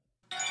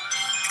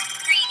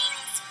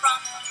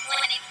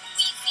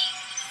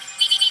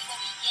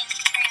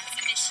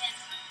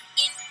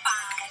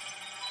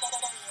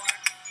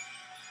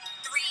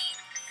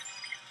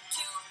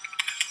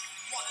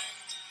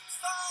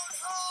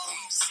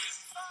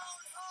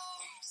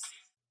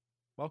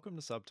Welcome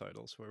to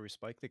Subtitles, where we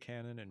spike the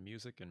canon in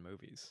music and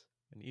movies.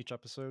 In each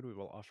episode, we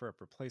will offer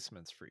up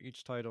replacements for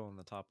each title in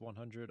the top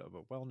 100 of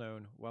a well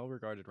known, well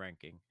regarded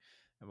ranking,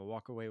 and we'll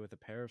walk away with a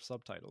pair of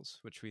subtitles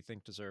which we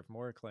think deserve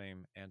more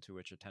acclaim and to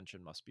which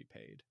attention must be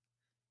paid.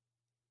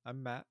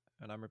 I'm Matt,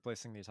 and I'm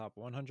replacing the top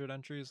 100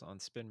 entries on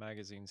Spin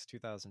Magazine's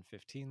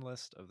 2015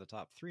 list of the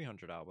top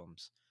 300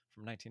 albums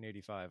from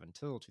 1985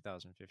 until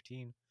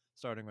 2015,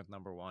 starting with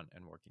number 1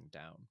 and working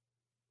down.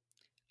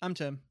 I'm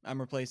Tim.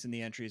 I'm replacing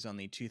the entries on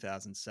the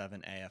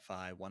 2007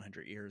 AFI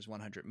 100 Years,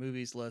 100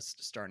 Movies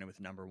list, starting with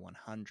number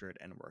 100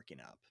 and working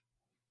up.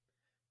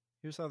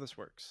 Here's how this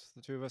works.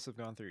 The two of us have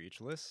gone through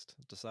each list,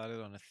 decided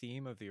on a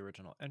theme of the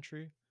original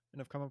entry, and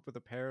have come up with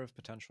a pair of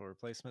potential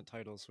replacement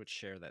titles which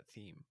share that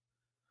theme.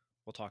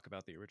 We'll talk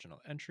about the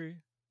original entry,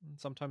 and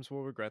sometimes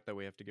we'll regret that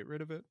we have to get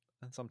rid of it,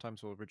 and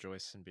sometimes we'll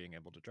rejoice in being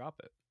able to drop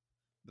it.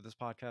 But this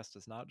podcast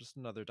is not just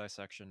another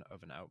dissection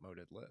of an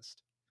outmoded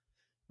list.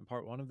 In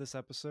part 1 of this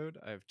episode,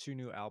 I have 2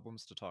 new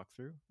albums to talk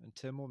through, and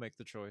Tim will make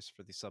the choice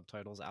for the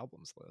subtitles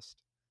albums list.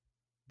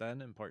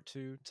 Then, in part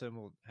 2, Tim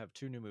will have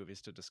 2 new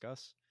movies to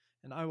discuss,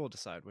 and I will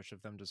decide which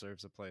of them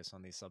deserves a place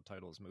on the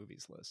subtitles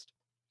movies list.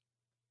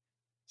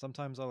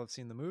 Sometimes I'll have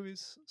seen the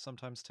movies,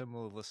 sometimes Tim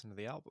will have listened to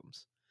the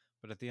albums,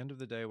 but at the end of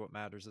the day, what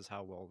matters is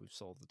how well we've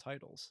sold the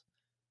titles.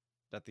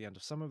 At the end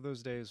of some of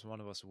those days,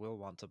 one of us will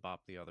want to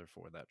bop the other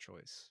for that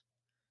choice.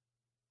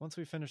 Once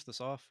we finish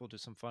this off, we'll do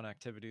some fun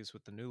activities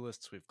with the new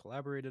lists we've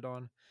collaborated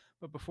on,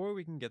 but before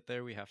we can get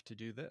there, we have to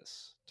do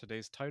this.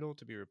 Today's title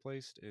to be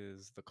replaced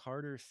is The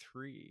Carter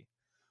 3,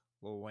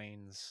 Lil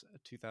Wayne's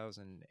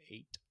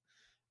 2008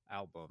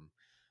 album.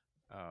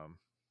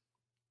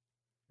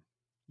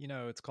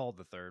 It's called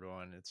the third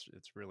one. It's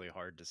really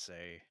hard to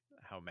say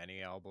how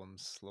many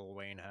albums Lil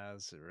Wayne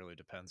has. It really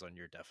depends on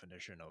your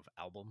definition of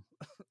album.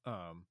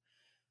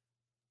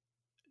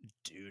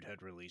 Dude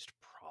had released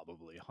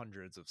probably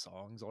hundreds of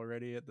songs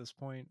already at this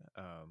point.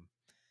 I'm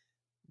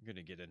going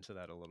to get into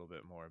that a little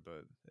bit more,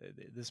 but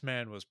this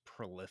man was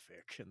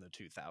prolific in the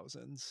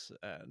 2000s,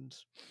 and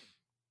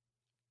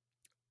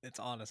it's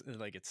honest,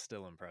 like, it's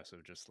still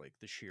impressive, just like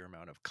the sheer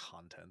amount of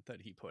content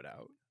that he put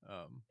out.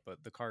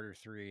 But the Carter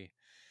 3,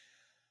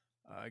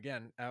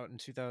 again, out in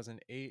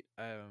 2008,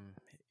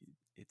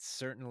 it's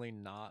certainly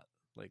not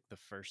like the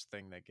first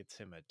thing that gets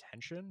him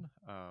attention.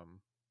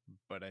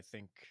 But I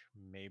think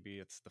maybe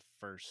it's the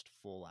first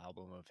full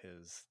album of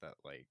his that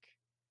like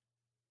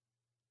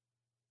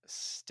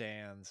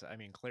stands, I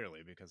mean, clearly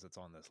because it's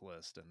on this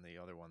list and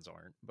the other ones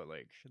aren't, but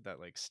like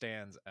that like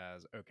stands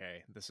as,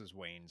 okay, this is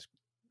Wayne's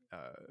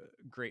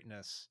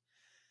greatness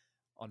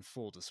on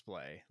full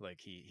display. Like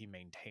he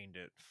maintained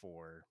it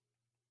for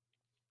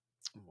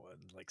what,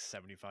 like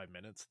 75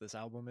 minutes this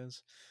album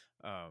is.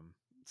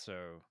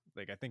 So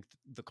like I think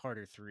the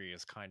Carter 3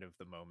 is kind of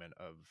the moment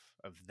of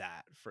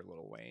that for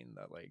Lil Wayne,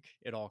 that like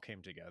it all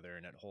came together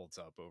and it holds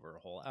up over a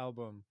whole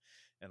album.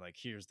 And like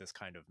here's this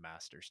kind of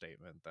master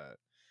statement that,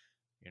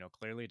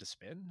 clearly to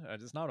Spin,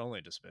 it's not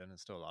only to Spin,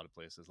 it's to a lot of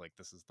places, like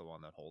this is the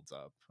one that holds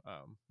up.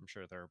 I'm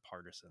sure there are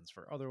partisans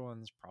for other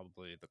ones,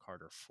 probably the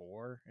Carter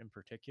 4 in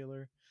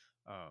particular.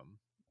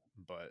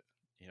 But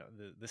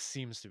this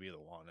seems to be the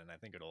one, and I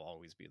think it'll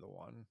always be the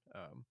one.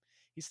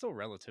 He's still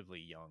relatively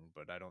young,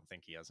 but I don't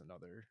think he has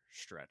another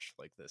stretch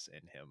like this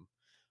in him.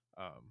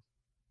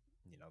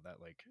 That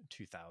like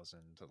 2000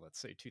 to, let's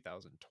say,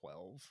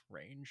 2012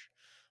 range.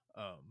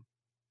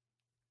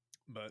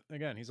 But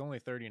again, he's only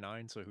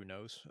 39, so who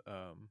knows?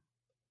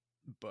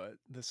 But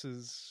this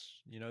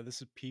is,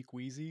 this is peak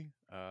Wheezy.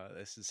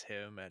 This is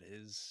him at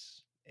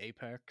his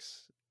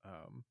apex,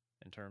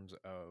 in terms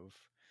of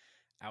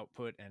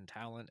output and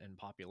talent and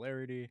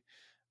popularity.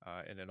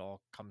 And it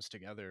all comes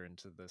together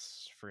into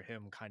this, for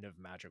him, kind of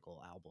magical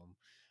album.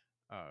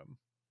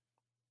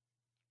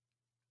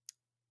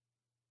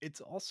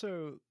 It's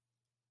also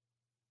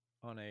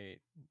on a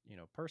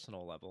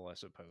personal level, I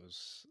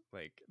suppose.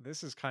 Like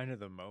this is kind of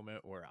the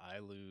moment where I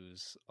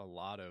lose a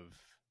lot of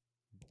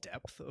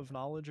depth of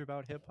knowledge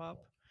about hip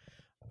hop.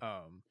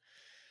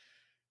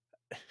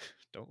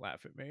 Don't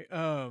laugh at me.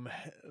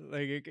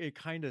 Like it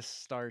kind of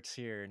starts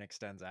here and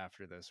extends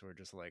after this, where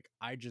just like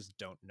I just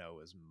don't know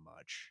as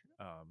much.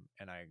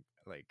 And I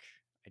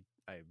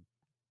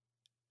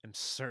am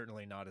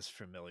certainly not as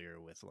familiar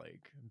with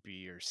like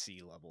B or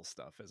C level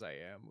stuff as I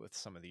am with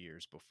some of the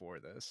years before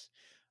this.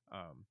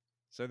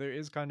 So there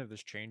is kind of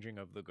this changing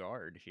of the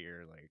guard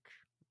here, like,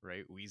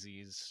 right?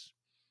 Wheezy's,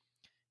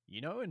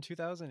 in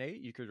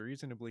 2008, you could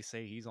reasonably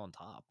say he's on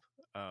top.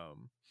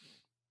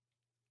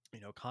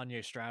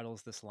 Kanye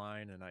straddles this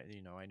line, and I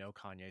know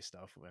Kanye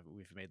stuff.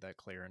 We've made that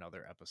clear in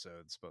other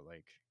episodes, but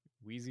like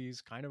Wheezy's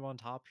kind of on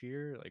top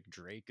here. Like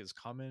Drake is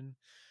coming,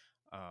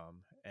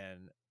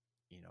 and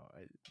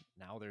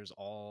now there's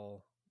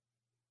all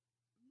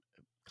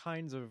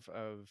kinds of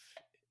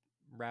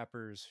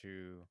rappers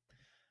who,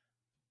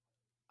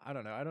 I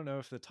don't know. I don't know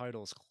if the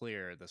title's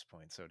clear at this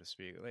point, so to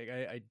speak. Like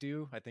I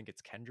think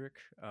it's Kendrick.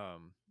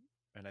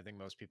 And I think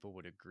most people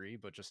would agree,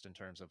 but just in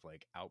terms of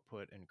like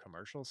output and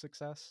commercial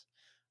success,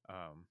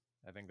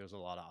 I think there's a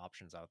lot of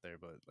options out there,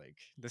 but like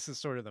this is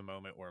sort of the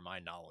moment where my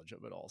knowledge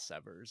of it all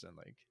severs, and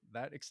like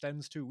that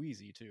extends to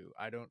Wheezy too.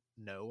 I don't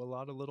know a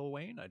lot of Lil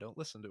Wayne. I don't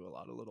listen to a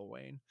lot of Lil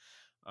Wayne.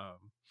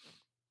 Um,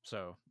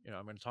 so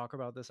I'm going to talk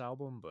about this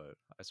album, but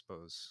I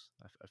suppose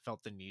I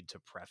felt the need to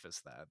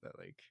preface that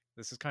like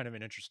this is kind of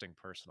an interesting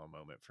personal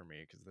moment for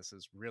me, because this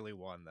is really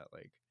one that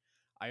like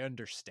I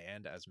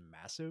understand as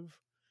massive,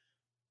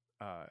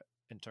 uh,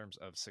 in terms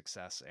of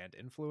success and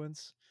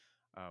influence,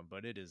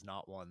 but it is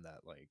not one that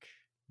like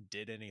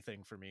did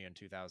anything for me in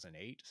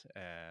 2008,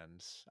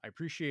 and I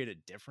appreciate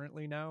it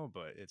differently now,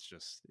 but it's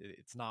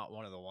not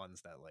one of the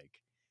ones that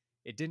like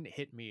it didn't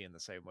hit me in the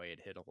same way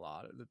it hit a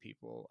lot of the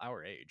people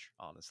our age,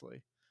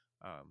 honestly.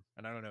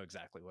 And I don't know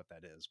exactly what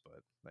that is,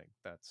 but like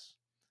that's,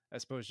 I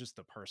suppose, just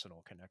the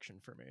personal connection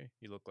for me.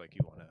 You look like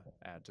you want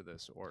to add to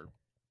this or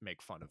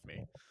make fun of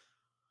me.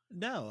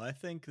 No, I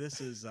think this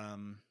is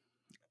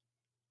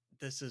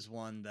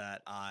one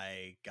that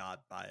I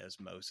got by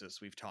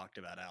osmosis. We've talked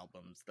about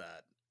albums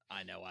that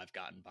I know I've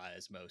gotten by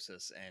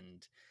osmosis,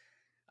 and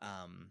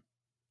um,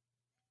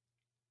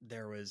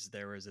 there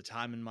was a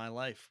time in my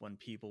life when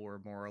people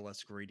were more or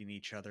less greeting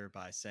each other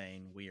by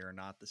saying, "We are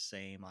not the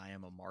same. I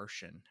am a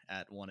Martian,"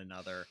 at one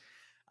another,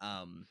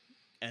 um,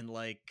 and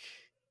like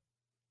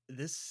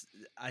this,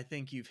 I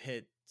think you've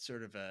hit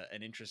sort of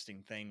an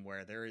interesting thing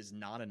where there is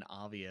not an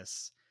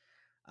obvious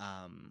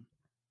um,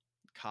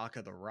 cock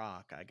of the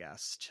rock, I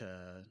guess,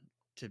 to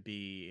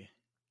be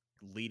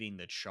leading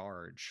the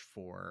charge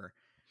for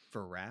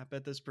rap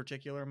at this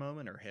particular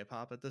moment, or hip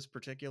hop at this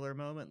particular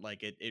moment.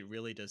 Like it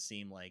really does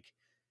seem like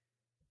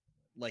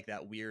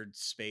that weird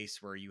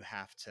space where you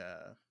have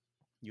to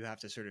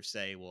sort of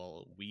say,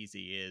 well,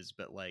 Wheezy is,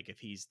 but like if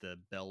he's the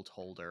belt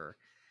holder,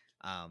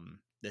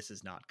 this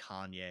is not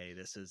Kanye,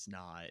 this is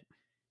not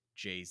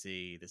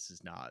Jay-Z, this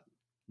is not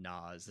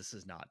Nas, this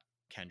is not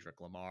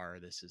Kendrick Lamar,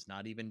 this is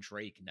not even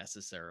Drake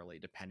necessarily,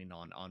 depending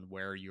on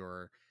where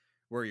your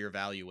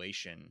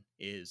valuation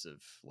is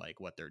of like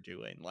what they're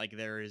doing. Like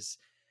there is,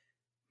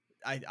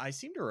 I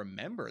seem to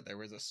remember there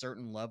was a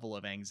certain level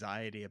of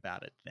anxiety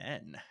about it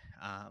then.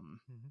 um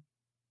Mm-hmm.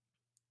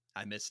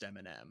 I missed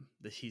Eminem.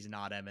 That he's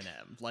not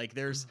Eminem.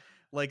 There's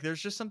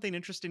just something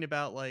interesting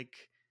about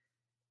like,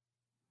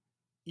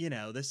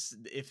 this,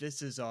 if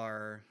this is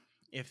our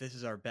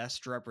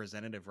best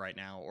representative right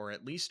now, or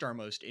at least our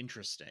most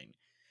interesting,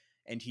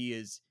 and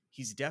he's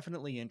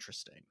definitely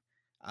interesting.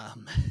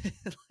 Um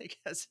like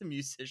as a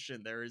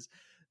musician, there's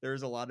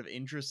a lot of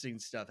interesting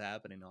stuff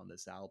happening on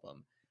this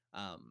album.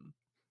 Um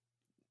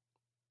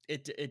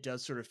it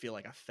does sort of feel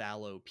like a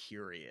fallow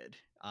period,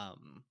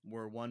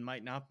 where one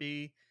might not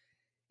be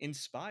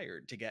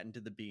inspired to get into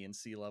the B and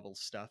C level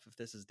stuff if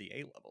this is the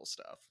A level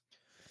stuff.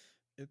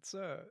 It's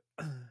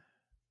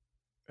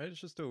it's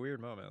just a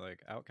weird moment.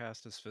 Like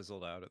Outcast has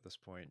fizzled out at this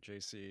point.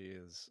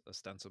 JC is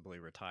ostensibly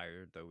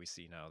retired, though we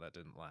see now that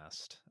didn't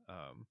last.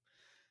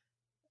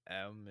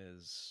 M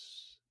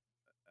is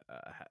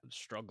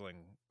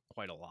struggling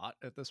quite a lot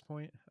at this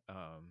point,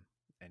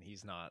 and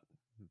he's not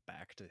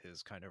back to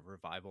his kind of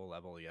revival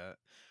level yet.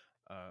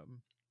 Um,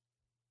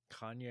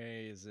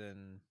 Kanye is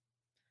in,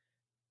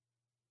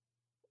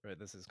 right,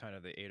 this is kind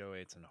of the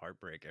 808s and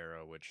Heartbreak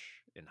era, which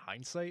in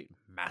hindsight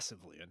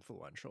massively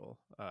influential.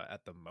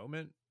 At the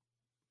moment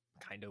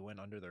kind of went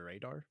under the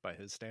radar by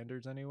his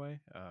standards anyway.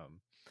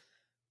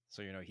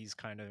 So he's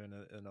kind of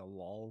in a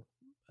lull.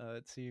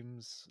 It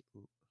seems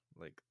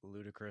like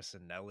Ludacris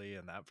and Nelly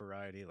and that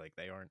variety, like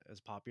they aren't as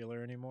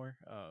popular anymore.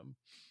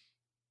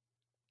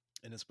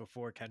 And it's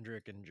before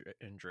Kendrick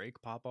and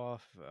Drake pop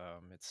off.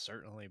 It's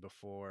certainly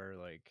before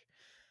like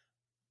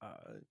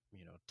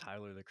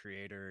Tyler the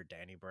Creator,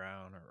 Danny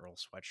Brown, or Earl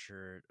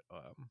Sweatshirt.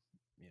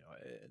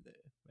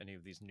 Any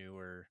of these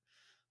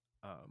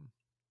um,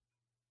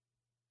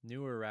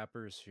 newer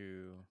rappers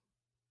who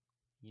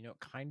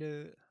kind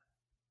of,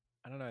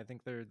 I don't know. I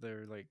think they're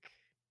like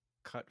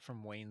cut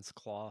from Wayne's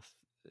cloth,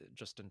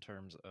 just in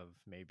terms of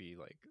maybe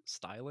like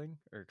styling,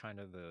 or kind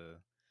of the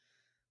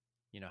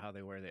how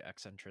they wear the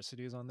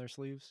eccentricities on their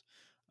sleeves.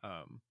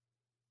 Um,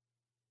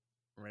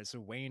 right. So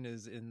Wayne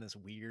is in this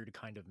weird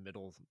kind of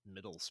middle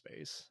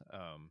space.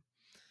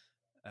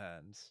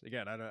 And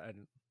again, I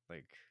didn't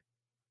like.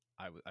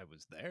 I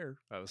was there.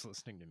 I was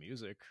listening to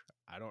music.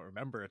 I don't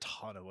remember a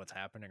ton of what's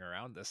happening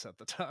around this at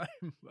the time.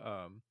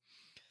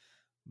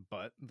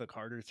 But the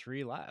Carter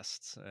 3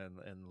 lasts,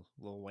 and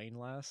Lil Wayne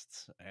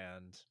lasts,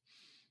 and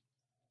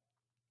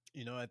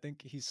I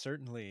think he's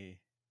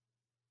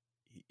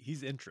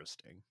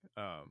interesting.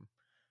 That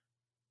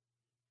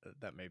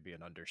may be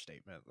an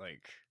understatement.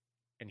 Like,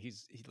 and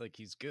he's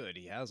good.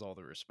 He has all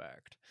the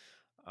respect.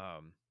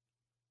 Um,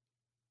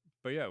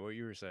 but yeah, what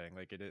you were saying,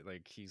 like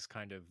like he's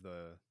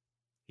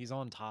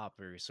on top,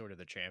 or he's sort of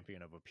the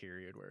champion of a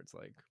period where it's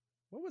like,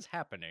 what was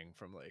happening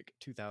from like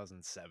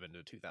 2007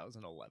 to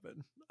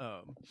 2011?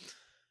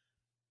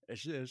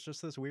 It's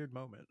just this weird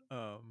moment.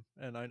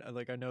 And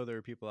I know there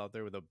are people out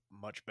there with a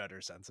much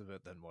better sense of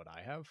it than what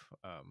I have.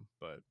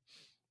 But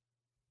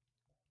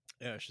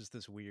yeah, it's just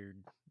this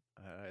weird,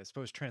 I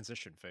suppose,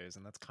 transition phase,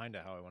 and that's kind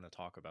of how I want to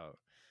talk about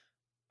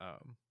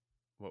um,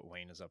 what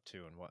Wayne is up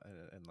to and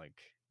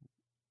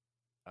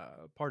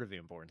part of the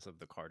importance of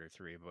the Carter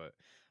Three. But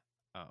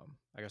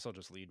I guess I'll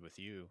just lead with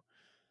you.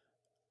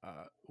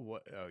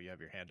 What? Oh, you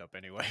have your hand up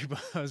anyway.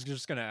 But I was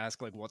just gonna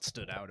ask, like, what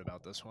stood out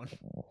about this one?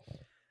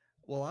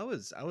 Well, I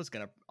was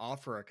gonna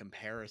offer a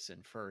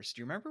comparison first.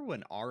 Do you remember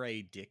when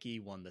R.A. Dickey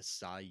won the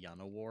Cy Young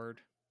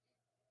Award?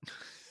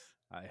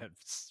 I had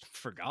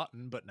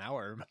forgotten, but now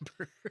I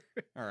remember.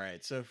 All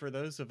right. So for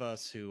those of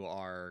us who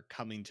are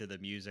coming to the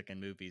music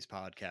and movies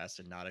podcast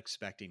and not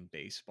expecting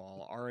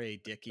baseball, R.A.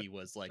 Dickey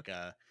was like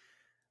a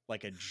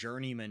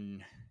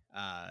journeyman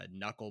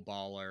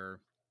knuckleballer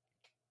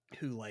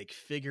who like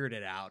figured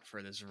it out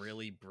for this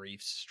really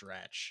brief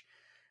stretch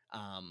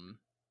um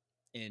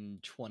in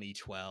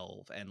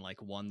 2012 and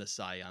like won the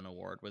Cy Young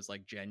Award, was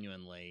like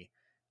genuinely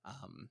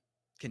um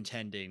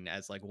contending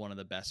as like one of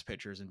the best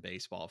pitchers in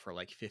baseball for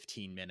like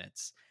 15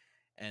 minutes.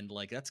 And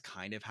like that's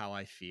kind of how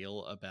I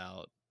feel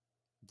about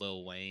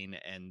Lil Wayne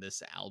and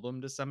this album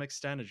to some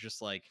extent. It's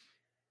just like,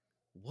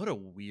 what a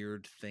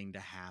weird thing to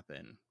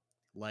happen.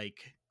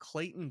 Like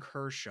Clayton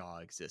Kershaw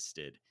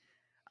existed,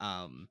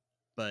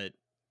 but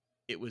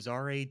it was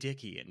R.A.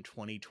 Dickey in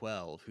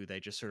 2012 who they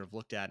just sort of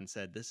looked at and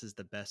said, this is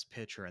the best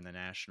pitcher in the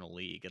National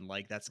League. And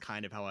like that's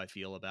kind of how I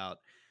feel about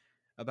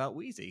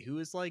Wheezy, who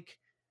is like,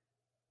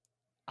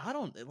 I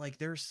don't like,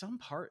 there's some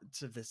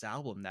parts of this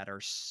album that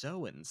are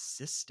so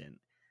insistent,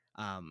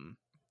 um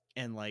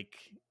and like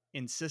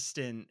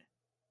insistent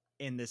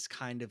in this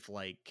kind of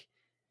like,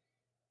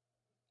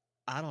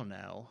 I don't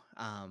know,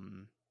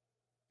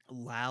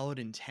 loud,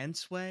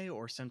 intense way,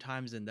 or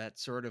sometimes in that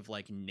sort of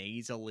like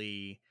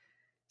nasally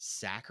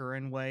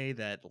saccharine way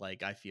that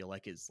like I feel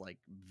like is like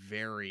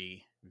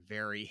very,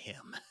 very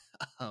him.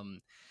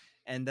 um,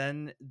 and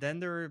then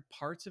there are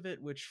parts of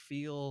it which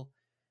feel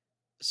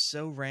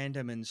so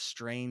random and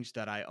strange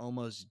that I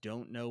almost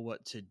don't know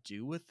what to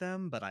do with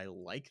them, but I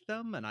like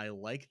them, and I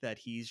like that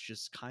he's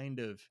just kind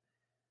of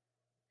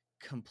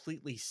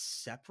completely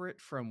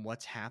separate from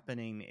what's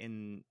happening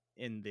in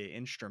the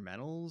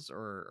instrumentals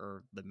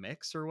or the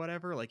mix or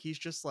whatever. Like he's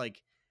just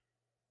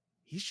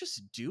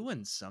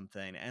doing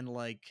something, and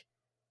like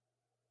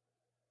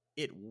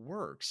it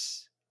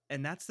works.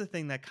 And that's the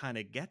thing that kind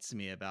of gets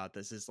me about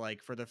this, is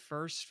like for the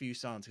first few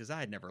songs, because I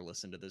had never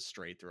listened to this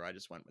straight through, I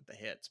just went with the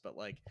hits, but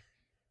like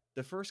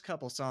the first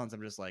couple songs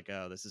I'm just like,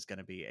 oh, this is going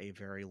to be a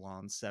very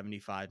long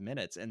 75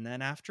 minutes. And then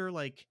after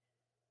like,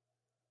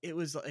 it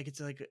was like,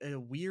 it's like a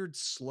weird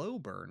slow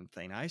burn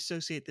thing. I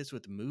associate this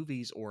with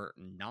movies or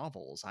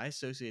novels. I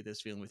associate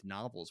this feeling with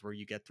novels where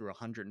you get through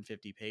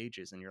 150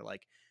 pages and you're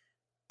like,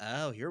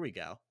 oh, here we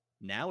go.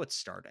 Now it's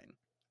starting.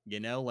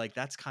 You know, like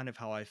that's kind of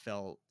how I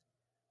felt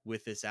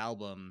with this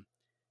album,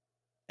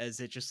 as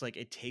it just like,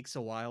 it takes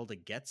a while to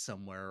get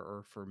somewhere,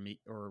 or for me,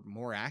 or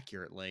more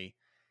accurately,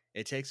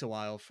 it takes a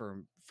while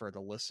for the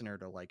listener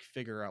to like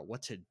figure out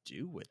what to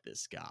do with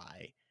this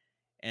guy.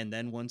 And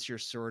then once you're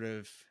sort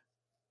of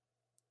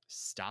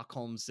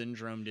Stockholm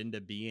syndromed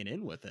into being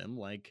in with him,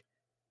 like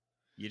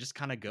you just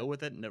kind of go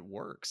with it and it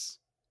works.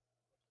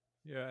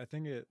 Yeah, I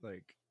think it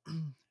like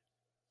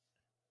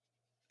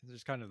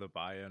there's kind of the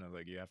buy-in of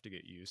like you have to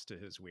get used to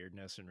his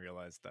weirdness and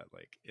realize that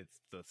like it's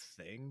the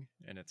thing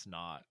and it's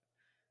not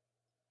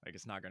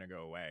going to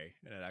go away,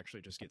 and it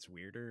actually just gets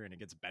weirder and it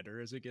gets better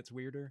as it gets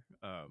weirder.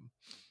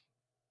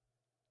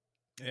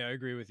 Yeah, I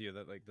agree with you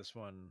that like this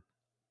one,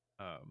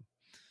 um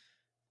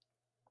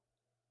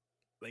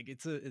like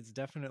it's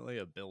definitely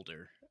a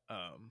builder.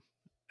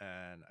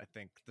 And I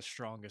think the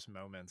strongest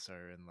moments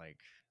are in like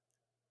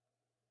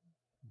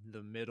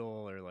the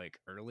middle or like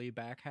early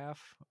back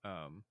half.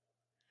 I'm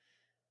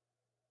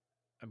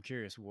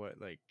curious,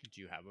 what like,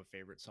 do you have a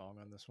favorite song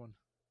on this one?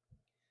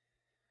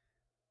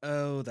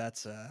 Oh,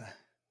 that's a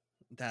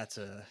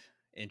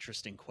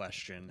interesting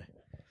question.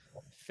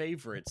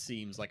 Favorite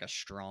seems like a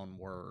strong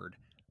word.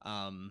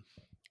 um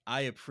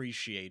I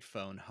appreciate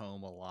Phone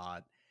Home a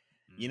lot.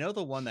 You know,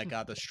 the one that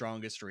got the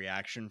strongest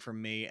reaction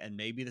from me, and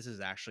maybe this is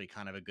actually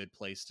kind of a good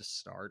place to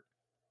start,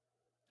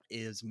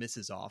 is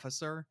Mrs.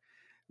 Officer,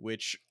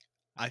 which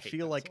I I hate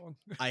feel that like song.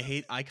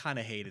 I kind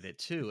of hated it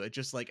too. It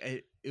just like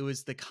it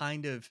was the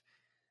kind of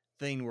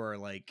thing where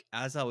like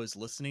as I was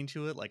listening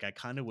to it, like I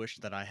kind of wish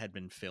that I had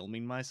been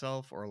filming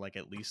myself, or like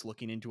at least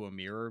looking into a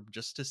mirror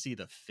just to see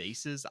the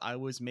faces I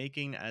was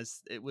making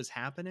as it was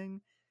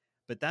happening.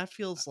 But that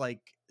feels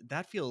like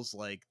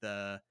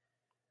the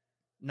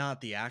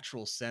not the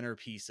actual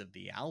centerpiece of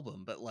the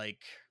album, but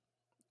like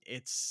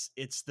it's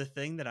the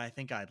thing that I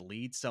think I'd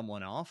lead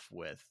someone off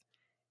with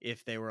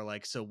if they were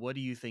like, so what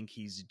do you think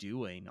he's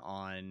doing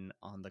on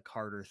the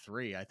Carter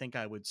 3? I think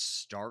I would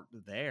start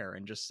there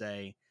and just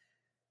say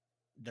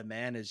the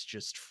man is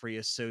just free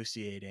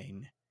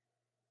associating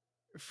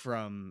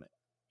from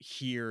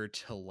here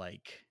to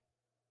like,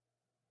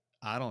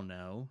 I don't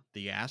know,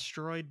 the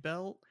asteroid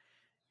belt,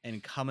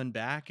 and coming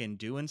back and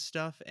doing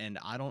stuff, and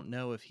I don't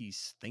know if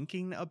he's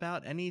thinking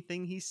about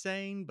anything he's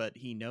saying, but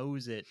he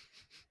knows it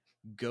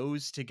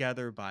goes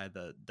together by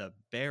the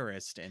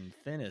barest and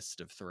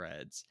thinnest of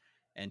threads,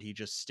 and he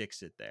just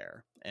sticks it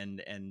there.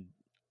 And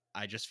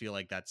I just feel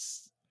like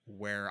that's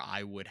where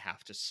I would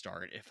have to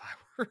start if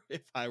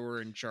I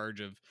were in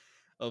charge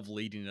of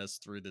leading us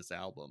through this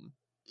album.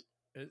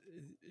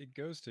 It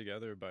goes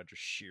together by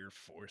just sheer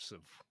force of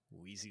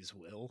Wheezy's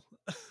will,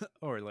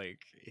 or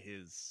like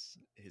his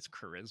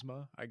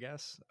charisma, I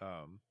guess.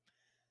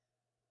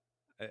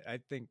 I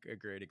think a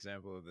great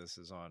example of this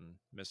is on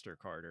Mr.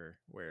 Carter,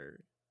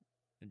 where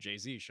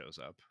Jay-Z shows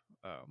up.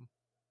 Um,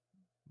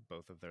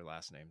 both of their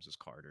last names is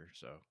Carter,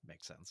 so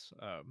makes sense.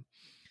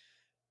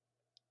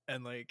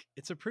 And like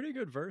it's a pretty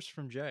good verse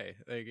from Jay.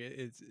 Like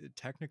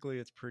technically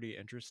it's pretty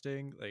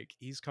interesting. Like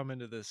he's coming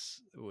to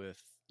this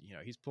with,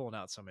 he's pulling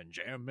out some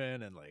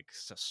enjambment and like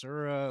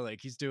Sasura. Like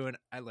he's doing.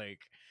 I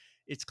like.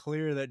 It's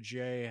clear that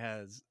Jay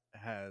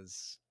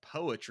has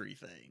Poetry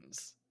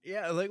things.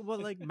 yeah,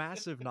 like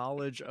massive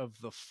knowledge of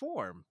the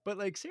form. But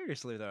like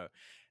seriously though,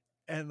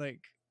 and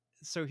like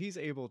so he's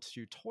able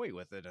to toy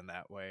with it in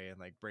that way and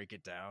like break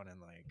it down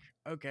and like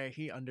okay,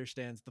 he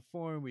understands the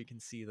form, we can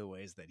see the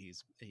ways that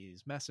he's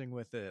messing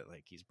with it,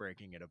 like he's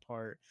breaking it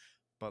apart,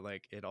 but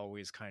like it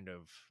always kind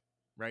of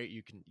right,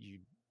 you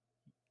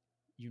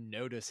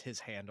notice his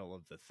handle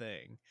of the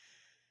thing.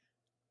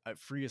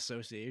 Free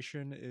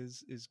association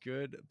is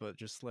good, but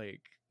just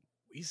like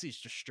Weezy's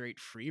just straight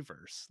free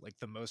verse, like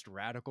the most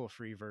radical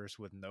free verse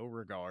with no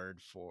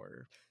regard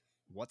for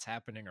what's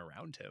happening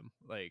around him.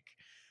 Like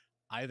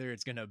either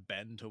it's gonna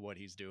bend to what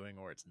he's doing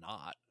or it's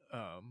not.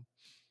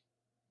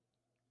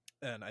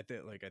 And I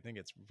think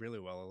it's really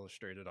well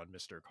illustrated on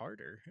Mr.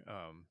 Carter.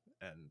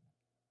 And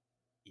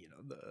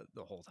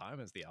the whole time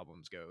as the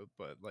albums go,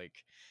 but like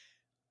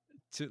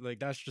to like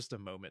that's just a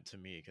moment to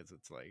me because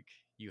it's like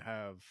you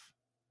have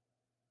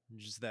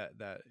just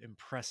that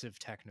impressive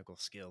technical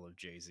skill of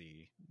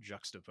Jay-Z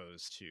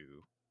juxtaposed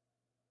to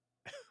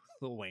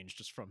Lil Wayne's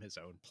just from his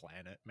own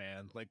planet,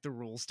 man. Like the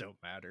rules don't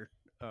matter.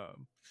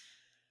 Um,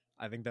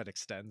 I think that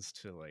extends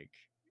to like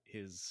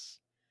his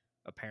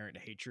apparent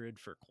hatred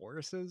for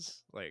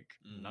choruses. Like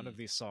none of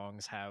these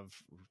songs have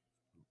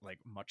like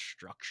much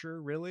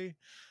structure really.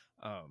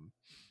 Um,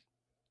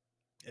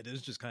 it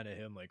is just kind of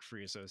him like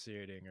free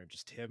associating or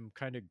just him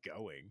kind of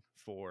going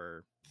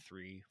for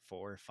 3,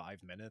 4,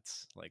 5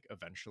 minutes. Like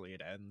eventually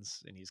it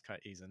ends and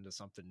he's into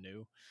something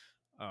new.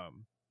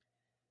 Um,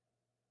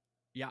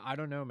 yeah, I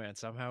don't know, man.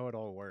 Somehow it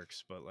all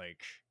works, but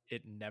like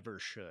it never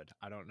should.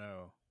 I don't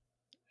know.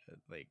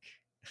 Like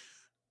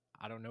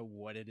I don't know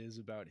what it is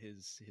about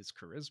his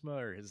charisma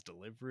or his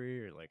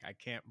delivery or like I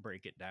can't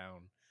break it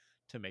down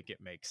to make it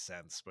make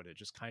sense, but it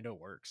just kind of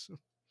works.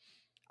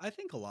 I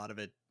think a lot of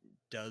it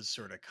does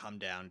sort of come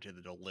down to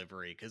the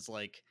delivery because,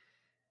 like,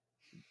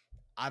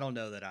 I don't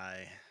know that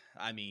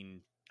I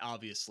mean,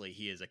 obviously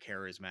he is a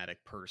charismatic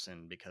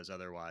person because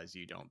otherwise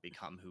you don't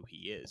become who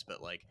he is, but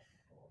like,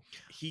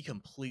 he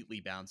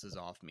completely bounces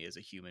off me as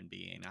a human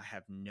being. I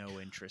have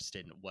no interest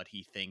in what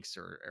he thinks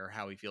or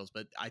how he feels,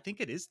 but I think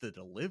it is the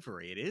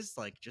delivery. It is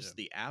like just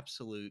the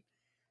absolute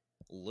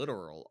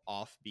literal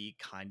offbeat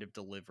kind of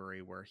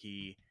delivery where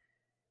he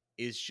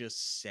is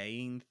just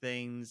saying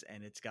things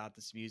and it's got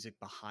this music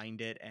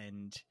behind it.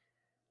 And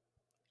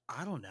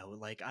I don't know,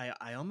 like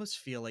I almost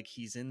feel like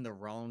he's in the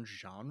wrong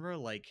genre.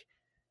 Like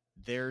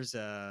there's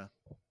a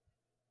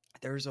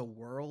there's a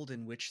world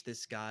in which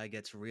this guy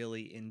gets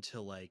really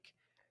into like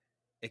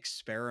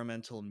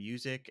experimental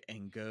music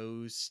and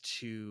goes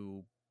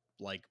to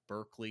like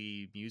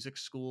Berkeley Music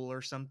School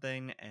or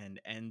something and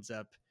ends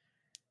up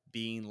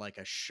being like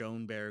a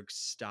Schoenberg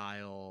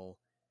style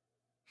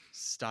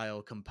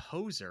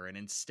composer, and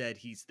instead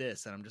he's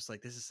this, and I'm just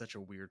like, this is such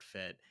a weird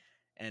fit.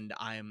 And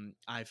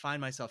I find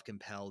myself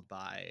compelled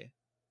by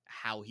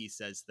how he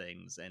says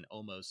things and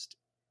almost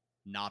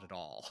not at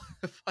all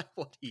by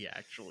what he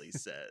actually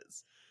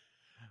says.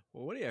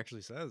 Well, what he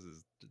actually says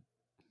is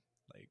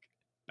like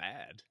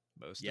bad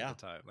most of Yeah.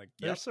 the time. Like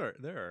Yep.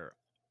 there are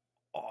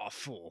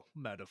awful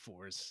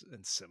metaphors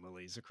and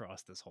similes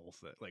across this whole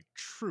thing, like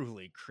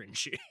truly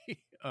cringy.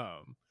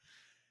 um,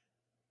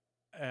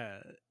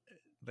 uh,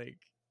 like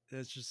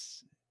it's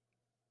just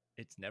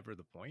it's never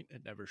the point.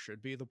 It never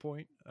should be the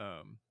point.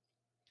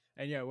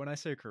 And yeah, when I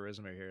say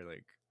charisma here,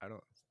 like I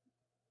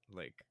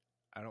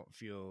don't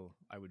feel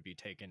I would be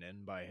taken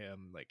in by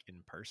him like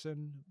in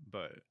person,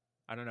 but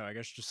I don't know. I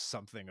guess just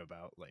something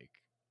about like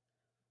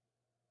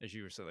as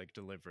you were saying, like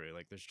delivery,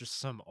 like there's just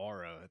some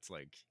aura. It's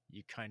like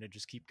you kind of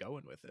just keep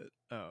going with it.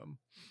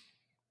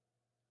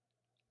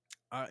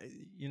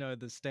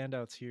 The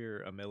standouts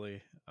here, a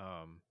Millie,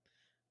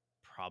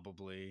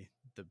 probably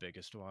the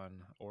biggest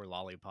one, or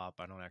Lollipop.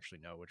 I don't actually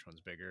know which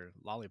one's bigger.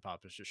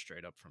 Lollipop is just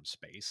straight up from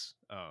space.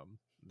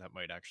 That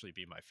might actually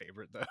be my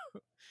favorite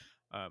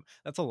though.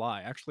 That's a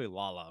lie. Actually,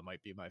 Lala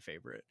might be my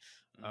favorite.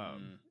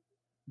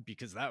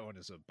 Because that one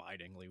is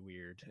abidingly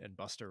weird, and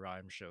Busta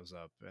Rhymes shows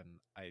up, and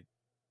I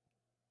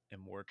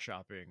am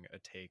workshopping a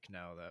take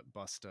now that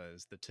Busta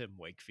is the Tim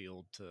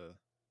Wakefield to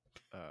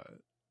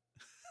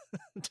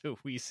to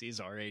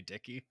Weezy's R.A.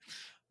 Dickey.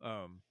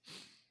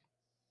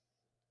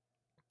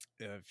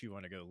 If you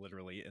want to go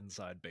literally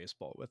inside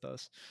baseball with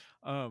us.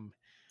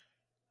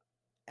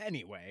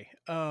 Anyway,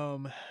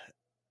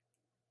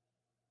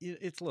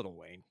 it's Lil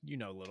Wayne. You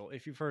know Little.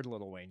 If you've heard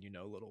Lil Wayne, you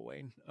know Lil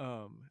Wayne.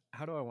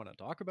 How do I want to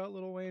talk about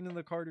Lil Wayne in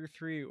the Carter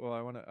 3? Well,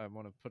 I want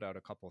to put out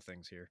a couple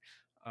things here.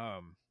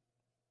 Um,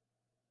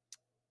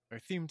 our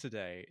theme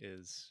today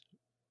is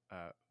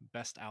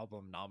best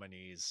album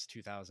nominees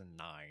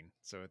 2009.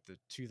 So at the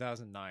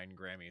 2009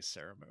 Grammys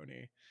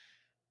ceremony,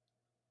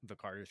 the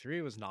Carter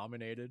 3 was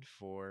nominated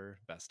for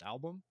best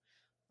album.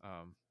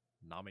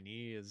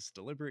 Nominee is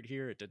deliberate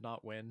here. It did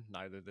not win,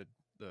 neither the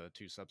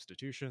two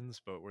substitutions,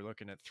 but we're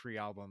looking at three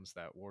albums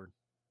that were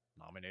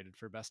nominated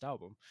for best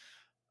album.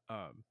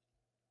 Um,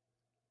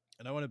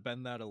 and I want to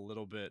bend that a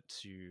little bit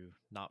to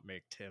not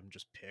make Tim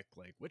just pick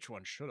like which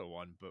one should have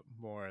won, but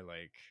more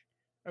like,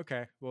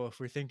 okay, well, if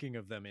we're thinking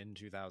of them in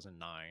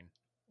 2009,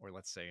 or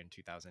let's say in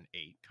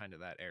 2008, kind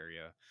of that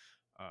area,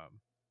 um,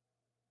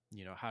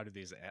 how do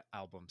these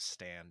albums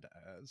stand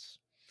as,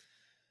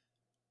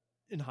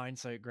 in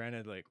hindsight,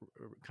 granted, like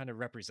kind of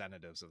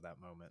representatives of that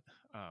moment?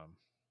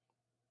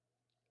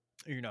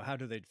 How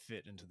do they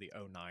fit into the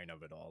 '09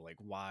 of it all? Like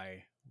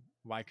why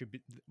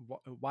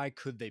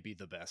could they be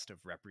the best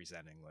of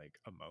representing like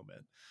a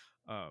moment?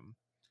 um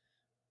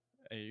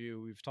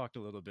we've talked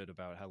a little bit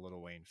about how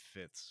Lil Wayne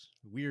fits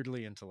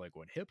weirdly into like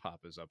what hip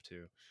hop is up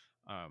to.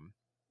 um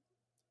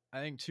I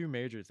think two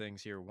major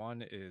things here.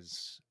 One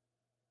is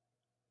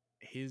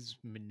his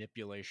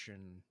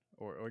manipulation,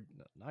 or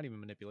not even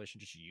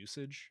manipulation, just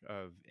usage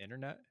of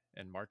internet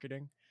and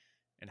marketing,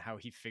 and how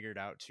he figured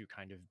out to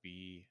kind of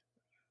be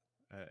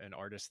an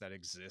artist that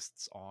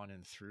exists on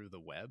and through the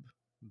web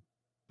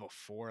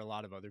before a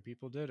lot of other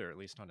people did, or at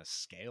least on a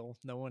scale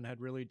no one had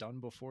really done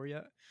before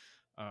yet.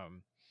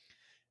 Um,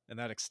 and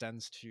that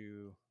extends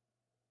to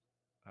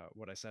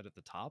what I said at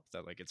the top,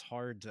 that like it's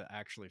hard to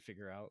actually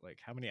figure out like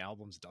how many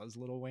albums does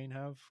Lil Wayne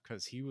have,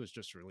 because he was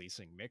just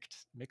releasing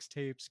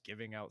mixtapes,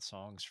 giving out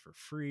songs for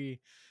free.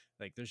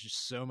 Like there's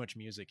just so much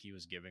music he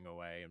was giving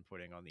away and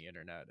putting on the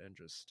internet and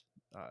just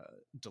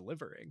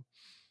delivering,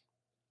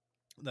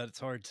 that it's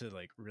hard to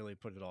like really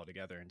put it all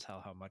together and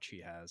tell how much he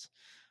has.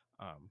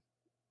 Um,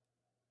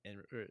 and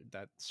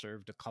that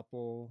served a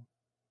couple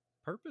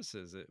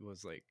purposes. It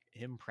was like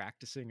him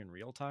practicing in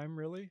real time,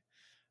 really,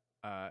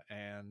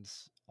 and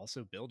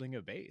also building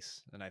a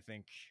base. And I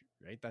think,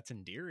 right, that's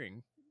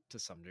endearing to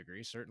some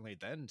degree, certainly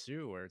then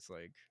too, where it's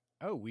like,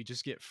 oh, we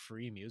just get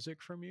free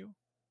music from you,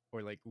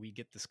 or like we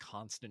get this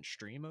constant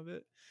stream of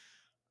it.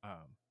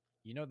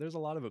 There's a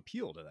lot of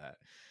appeal to that.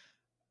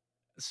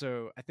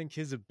 So I think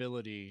his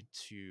ability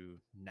to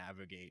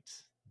navigate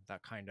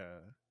that kind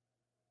of,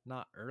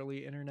 not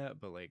early internet,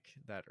 but like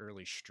that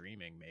early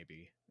streaming,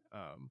 maybe.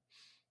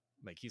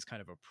 Like he's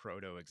kind of a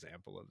proto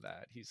example of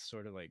that. He's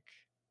sort of like,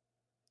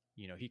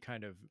 he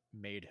kind of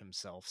made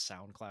himself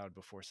SoundCloud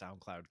before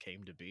SoundCloud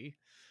came to be.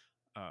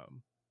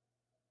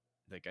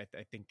 Like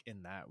I think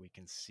in that we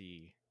can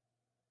see,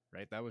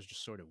 right, that was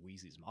just sort of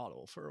Wheezy's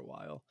model for a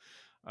while.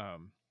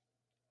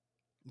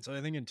 So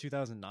I think in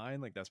 2009,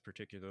 like that's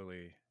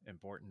particularly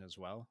important as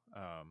well.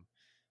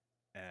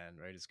 And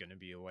right, it's going to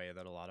be a way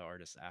that a lot of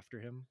artists after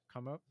him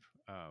come up.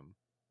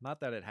 Not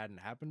that it hadn't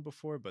happened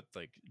before, but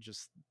like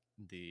just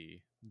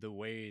the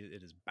way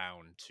it is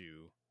bound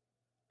to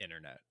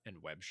internet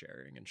and web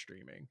sharing and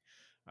streaming,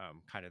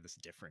 kind of this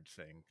different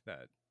thing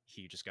that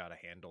he just got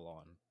a handle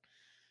on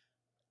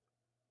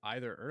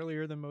either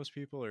earlier than most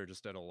people or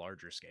just at a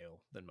larger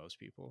scale than most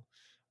people.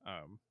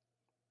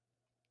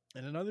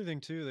 And another thing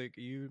too, like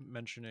you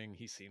mentioning,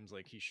 he seems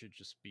like he should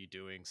just be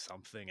doing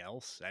something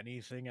else,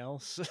 anything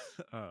else.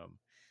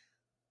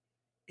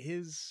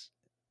 His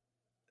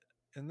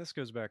And this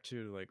goes back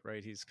to like,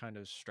 right, he's kind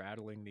of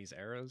straddling these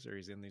eras, or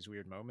he's in these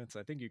weird moments.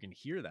 I think you can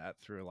hear that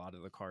through a lot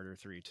of the Carter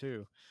 3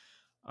 too.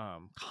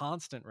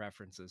 Constant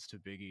references to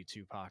Biggie,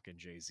 Tupac, and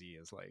Jay-Z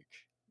as like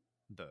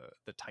the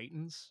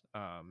Titans,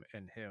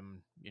 and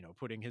him,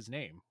 putting his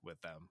name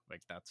with them.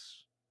 Like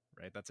that's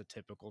right. That's a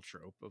typical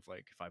trope of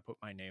like, if I put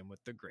my name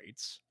with the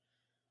greats,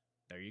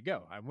 there you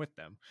go, I'm with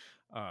them.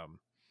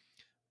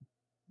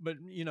 But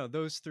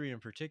those three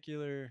in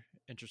particular,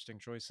 interesting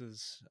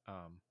choices.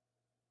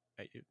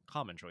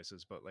 Common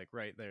choices, but like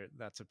right there,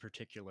 that's a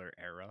particular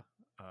era.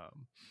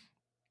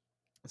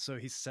 So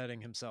he's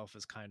setting himself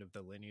as kind of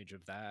the lineage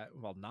of that,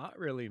 while not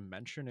really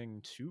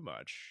mentioning too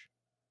much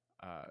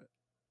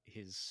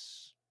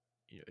his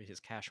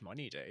his Cash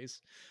Money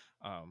days.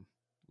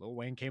 Lil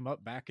Wayne came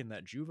up back in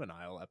that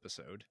Juvenile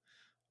episode,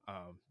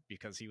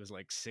 because he was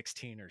like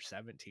 16 or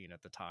 17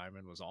 at the time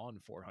and was on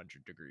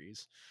 400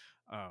 Degrees.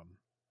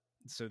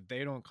 So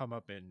they don't come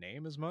up in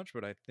name as much,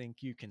 but I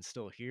think you can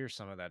still hear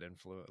some of that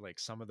influence. Like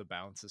some of the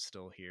bounce is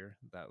still here,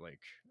 that like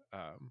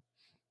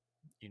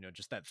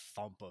just that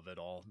thump of it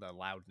all, the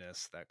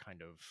loudness, that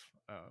kind of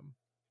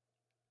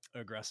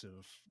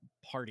aggressive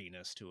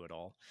partiness to it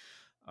all.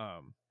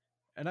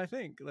 And I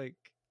think like,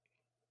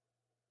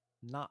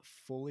 not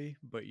fully,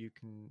 but you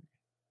can,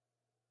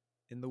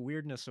 in the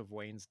weirdness of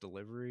Wayne's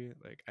delivery,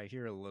 like I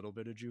hear a little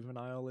bit of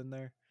Juvenile in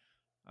there.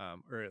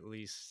 Or at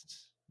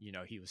least,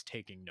 he was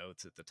taking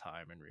notes at the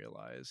time and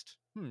realized,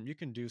 you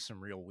can do some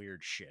real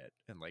weird shit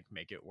and like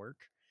make it work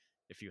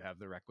if you have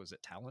the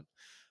requisite talent.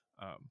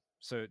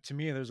 So to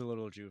me, there's a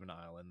little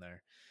juvenile in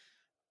there.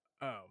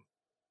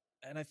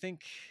 And I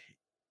think,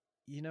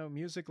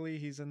 musically,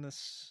 he's in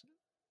this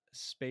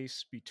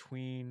space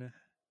between,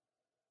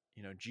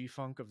 G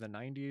Funk of the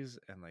 90s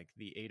and like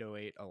the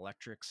 808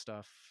 electric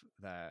stuff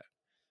that,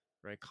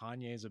 right,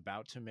 Kanye is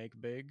about to make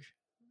big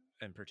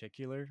in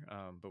particular.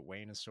 But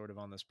Wayne is sort of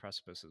on this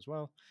precipice as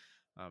well.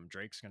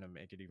 Drake's going to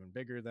make it even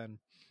bigger then.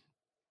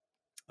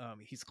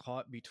 He's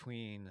caught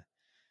between,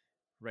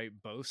 right,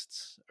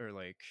 boasts or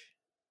like,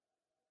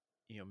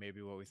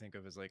 maybe what we think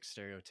of as like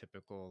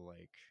stereotypical,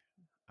 like,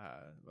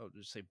 I'll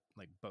just say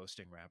like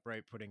boasting rap,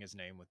 right? Putting his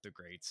name with the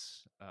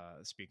greats,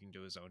 speaking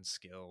to his own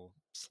skill,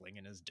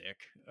 slinging his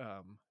dick,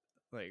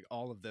 like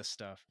all of this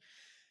stuff.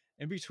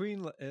 In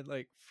between,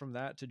 like from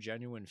that to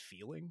genuine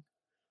feeling,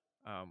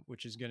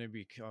 which is going to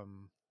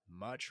become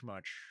much,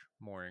 much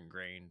more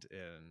ingrained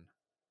in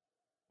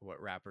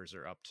what rappers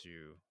are up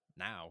to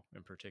now,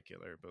 in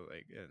particular, but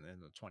like in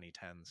the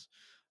 2010s.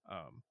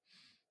 Um,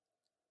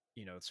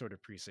 it sort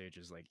of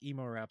presages like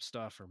emo rap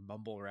stuff or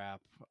mumble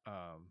rap,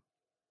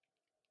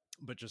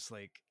 but just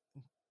like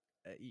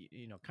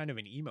kind of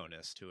an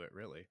emo-ness to it,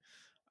 really.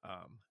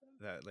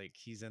 That like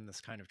he's in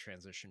this kind of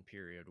transition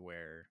period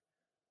where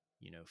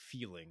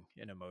feeling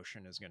and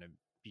emotion is going to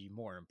be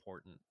more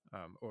important,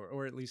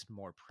 or at least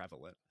more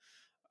prevalent.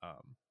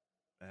 um,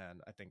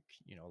 and I think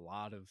a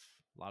lot of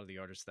the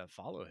artists that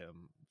follow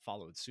him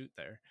followed suit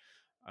there.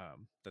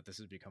 That this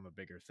has become a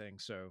bigger thing.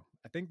 So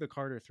I think the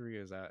Carter Three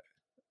is at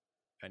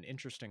an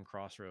interesting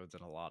crossroads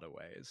in a lot of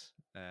ways,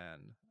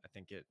 and I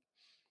think it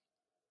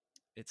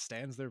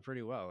stands there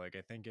pretty well. Like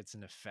I think it's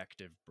an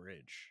effective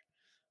bridge.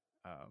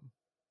 Um,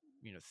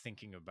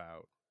 thinking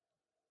about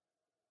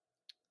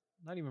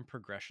not even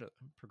progression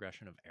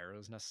of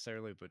eras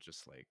necessarily, but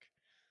just like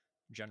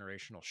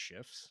generational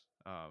shifts.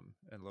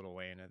 And Lil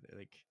Wayne,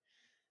 like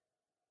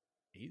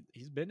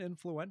he's been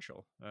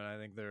influential, and I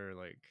think they're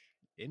like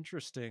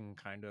interesting,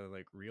 kind of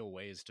like real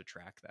ways to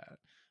track that.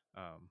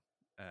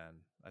 And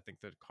I think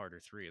that Carter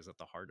Three is at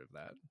the heart of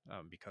that,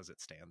 because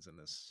it stands in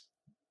this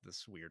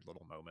weird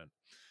little moment.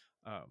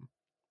 Um,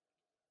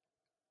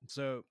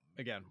 so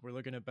again, we're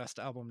looking at best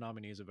album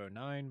nominees of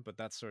 09, but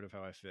that's sort of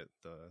how I fit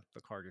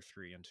the Carter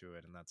 3 into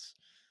it, and that's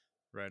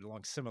right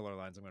along similar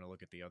lines. I'm going to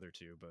look at the other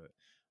two, but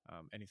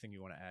anything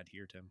you want to add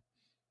here, Tim?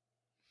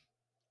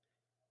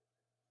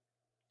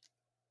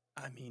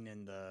 I mean,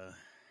 in the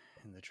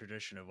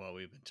tradition of what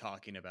we've been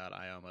talking about,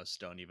 I almost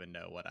don't even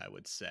know what I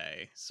would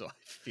say. So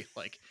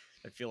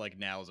I feel like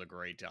now is a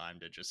great time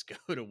to just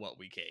go to what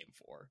we came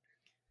for.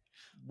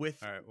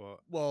 With All right,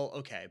 well,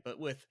 okay, but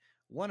with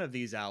one of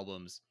these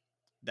albums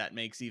that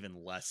makes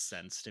even less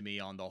sense to me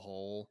on the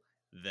whole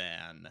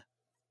than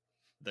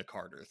the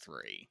Carter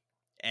 3.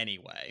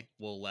 Anyway,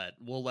 we'll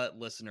let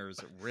listeners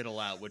riddle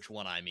out which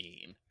one I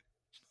mean.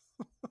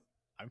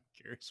 I'm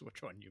curious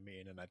which one you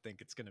mean, and I think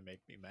it's going to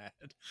make me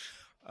mad.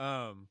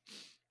 Um,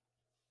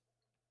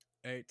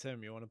 hey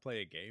Tim, you want to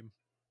play a game?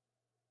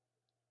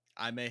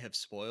 I may have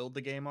spoiled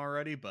the game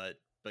already, but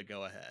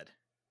go ahead.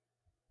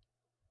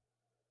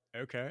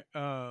 Okay.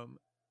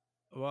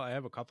 Well, I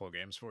have a couple of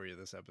games for you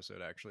this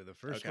episode. Actually, the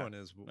first one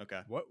is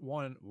what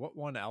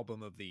one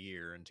album of the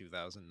year in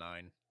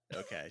 2009.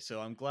 Okay, so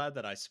I'm glad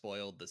that I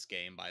spoiled this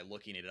game by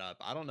looking it up.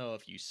 I don't know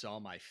if you saw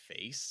my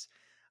face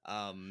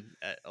a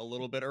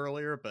little bit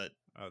earlier, but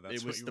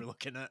that's what you were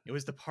looking at. It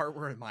was the part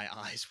where my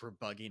eyes were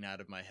bugging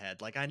out of my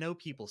head. Like, I know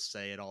people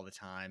say it all the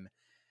time,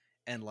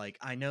 and like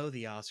I know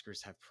the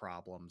Oscars have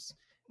problems,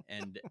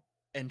 and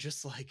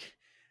just like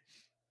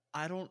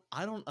I don't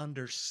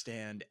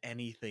understand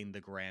anything the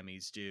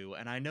Grammys do,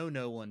 and I know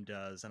no one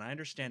does, and I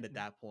understand at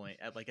that point,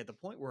 at the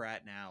point we're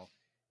at now,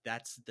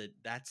 that's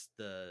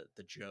the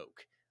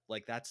joke.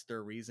 Like, that's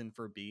their reason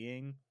for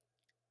being,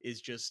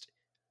 is just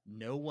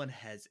no one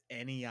has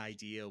any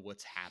idea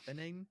what's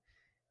happening.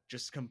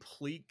 Just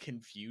complete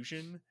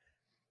confusion.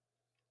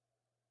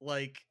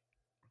 Like,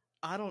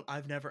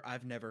 I've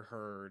never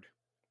heard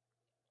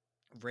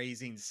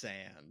Raising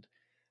Sand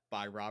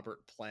by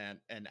Robert Plant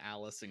and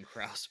Alison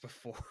Krauss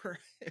before.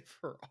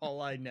 For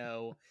all I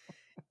know,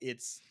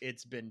 it's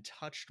been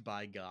touched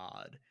by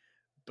God.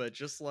 But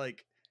just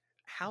like,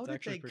 how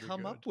did they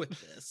come up with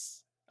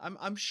this?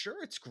 I'm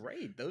sure it's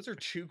great. Those are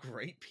two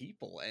great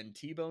people, and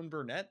T-Bone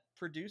Burnett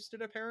produced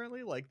it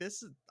apparently. Like,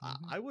 this is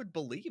I would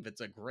believe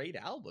it's a great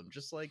album.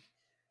 Just like,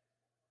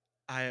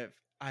 I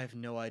have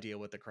no idea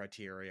what the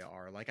criteria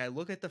are. Like, I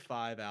look at the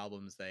 5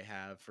 albums they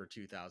have for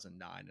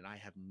 2009, and I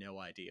have no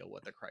idea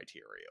what the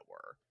criteria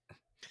were.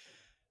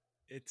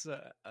 It's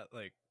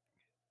like,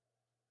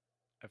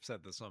 I've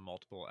said this on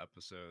multiple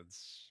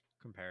episodes,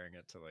 comparing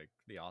it to like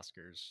the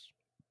Oscars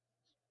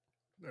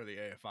or the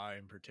AFI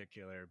in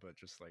particular, but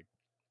just like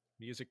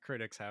music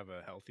critics have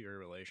a healthier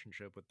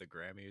relationship with the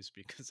Grammys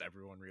because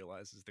everyone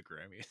realizes the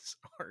Grammys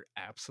are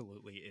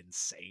absolutely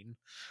insane.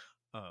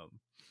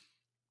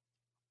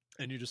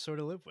 And you just sort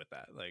of live with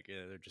that. Like,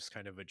 they're just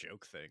kind of a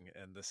joke thing.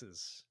 And this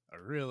is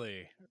a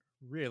really,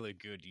 really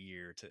good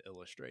year to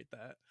illustrate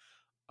that.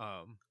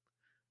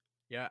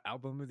 Yeah,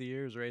 album of the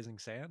year is Raising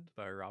Sand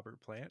by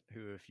Robert Plant,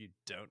 who, if you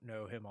don't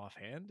know him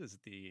offhand, is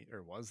the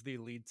or was the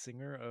lead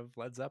singer of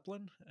Led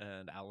Zeppelin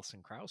and Alison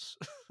Krauss.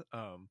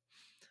 um,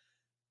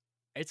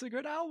 it's a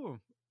good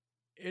album.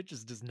 It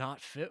just does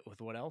not fit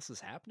with what else is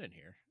happening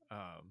here.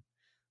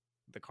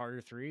 The Carter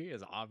 3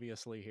 is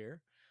obviously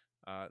here.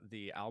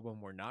 The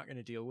album we're not going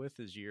to deal with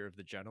is Year of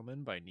the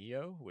Gentleman by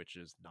Neo, which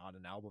is not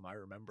an album I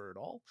remember at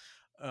all.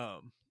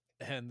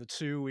 And the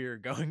two we are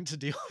going to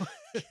deal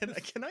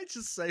with. Can I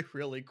just say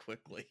really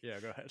quickly? Yeah,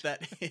 go ahead.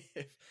 That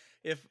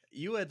if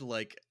you had,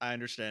 like, I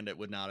understand it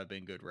would not have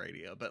been good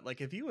radio, but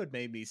like if you had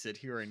made me sit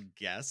here and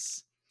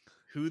guess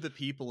who the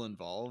people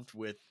involved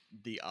with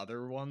the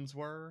other ones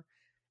were,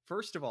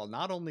 first of all,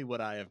 not only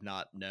would I have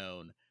not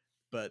known,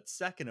 but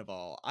second of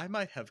all, I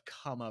might have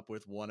come up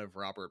with one of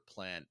Robert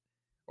Plant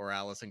or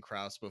Alison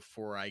Krauss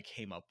before I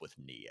came up with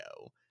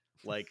Neo.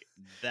 Like,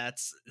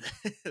 that's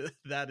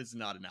that is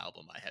not an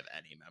album I have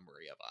any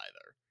memory of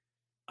either.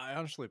 I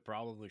honestly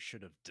probably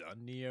should have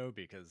done Neo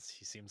because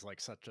he seems like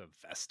such a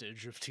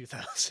vestige of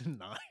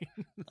 2009.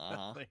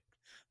 Like,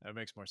 that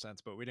makes more sense,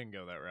 but we didn't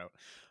go that route.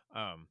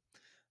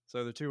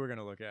 So the two we're going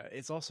to look at,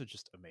 it's also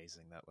just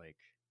amazing that, like,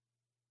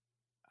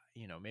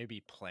 you know,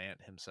 maybe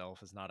Plant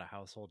himself is not a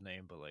household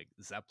name, but like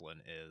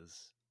Zeppelin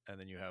is. And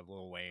then you have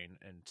Lil Wayne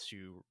and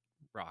two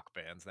rock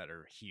bands that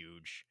are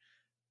huge,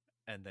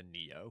 and then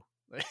Neo.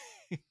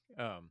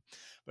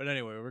 But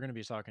anyway, we're going to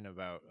be talking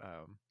about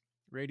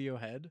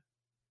Radiohead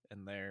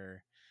and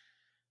their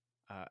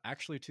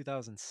actually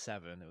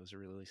 2007. It was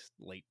released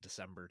late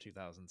December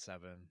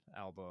 2007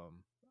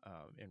 album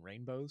in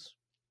Rainbows,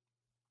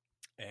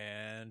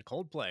 and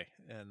Coldplay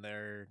and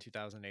their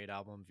 2008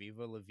 album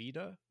Viva La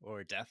Vida,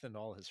 or Death and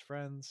All His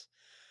Friends.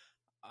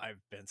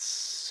 I've been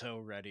so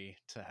ready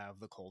to have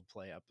the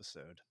Coldplay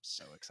episode.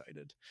 So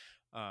excited.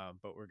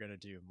 But we're going to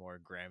do more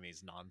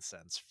Grammys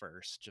nonsense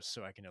first, just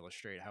so I can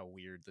illustrate how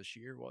weird this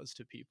year was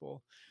to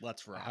people.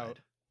 Let's ride.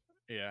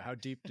 How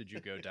deep did you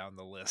go down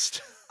the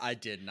list? I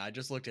didn't. I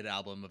just looked at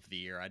album of the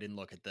year. I didn't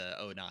look at the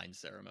 09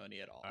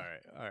 ceremony at all.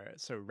 All right.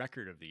 So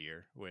record of the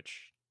year,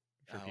 which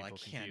for people I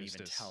can't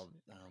even tell.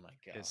 Oh my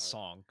god, is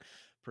song,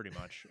 pretty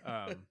much.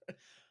 Well,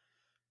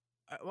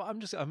 I'm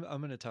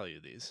going to tell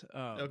you these.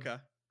 Okay.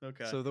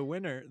 So the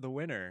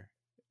winner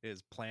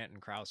is Plant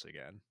and Krauss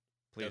again.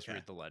 Please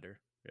read the letter.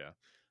 Yeah.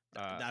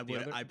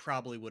 I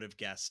probably would have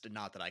guessed,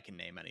 not that I can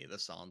name any of the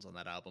songs on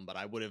that album, but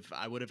I would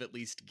have at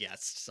least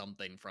guessed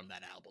something from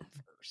that album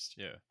first.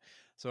 Yeah.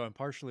 So I'm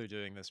partially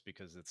doing this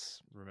because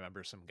it's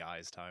Remember Some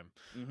Guys time.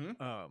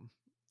 Mm-hmm. All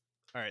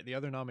right, the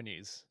other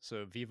nominees.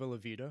 So Viva La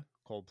Vida,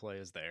 Coldplay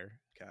is there.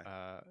 Okay.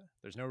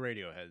 There's no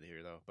Radiohead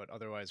here though, but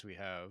otherwise we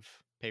have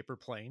Paper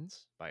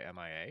Planes by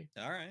MIA.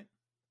 All right.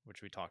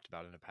 Which we talked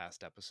about in a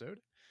past episode.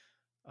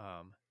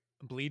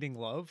 Bleeding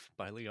Love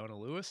by Leona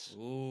Lewis.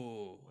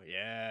 Ooh.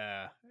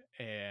 Yeah.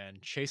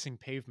 And Chasing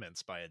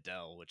Pavements by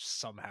Adele, which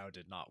somehow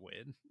did not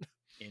win.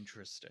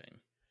 Interesting.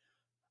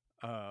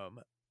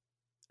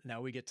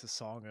 Now we get to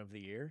Song of the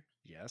Year.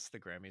 Yes, the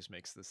Grammys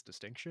makes this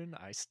distinction.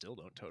 I still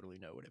don't totally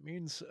know what it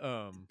means.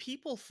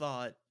 People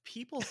thought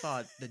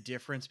the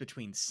difference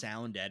between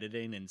sound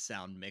editing and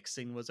sound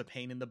mixing was a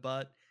pain in the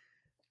butt.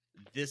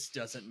 This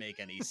doesn't make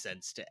any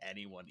sense to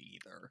anyone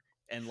either.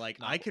 And like,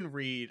 I can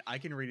read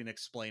an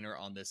explainer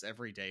on this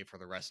every day for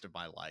the rest of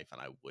my life,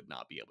 and I would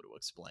not be able to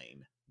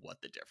explain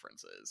what the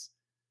difference is.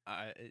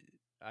 I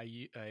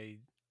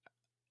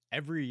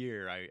every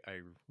year I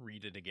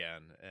read it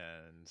again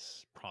and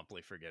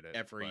promptly forget it.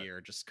 Every year,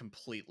 just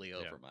completely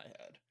over my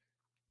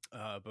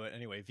head. But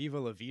anyway, Viva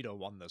La Vida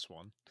won this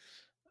one.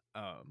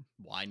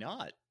 Why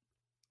not?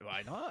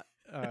 Why not?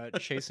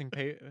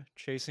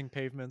 Chasing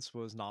Pavements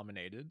was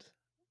nominated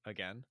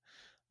again.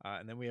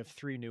 And then we have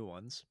three new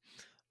ones.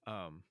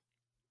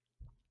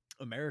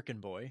 American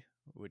Boy,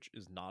 which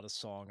is not a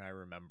song I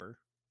remember,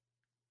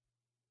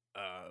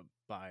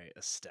 by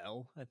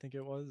Estelle, I think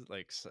it was.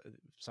 Like,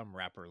 some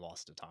rapper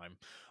lost to time.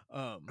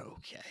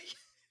 Okay.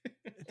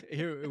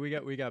 Here we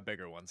got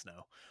bigger ones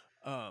now.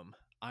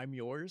 I'm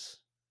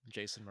Yours,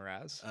 Jason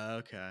Mraz.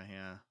 Okay,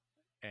 yeah.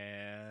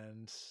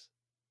 And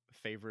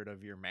Favorite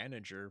of Your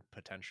Manager,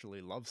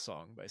 potentially Love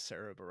Song by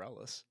Sarah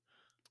Bareilles.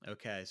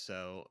 Okay,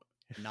 so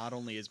not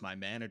only is my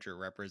manager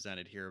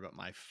represented here, but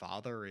my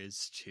father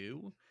is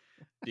too,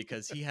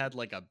 because he had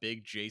like a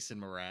big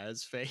Jason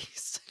Mraz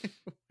face,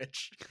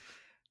 which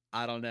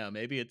I don't know.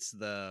 Maybe it's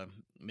the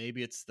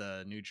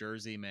New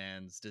Jersey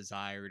man's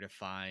desire to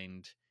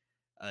find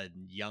a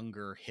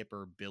younger,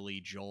 hipper Billy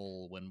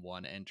Joel when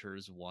one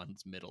enters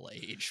one's middle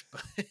age.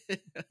 But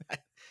I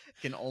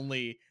can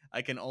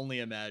only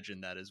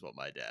imagine that is what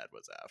my dad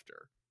was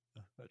after.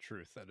 The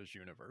truth, that is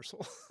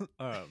universal.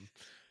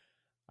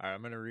 All right,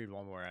 I'm going to read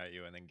one more at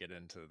you and then get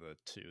into the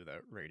two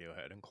that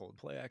Radiohead and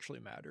Coldplay actually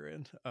matter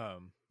in.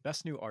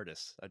 Best New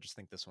Artist. I just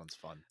think this one's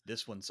fun.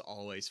 This one's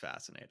always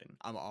fascinating.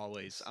 I'm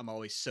always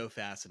so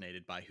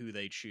fascinated by who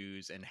they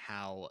choose and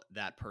how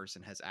that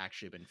person has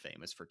actually been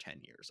famous for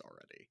 10 years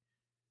already.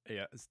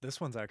 Yeah,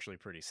 this one's actually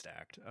pretty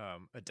stacked.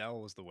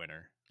 Adele was the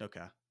winner.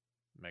 Okay.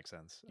 Makes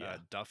sense. Yeah.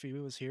 Duffy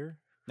was here.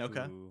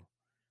 Okay. Who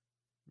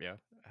Yeah,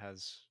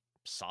 has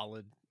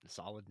solid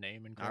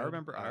name and I cred.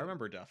 remember. I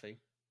remember Duffy.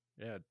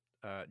 Yeah,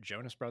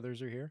 Jonas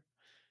Brothers are here.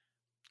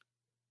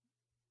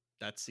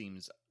 That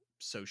seems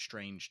so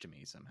strange to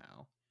me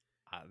somehow.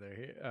 They're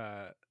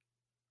here.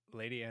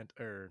 Lady Ant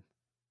or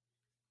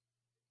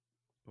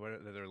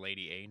what? They're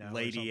Lady A now or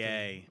Lady something.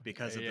 A,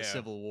 because of the Yeah,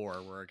 Civil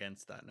War, we're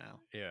against that now.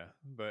 yeah.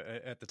 But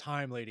at the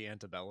time, Lady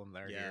Antebellum,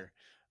 they're Yeah. here.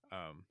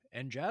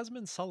 And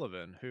Jasmine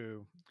Sullivan,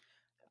 who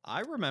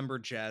I remember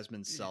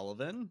Jasmine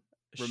Sullivan.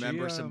 she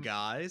Remember some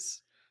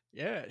guys.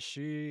 yeah,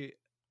 she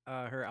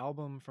her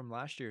album from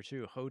last year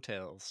too,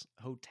 Hotels,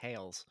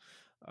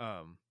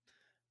 um,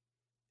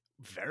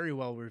 very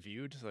well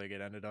reviewed. Like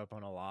it ended up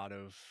on a lot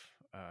of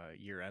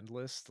year-end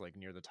lists, like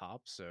near the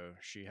top. So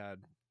she had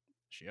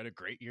a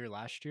great year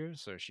last year,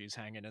 so she's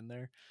hanging in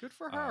there. Good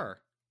for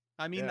her.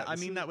 I mean, yeah, I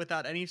mean is, that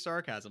without any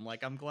sarcasm.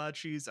 Like, I'm glad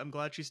she's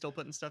still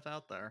putting stuff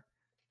out there.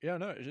 Yeah,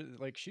 no,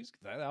 like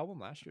that album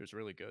last year is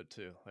really good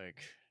too. Like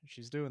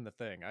she's doing the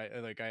thing.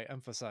 I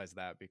emphasize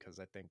that because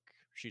I think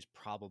she's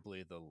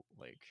probably the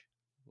like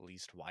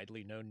least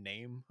widely known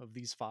name of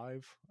these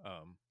five.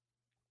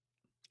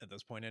 At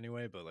this point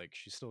anyway, but like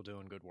she's still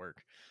doing good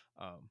work.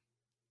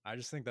 I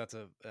just think that's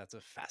a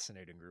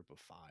fascinating group of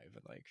five,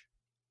 and like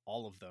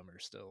all of them are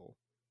still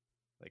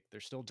like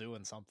they're still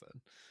doing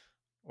something,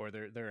 or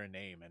they're a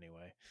name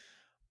anyway.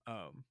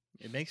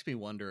 It makes me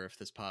wonder if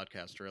this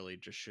podcast really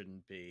just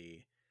shouldn't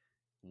be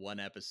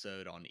one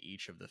episode on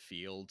each of the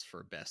fields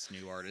for best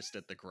new artist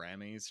at the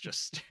Grammys.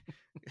 Just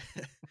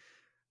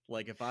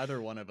like if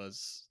either one of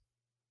us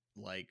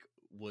like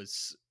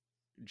was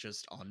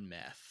just on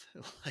meth,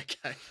 like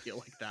I feel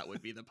like that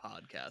would be the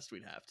podcast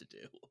we'd have to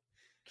do.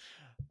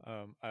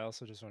 I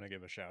also just want to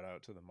give a shout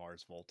out to the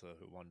Mars Volta,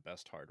 who won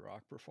Best Hard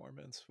Rock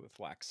Performance with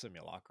Wax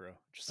Simulacra.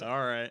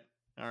 All right,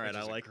 I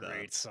like that.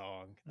 Great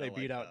song. They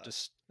beat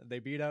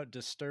out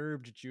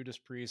Disturbed, Judas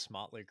Priest,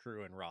 Motley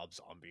Crue, and Rob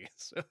Zombie.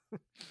 So.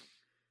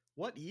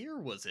 What year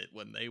was it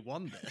when they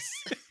won this?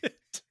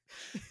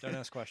 Don't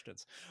ask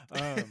questions.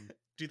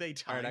 Do they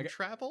time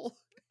travel?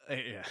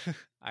 Yeah,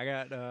 I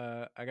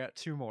got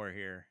two more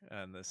here,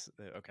 and this.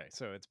 Okay,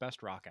 so it's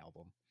best rock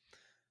album.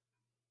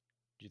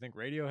 Do you think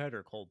Radiohead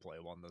or Coldplay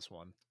won this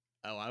one?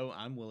 Oh,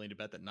 I'm willing to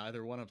bet that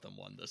neither one of them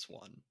won this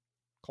one.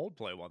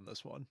 Coldplay won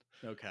this one.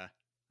 Okay,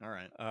 all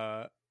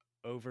right.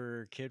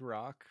 Over Kid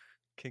Rock,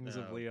 Kings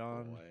of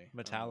Leon,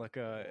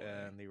 Metallica,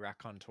 and the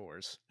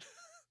Raconteurs.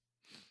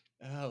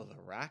 Oh, the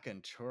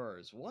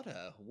Raconteurs! What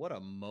a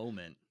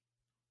moment.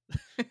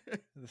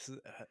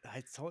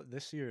 I thought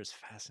this year is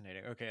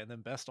fascinating. Okay, and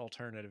then best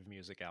alternative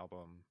music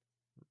album,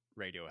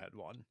 Radiohead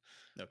won.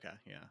 Okay,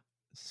 yeah.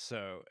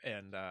 So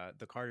and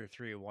the Carter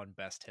 3 won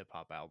best hip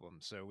hop album.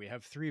 So we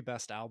have 3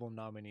 best album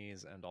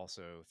nominees and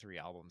also 3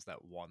 albums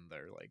that won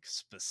their like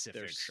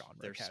specific genre.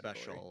 Their category.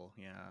 Special,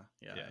 yeah.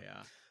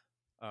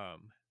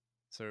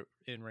 So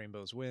In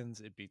Rainbows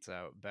wins. It beats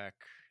out Beck,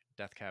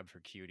 Death Cab for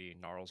Cutie,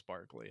 Gnarls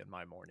Barkley, and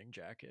My Morning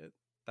Jacket.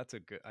 That's a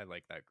good. I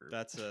like that group.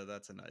 That's a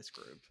nice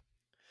group.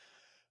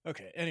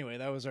 Okay. Anyway,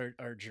 that was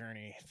our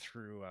journey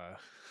through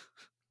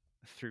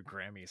through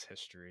Grammys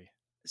history.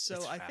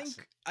 So I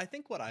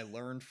think what I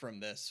learned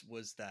from this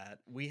was that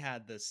we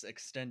had this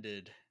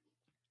extended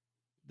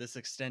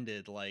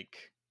like,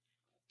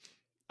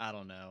 I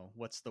don't know,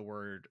 what's the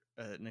word,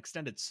 an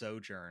extended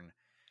sojourn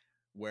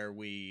where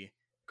we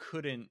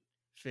couldn't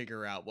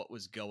figure out what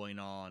was going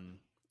on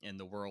in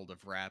the world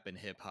of rap and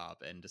hip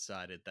hop and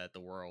decided that the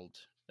world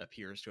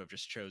appears to have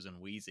just chosen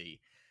Wheezy.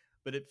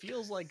 But it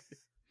feels like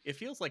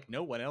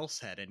no one else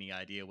had any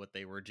idea what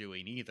they were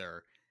doing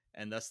either.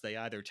 And thus they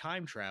either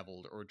time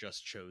traveled or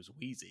just chose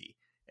Wheezy.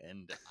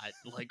 And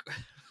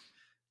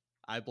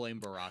I blame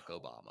Barack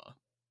Obama.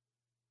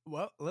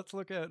 Well, let's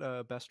look at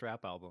best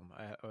rap album.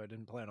 I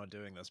didn't plan on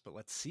doing this, but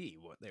let's see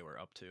what they were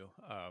up to.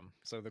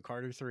 So the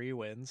Carter 3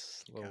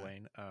 wins, Lil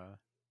Wayne.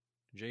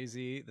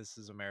 Jay-Z, this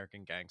is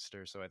American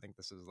Gangster, so I think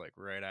this is like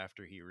right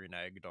after he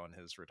reneged on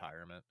his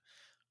retirement.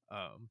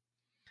 A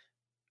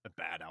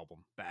bad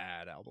album.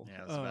 Yeah,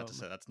 I was about to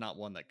say that's not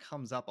one that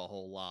comes up a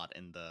whole lot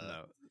in the.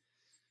 No.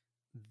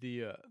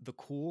 The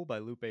Cool by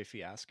Lupe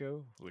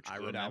Fiasco, which I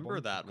remember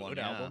album, that one.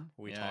 Album.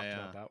 We talked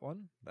about that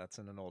one. That's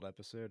in an old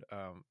episode.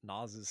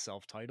 Nas's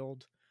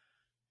Self-Titled.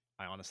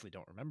 I honestly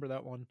don't remember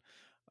that one.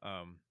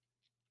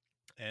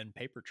 And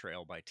Paper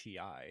Trail by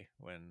T.I.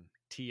 when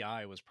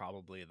T.I. was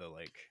probably the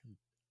like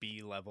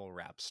B-level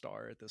rap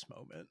star at this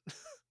moment.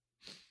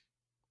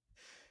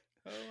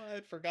 Oh, I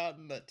had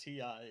forgotten that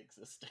T.I.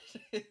 existed.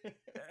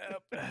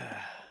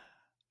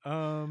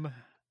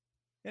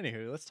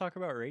 Anywho, let's talk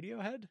about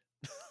Radiohead.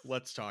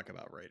 Let's talk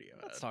about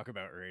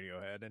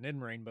Radiohead. And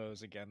In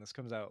Rainbows, again, this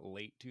comes out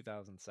late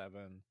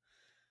 2007.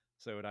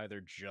 So it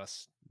either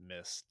just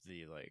missed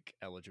the like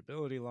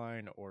eligibility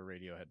line or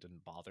Radiohead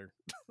didn't bother.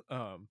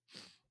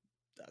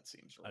 That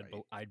seems right.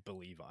 I'd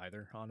believe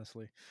either,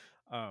 honestly.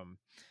 Kind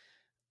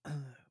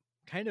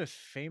of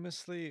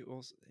famously,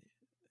 well,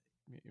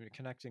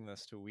 connecting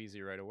this to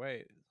Wheezy right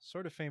away,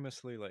 sort of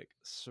famously, like,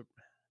 I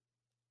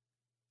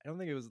don't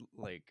think it was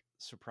like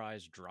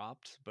surprise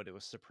dropped, but it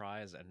was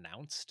surprise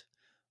announced.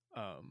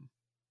 um,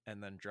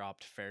 and then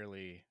dropped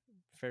fairly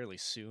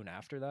soon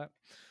after that,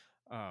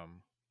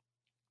 um,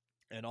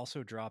 and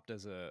also dropped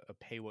as a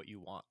pay what you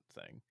want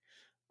thing.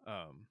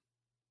 Um,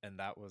 and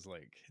that was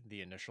like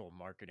the initial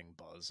marketing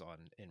buzz on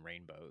In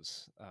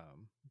Rainbows.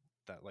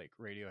 That like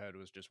Radiohead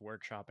was just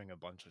workshopping a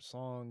bunch of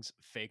songs,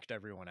 faked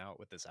everyone out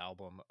with this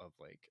album of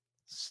like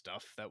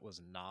stuff that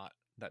was not,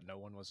 that no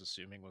one was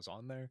assuming was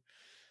on there.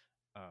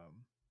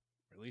 Um,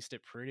 Released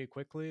it pretty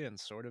quickly and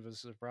sort of as a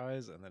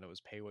surprise, and then it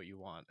was pay what you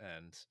want.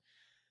 And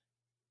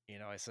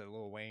I said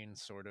Lil Wayne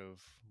sort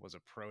of was a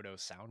proto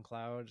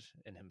SoundCloud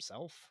in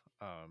himself.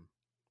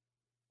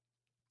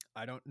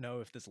 I don't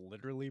know if this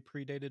literally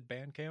predated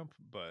Bandcamp,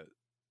 but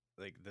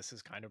like this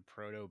is kind of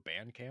proto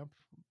Bandcamp,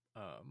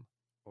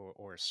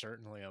 or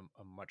certainly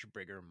a much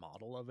bigger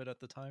model of it at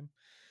the time.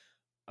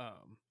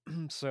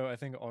 So I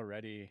think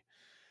already,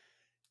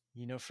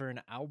 for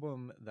an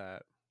album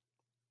that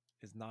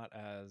is not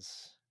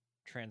as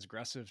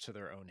transgressive to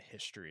their own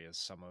history as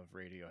some of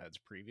Radiohead's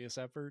previous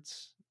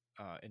efforts,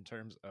 in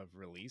terms of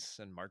release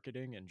and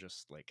marketing and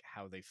just like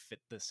how they fit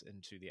this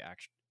into the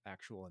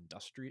actual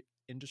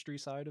industry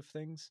side of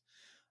things.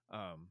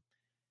 Um,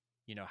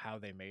 how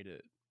they made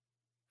it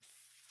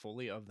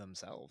fully of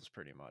themselves,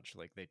 pretty much.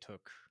 Like they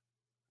took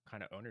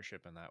kind of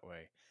ownership in that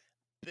way.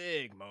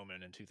 Big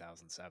moment in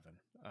 2007,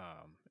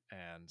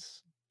 and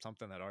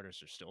something that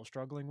artists are still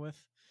struggling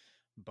with.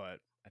 But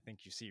I think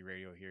you see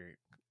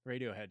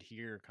Radiohead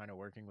here, kind of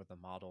working with a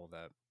model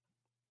that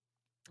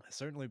has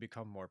certainly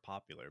become more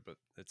popular, but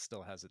it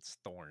still has its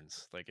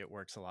thorns. Like it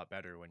works a lot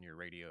better when you're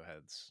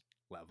Radiohead's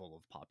level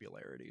of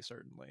popularity,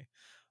 certainly.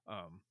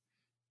 Um,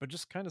 but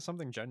just kind of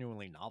something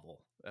genuinely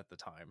novel at the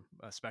time,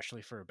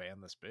 especially for a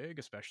band this big,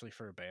 especially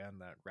for a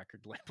band that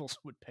record labels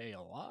would pay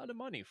a lot of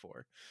money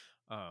for.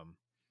 Um,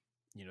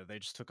 they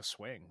just took a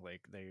swing.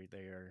 Like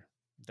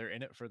they're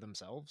in it for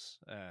themselves,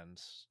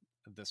 and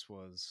this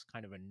was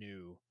kind of a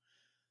new,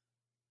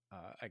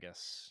 I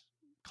guess,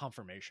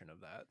 confirmation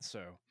of that.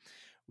 So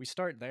we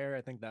start there.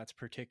 I think that's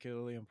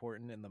particularly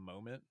important in the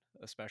moment,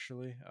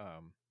 especially.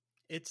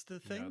 It's the You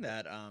know thing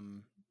that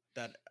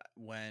that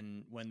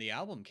when the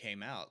album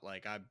came out,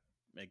 like I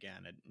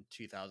again in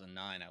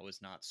 2009, I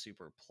was not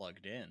super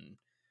plugged in,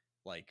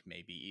 like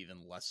maybe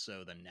even less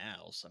so than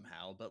now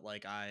somehow, but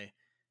like I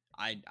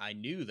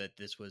knew that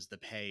this was the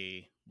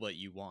pay what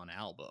you want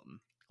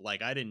album.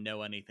 Like I didn't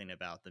know anything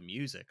about the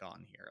music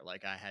on here.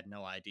 Like I had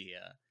no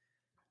idea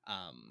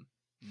um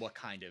what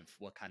kind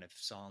of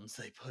songs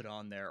they put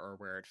on there or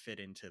where it fit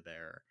into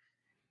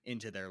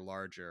their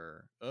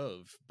larger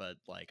of, but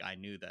like I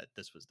knew that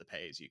this was the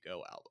pay as you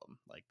go album,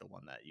 like the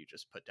one that you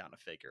just put down a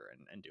figure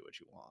and do what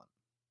you want.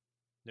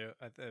 Yeah,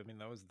 I mean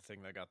that was the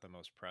thing that got the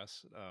most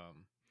press.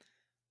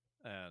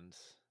 And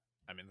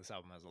I mean this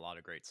album has a lot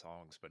of great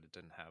songs, but it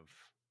didn't have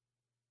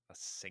a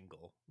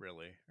single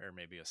really, or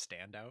maybe a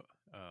standout.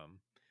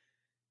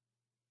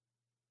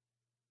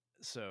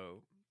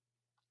 So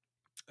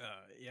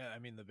yeah, I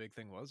mean the big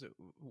thing was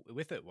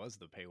with it was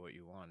the pay what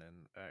you want,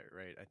 and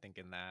right, I think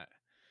in that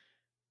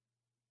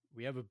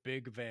we have a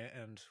big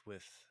band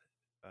with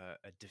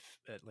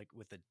like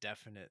with a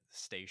definite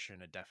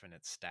station, a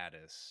definite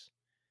status,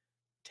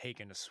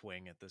 taking a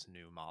swing at this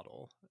new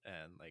model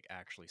and like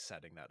actually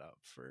setting that up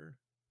for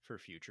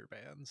future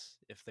bands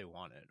if they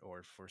want it,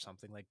 or for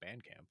something like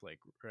Bandcamp, like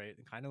right,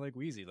 kind of like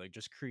Wheezy, like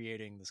just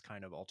creating this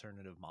kind of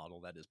alternative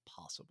model that is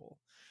possible.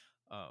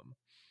 Um,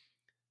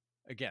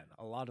 Again,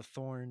 a lot of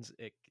thorns.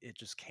 It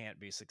just can't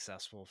be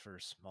successful for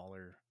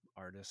smaller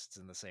artists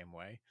in the same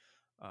way.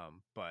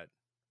 But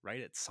right,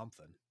 it's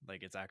something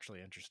like it's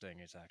actually interesting.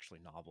 It's actually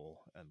novel,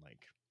 and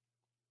like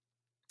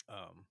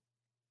um,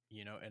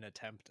 an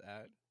attempt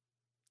at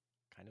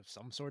kind of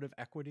some sort of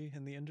equity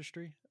in the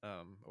industry,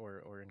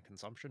 or in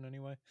consumption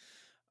anyway.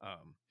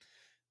 Um,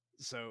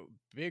 so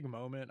big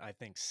moment. I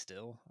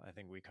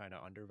think we kind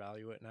of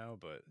undervalue it now,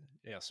 but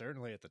yeah,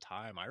 certainly at the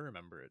time, I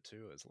remember it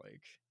too. As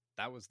like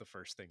that was the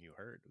first thing you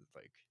heard.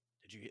 Like,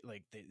 did you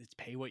like it's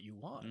pay what you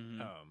want?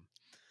 Mm-hmm.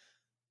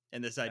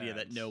 And this idea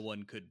that And no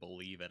one could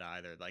believe it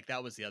either, like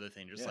that was the other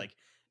thing, just yeah, like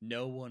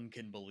no one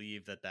can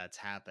believe that that's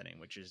happening,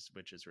 which is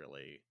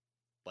really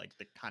like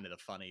the kind of the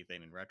funny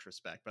thing in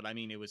retrospect. But I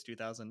mean, it was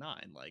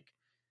 2009, like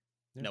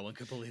yeah. no one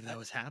could believe I, that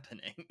was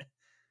happening.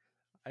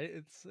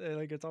 it's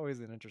like it's always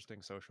an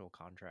interesting social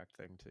contract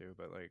thing too.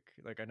 But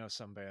like I know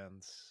some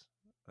bands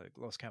like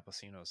Los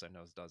Campesinos, I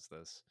know does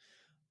this,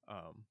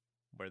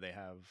 where they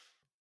have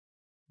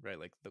right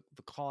like the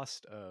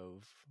cost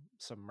of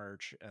some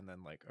merch and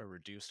then like a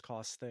reduced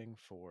cost thing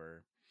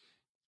for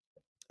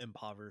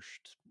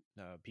impoverished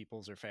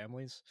peoples or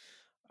families.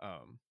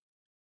 um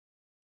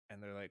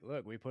and they're like,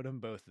 look, we put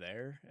them both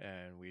there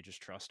and we just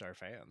trust our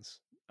fans.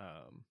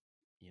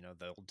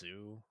 They'll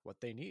do what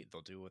they need,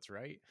 they'll do what's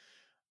right.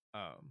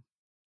 um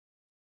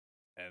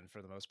and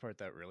for the most part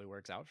that really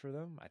works out for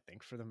them. I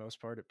think for the most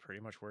part it pretty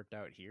much worked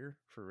out here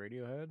for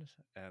Radiohead,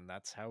 and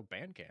that's how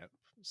Bandcamp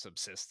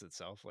subsists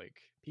itself.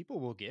 Like people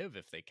will give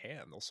if they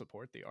can, they'll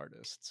support the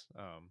artists.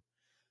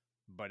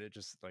 But it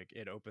just like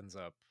it opens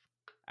up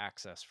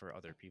access for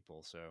other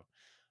people. So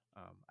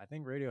I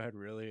think Radiohead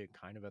really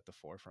kind of at the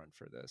forefront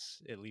for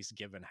this, at least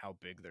given how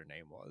big their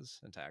name was,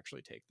 and to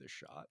actually take this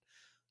shot.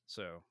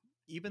 So,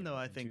 Even though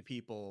I think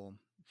people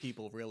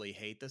really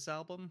hate this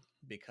album,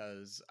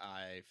 because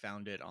I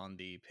found it on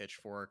the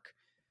Pitchfork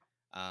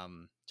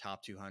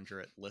top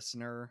 200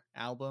 listener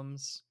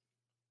albums.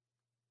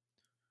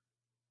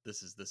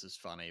 This is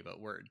funny, but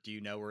where do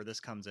you know where this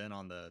comes in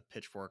on the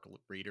Pitchfork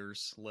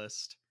readers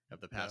list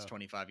of the past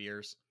 25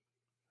 years?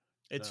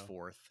 It's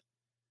fourth.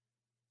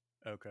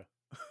 Okay.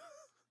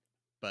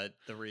 But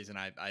the reason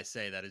I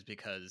say that is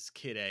because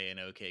Kid A and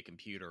OK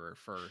Computer are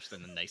first,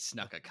 and then they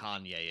snuck a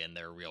Kanye in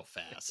there real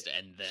fast,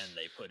 and then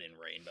they put in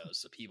Rainbows.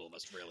 So people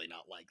must really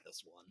not like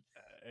this one.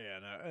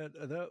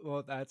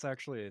 Well, that's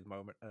actually a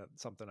moment,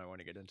 something I want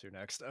to get into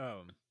next.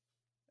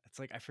 It's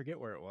like I forget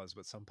where it was,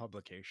 but some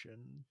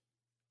publication.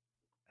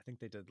 I think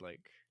they did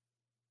like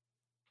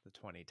the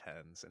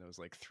 2010s, and it was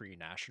like 3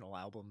 national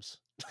albums,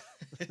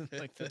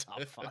 like the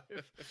top 5.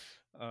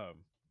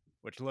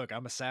 Which, look,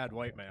 I'm a sad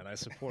white man. I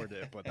support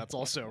it, but that's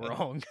also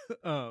wrong.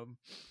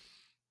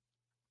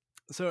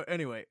 So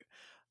anyway,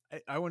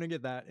 I want to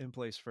get that in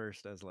place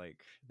first, as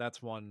like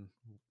that's one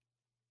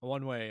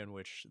way in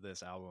which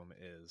this album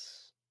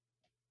is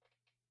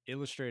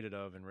illustrated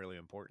of and really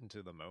important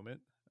to the moment.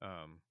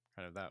 Kind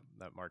of that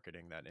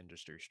marketing, that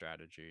industry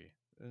strategy,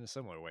 in a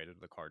similar way to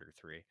the Carter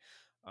 3.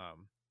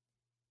 And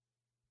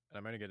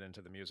I'm going to get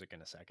into the music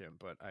in a second,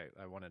 but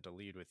I wanted to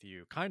lead with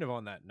you kind of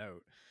on that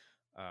note.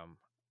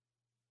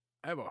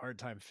 I have a hard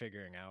time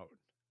figuring out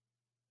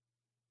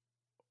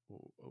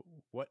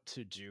what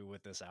to do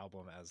with this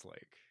album as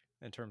like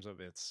in terms of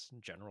its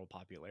general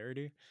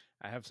popularity.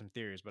 I have some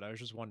theories, but I was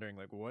just wondering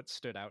like what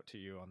stood out to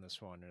you on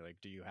this one, or like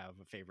do you have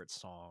a favorite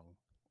song?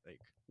 Like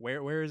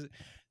where is it?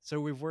 So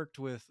we've worked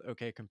with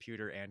OK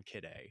Computer and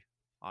Kid A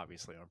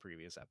obviously on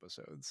previous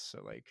episodes.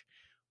 So like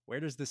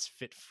where does this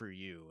fit for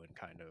you and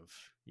kind of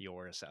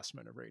your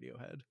assessment of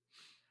Radiohead?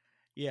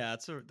 Yeah,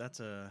 that's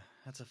a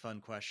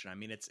fun question. I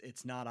mean,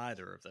 it's not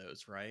either of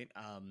those, right?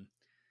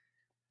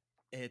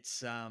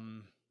 It's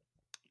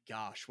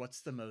gosh,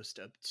 what's the most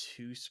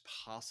obtuse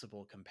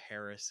possible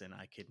comparison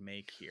I could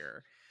make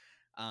here?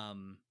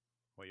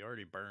 Well, you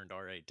already burned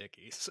R.A.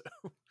 Dickey, so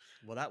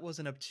well, that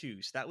wasn't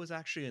obtuse. That was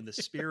actually in the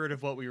spirit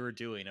of what we were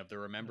doing, of the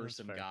Remember That's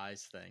Some fair.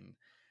 Guys thing.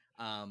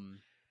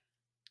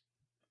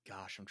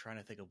 Gosh, I'm trying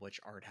to think of which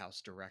art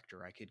house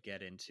director I could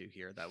get into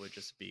here that would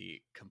just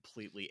be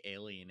completely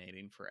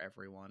alienating for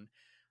everyone.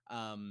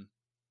 I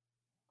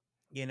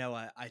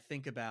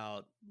think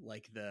about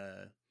like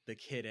the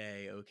Kid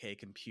A OK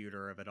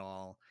Computer of it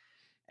all,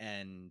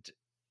 and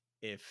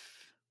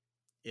if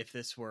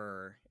this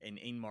were an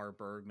Ingmar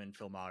Bergman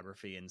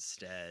filmography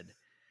instead,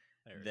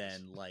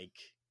 then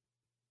like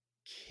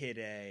Kid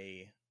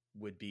A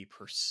would be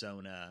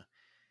Persona,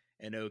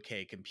 and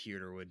OK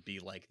Computer would be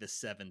like the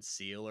Seventh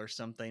Seal or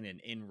something,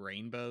 and In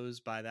Rainbows,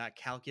 by that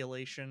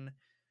calculation,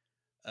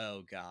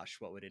 oh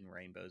gosh, what would In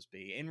Rainbows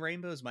be? In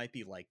Rainbows might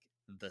be like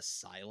The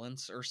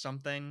Silence or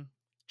something,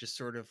 just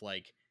sort of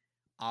like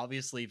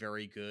obviously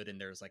very good, and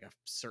there's like a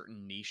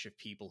certain niche of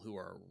people who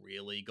are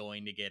really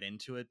going to get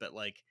into it, but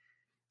like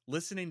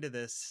listening to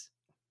this,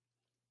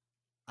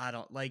 I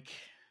don't like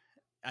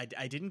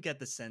I didn't get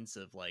the sense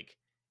of like,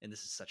 and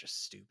this is such a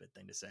stupid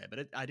thing to say,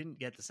 but I didn't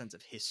get the sense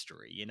of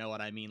history. You know what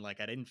I mean? Like,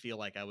 I didn't feel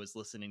like I was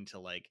listening to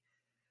like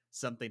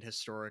something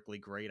historically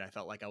great. I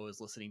felt like I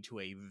was listening to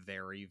a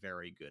very,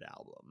 very good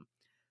album.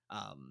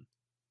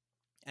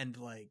 And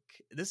like,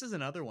 this is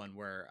another one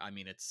where, I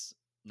mean, it's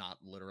not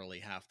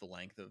literally half the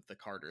length of the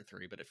Carter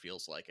 3, but it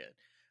feels like it.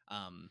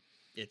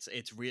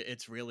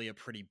 It's really a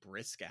pretty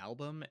brisk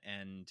album,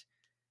 and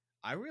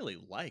I really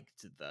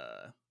liked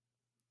the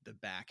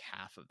back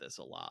half of this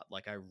a lot.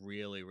 Like, I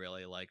really,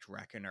 really liked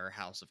Reckoner,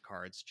 House of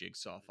Cards,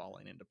 Jigsaw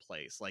falling into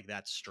place. Like,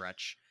 that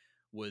stretch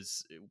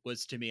was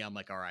to me, I'm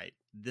like, all right,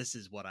 this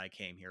is what I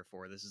came here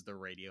for. This is the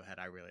Radiohead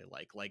I really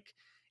like. Like,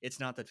 it's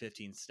not that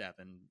 15 Step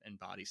and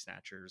Body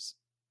Snatchers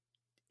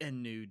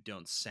and Nude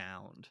don't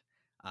sound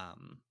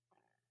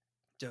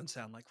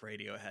like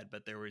Radiohead,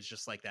 but there was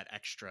just like that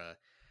extra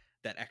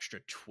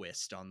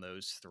twist on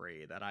those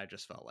three that I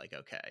just felt like,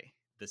 okay,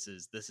 this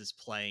is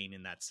playing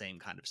in that same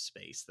kind of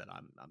space that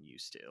I'm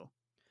used to.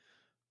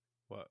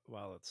 Well,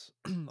 while it's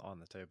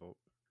on the table,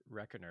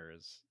 Reckoner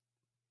is,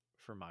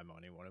 for my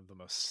money, one of the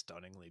most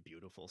stunningly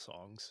beautiful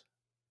songs.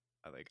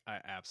 I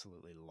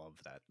absolutely love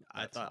that.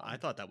 I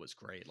thought that was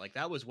great. Like,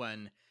 that was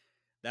when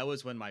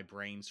my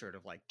brain sort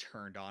of like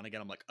turned on again.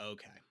 I'm like,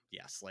 okay,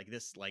 yes, like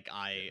this, like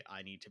I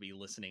need to be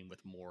listening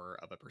with more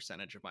of a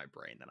percentage of my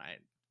brain than I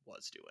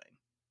was doing.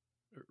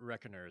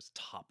 Reckoner is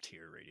top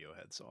tier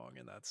Radiohead song,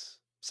 and that's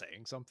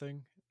saying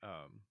something.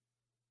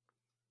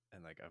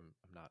 And like I'm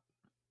not.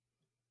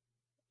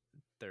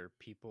 There are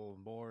people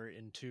more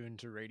in tune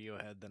to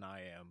Radiohead than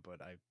I am,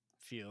 but I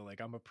feel like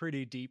I'm a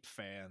pretty deep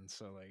fan.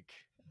 So like,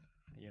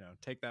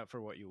 take that for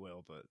what you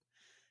will. But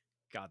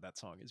God, that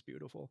song is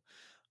beautiful.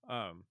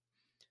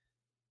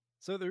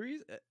 So the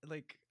reason,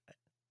 like,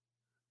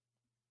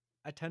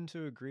 I tend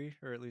to agree,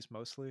 or at least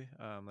mostly.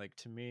 Like,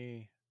 to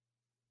me,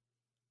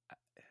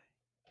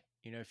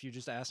 You know, if you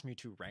just asked me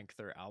to rank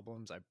their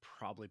albums, I'd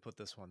probably put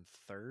this one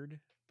third.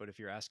 But if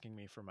you're asking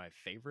me for my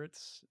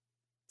favorites,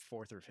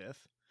 fourth or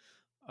fifth.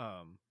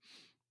 Um,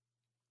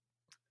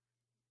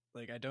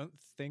 like I don't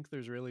think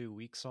there's really a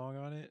weak song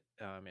on it.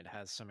 It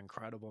has some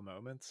incredible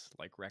moments,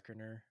 like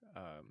Reckoner.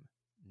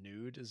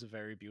 Nude is a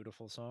very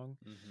beautiful song.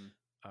 Mm-hmm.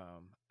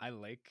 I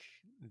like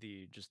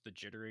the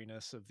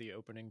jitteriness of the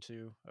opening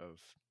too, of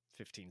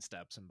 15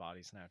 Steps and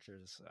Body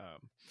Snatchers. Right,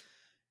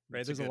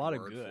 That's a there's a good lot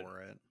of word good.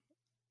 for it.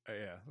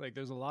 Yeah, like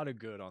there's a lot of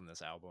good on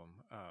this album.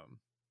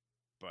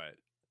 But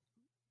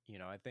you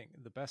know, I think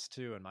the best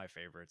two and my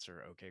favorites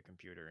are OK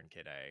Computer and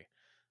Kid A.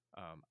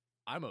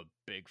 I'm a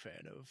big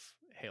fan of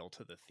Hail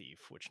to the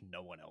Thief, which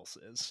no one else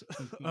is.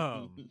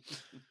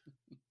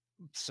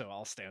 So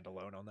I'll stand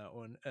alone on that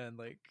one. And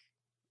like,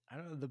 I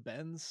don't know, the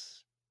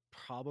Bends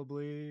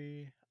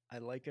probably I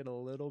like it a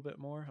little bit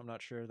more. I'm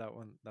not sure that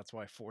one. That's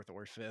why fourth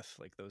or fifth.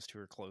 Like those two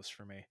are close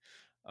for me.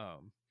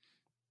 Um,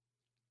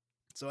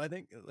 so I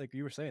think, like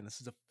you were saying, this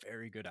is a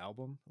very good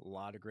album. A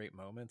lot of great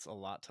moments, a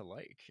lot to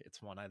like.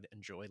 It's one I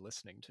enjoy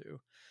listening to.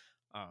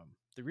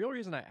 The real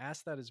reason I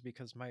asked that is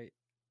because my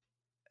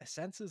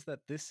sense is that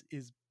this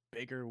is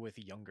bigger with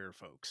younger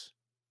folks,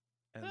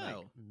 and like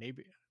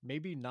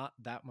maybe not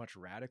that much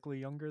radically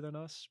younger than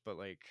us, but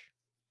like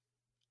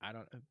I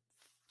don't know,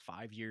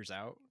 5 years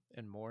out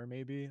and more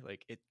maybe.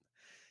 Like it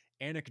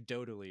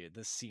anecdotally,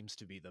 this seems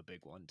to be the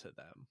big one to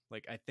them.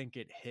 Like I think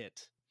it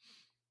hit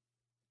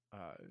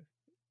uh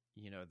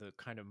you know, the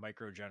kind of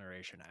micro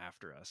generation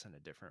after us in a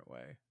different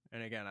way.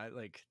 And again, I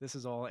like this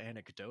is all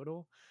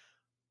anecdotal.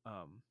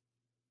 Um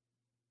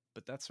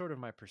but that's sort of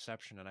my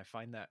perception, and I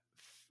find that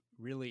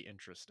really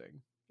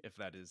interesting if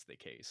that is the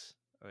case.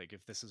 Like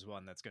if this is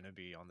one that's going to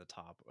be on the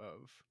top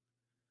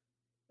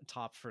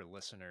for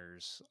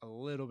listeners a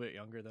little bit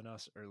younger than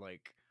us, or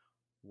like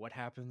what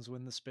happens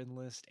when the spin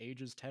list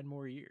ages 10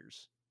 more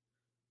years.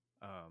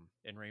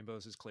 And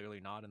Rainbows is clearly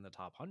not in the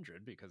top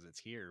 100 because it's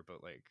here,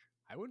 but like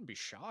I wouldn't be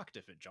shocked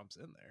if it jumps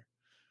in there.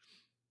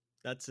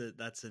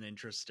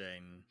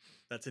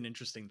 That's an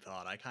interesting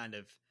thought. I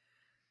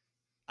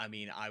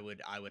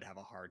would have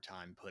a hard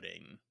time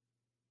putting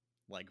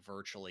like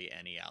virtually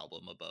any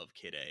album above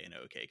Kid A and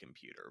OK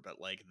Computer, but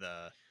like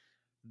the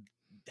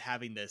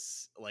having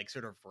this like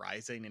sort of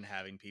rising and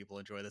having people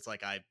enjoy this,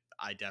 like I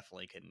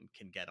definitely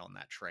can get on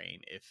that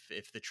train.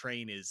 If the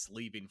train is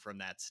leaving from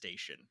that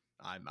station,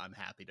 I'm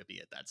happy to be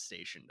at that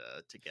station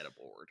to get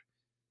aboard.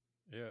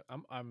 Yeah,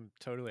 I'm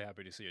totally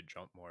happy to see it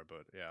jump more,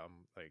 but yeah,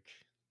 I'm like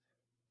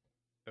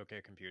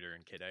OK Computer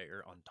and Kid A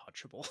are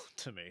untouchable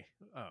to me.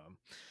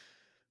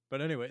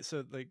 But anyway,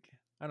 so like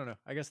I don't know.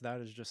 I guess that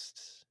is just,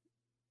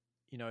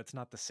 you know, it's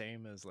not the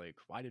same as like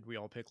why did we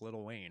all pick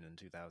Lil Wayne in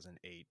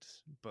 2008?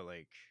 But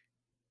like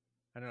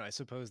I don't know. I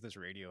suppose this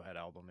Radiohead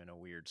album in a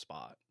weird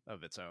spot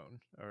of its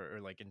own,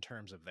 or like in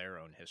terms of their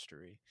own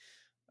history.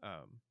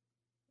 Um,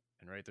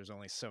 and right, there's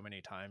only so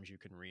many times you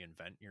can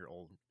reinvent your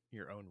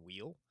own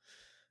wheel,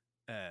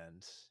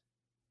 and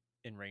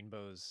in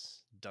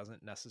Rainbows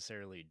doesn't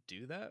necessarily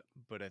do that,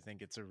 but I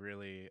think it's a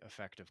really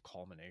effective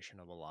culmination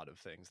of a lot of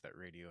things that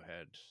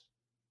Radiohead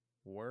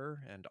were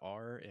and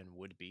are and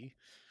would be.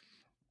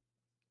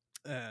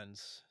 And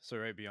so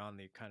right beyond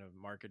the kind of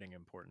marketing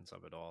importance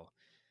of it all,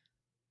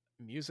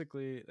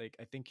 musically, like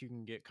I think you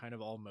can get kind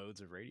of all modes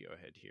of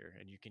Radiohead here,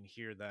 and you can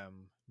hear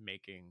them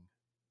making,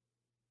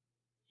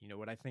 you know,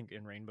 what I think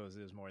in Rainbows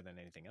is more than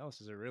anything else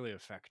is a really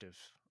effective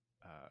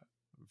uh,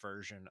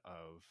 version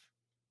of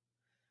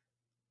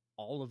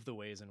all of the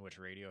ways in which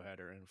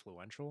Radiohead are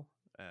influential,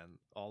 and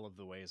all of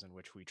the ways in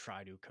which we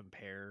try to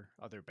compare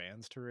other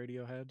bands to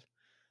Radiohead.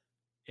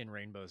 In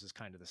Rainbows is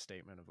kind of the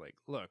statement of like,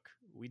 look,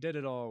 we did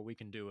it all, we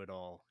can do it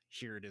all.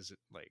 Here it is,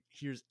 like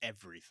here's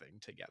everything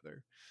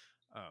together.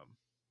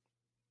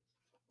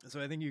 So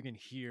I think you can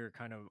hear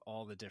kind of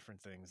all the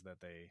different things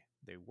that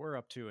they were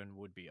up to and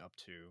would be up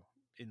to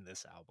in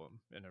this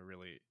album in a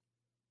really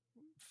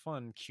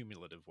fun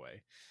cumulative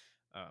way.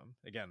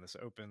 Again, this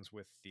opens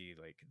with the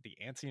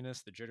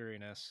antsiness, the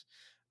jitteriness,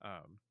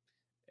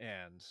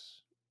 and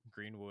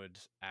Greenwood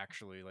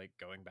actually like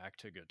going back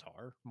to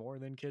guitar more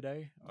than Kid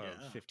A of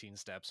 15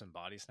 Steps and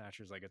Body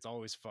Snatchers. Like it's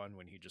always fun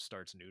when he just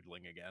starts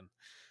noodling again.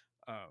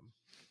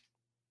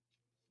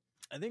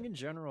 I think in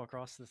general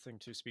across this thing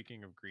too,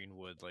 speaking of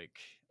Greenwood, like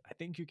I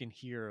think you can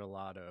hear a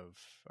lot of,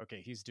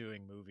 okay, he's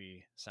doing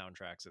movie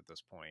soundtracks at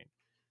this point.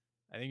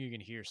 I think you can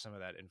hear some of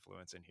that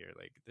influence in here.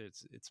 Like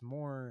it's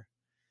more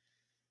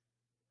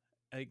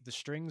like the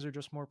strings are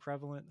just more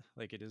prevalent.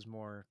 Like it is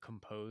more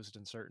composed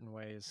in certain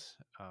ways.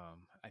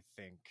 I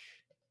think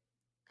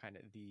kind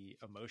of the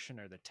emotion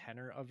or the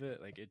tenor of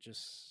it, like it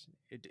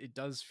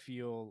does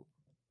feel,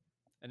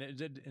 and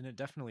it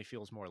definitely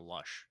feels more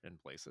lush in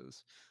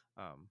places.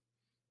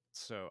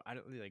 So I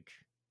don't like,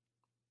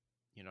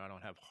 you know, I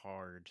don't have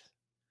hard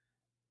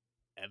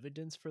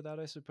evidence for that,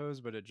 I suppose,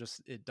 but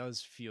it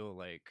does feel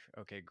like,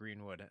 okay,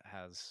 Greenwood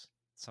has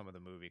some of the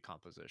movie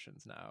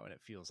compositions now, and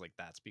it feels like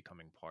that's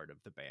becoming part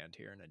of the band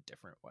here in a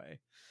different way.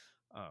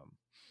 I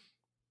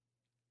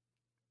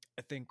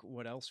think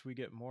what else we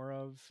get more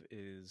of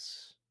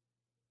is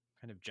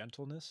kind of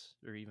gentleness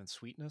or even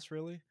sweetness,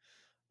 really,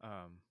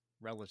 um,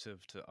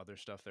 relative to other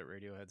stuff that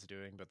Radiohead's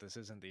doing. But this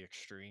isn't the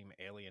extreme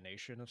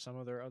alienation of some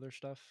of their other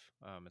stuff.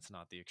 It's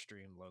not the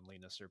extreme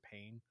loneliness or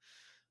pain.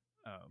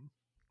 Um,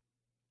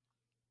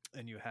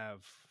 and you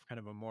have kind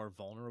of a more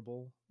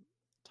vulnerable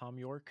Tom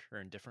York, or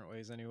in different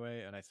ways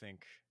anyway. And I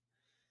think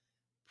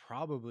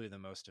probably the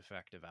most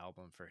effective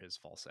album for his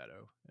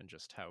falsetto and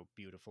just how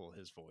beautiful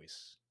his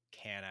voice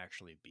can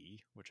actually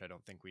be, which I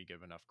don't think we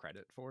give enough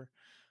credit for.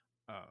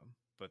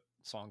 But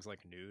songs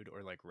like Nude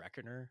or like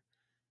Reckoner,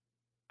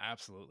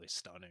 absolutely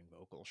stunning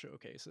vocal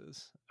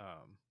showcases.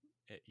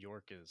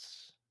 York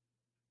is,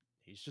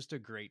 he's just a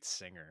great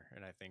singer.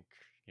 And I think,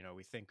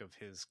 we think of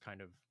his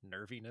kind of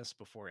nerviness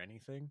before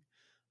anything.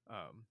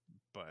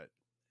 But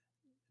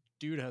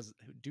dude has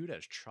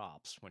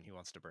chops when he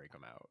wants to break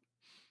them out.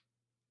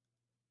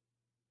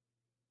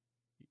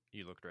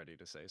 You looked ready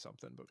to say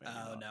something, but maybe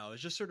not. No, it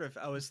was just sort of,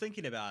 I was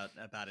thinking about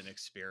an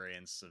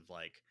experience of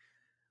like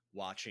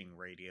watching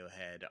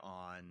Radiohead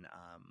on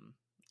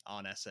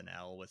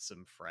SNL with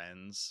some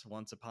friends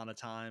once upon a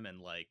time,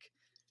 and like,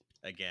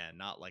 again,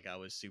 not like I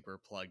was super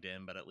plugged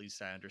in, but at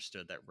least I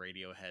understood that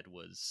Radiohead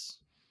was,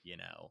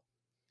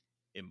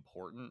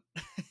 important.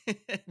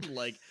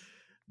 Like,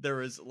 there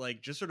was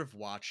like just sort of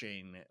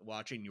watching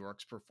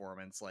York's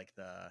performance, like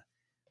the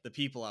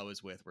people I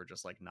was with were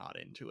just like not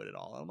into it at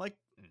all. I'm like,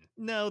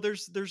 no,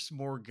 there's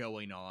more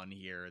going on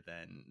here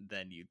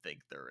than you'd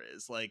think there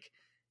is. Like,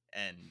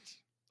 and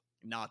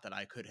not that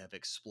I could have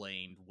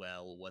explained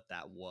well what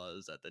that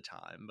was at the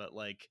time, but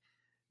like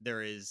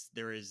there is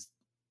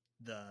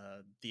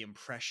the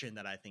impression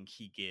that I think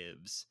he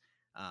gives,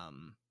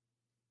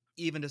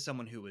 even to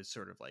someone who is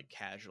sort of like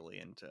casually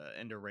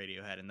into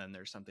Radiohead. And then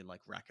there's something like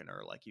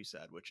Reckoner, like you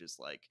said, which is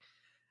like,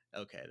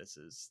 okay, this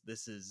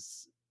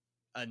is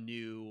a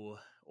new,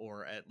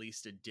 or at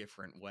least a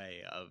different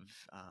way of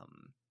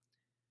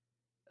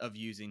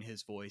using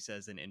his voice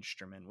as an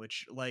instrument,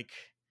 which like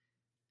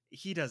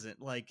he doesn't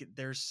like,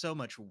 there's so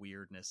much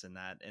weirdness in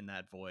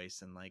that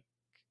voice, and like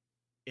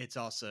it's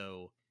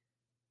also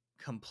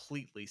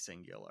completely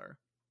singular,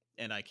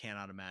 and I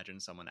cannot imagine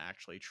someone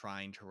actually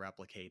trying to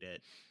replicate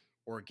it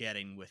or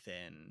getting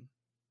within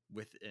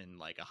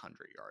like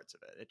 100 yards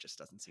of it. It just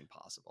doesn't seem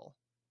possible.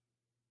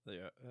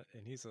 Yeah,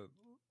 and he's a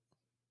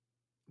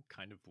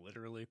kind of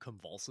literally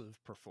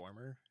convulsive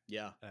performer.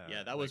 Yeah,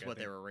 that was what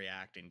they were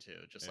reacting to,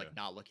 just like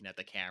not looking at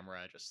the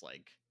camera, just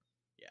like,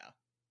 yeah.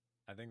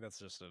 I think that's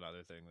just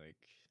another thing, like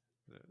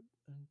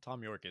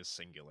Tom York is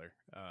singular,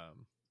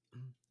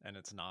 and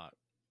it's not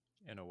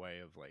in a way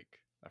of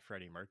like a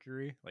Freddie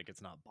Mercury, like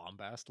it's not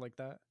bombast like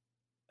that,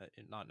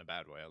 not in a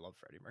bad way. I love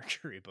Freddie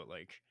Mercury, but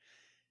like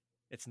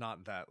it's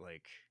not that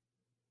like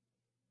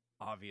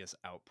obvious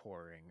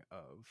outpouring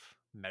of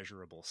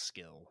measurable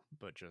skill,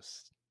 but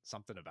just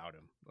something about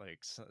him,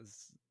 like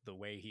the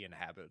way he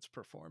inhabits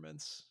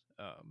performance,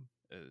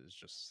 is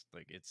just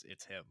like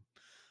it's him.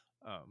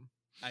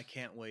 I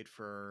can't wait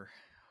for,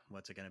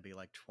 what's it going to be,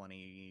 like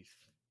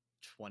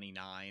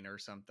 2029 or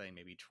something,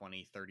 maybe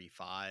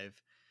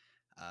 2035,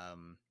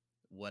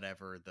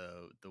 whatever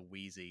the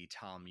Wheezy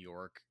Tom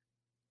York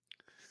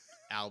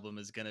album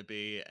is going to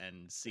be,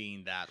 and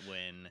seeing that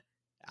win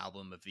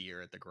album of the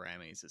year at the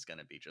Grammys is going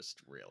to be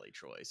just really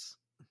choice.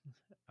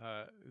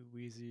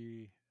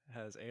 Wheezy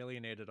has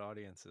alienated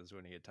audiences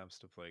when he attempts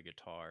to play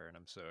guitar, and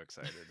I'm so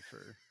excited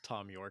for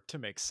Tom York to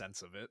make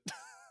sense of it.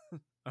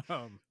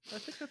 I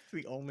think that's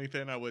the only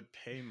thing I would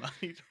pay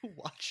money to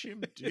watch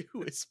him do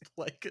is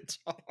play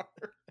guitar.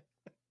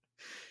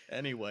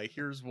 Anyway,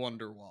 here's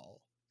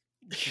Wonderwall,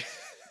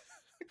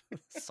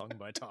 sung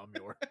by Tom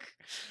York.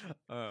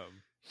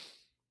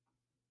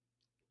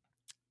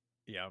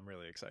 Yeah, I'm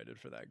really excited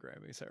for that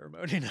Grammy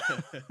ceremony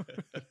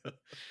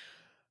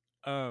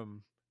now.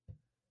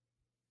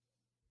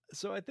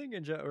 So I think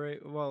in general,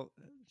 right? Well,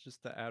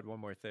 just to add one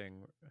more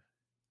thing,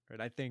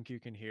 right? I think you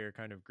can hear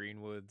kind of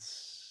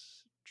Greenwood's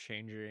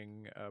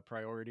changing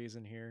priorities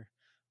in here.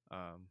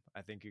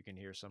 I think you can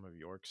hear some of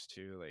York's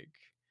too. Like,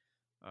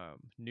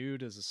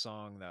 "Nude" is a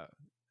song that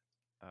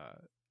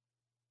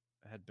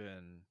had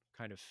been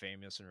kind of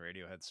famous in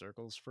Radiohead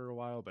circles for a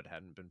while, but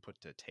hadn't been put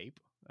to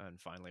tape.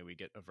 And finally, we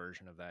get a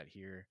version of that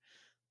here.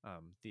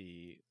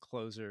 The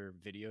Closer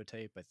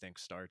videotape, I think,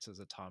 starts as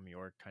a Tom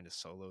York kind of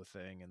solo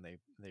thing, and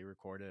they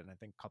record it. And I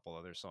think a couple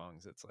other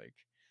songs, it's like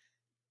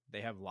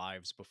they have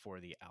lives before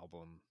the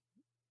album,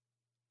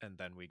 and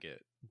then we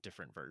get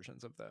different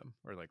versions of them,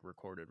 or like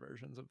recorded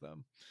versions of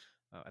them.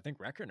 I think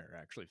Reckoner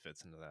actually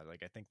fits into that.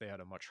 Like, I think they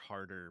had a much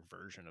harder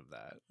version of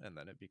that, and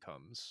then it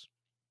becomes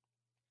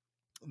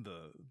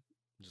the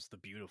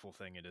beautiful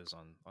thing it is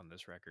on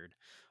this record.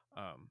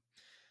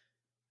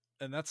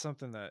 And that's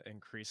something that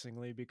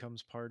increasingly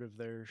becomes part of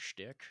their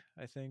shtick,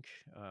 I think.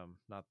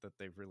 Not that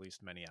they've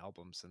released many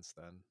albums since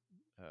then,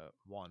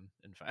 one,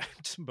 in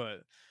fact,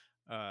 but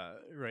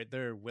right,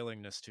 their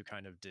willingness to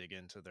kind of dig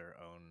into their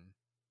own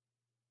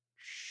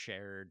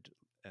shared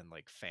and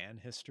like fan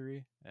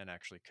history and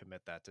actually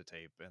commit that to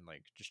tape and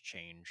like just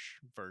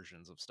change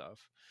versions of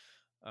stuff.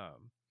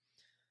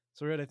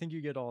 So right, I think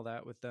you get all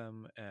that with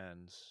them,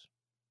 and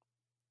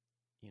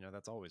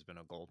that's always been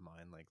a gold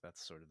mine. Like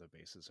that's sort of the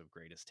basis of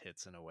greatest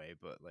hits in a way,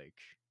 but like,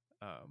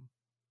 um,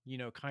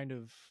 kind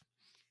of,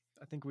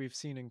 I think we've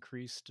seen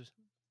increased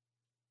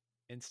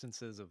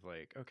instances of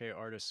like, okay,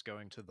 artists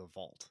going to the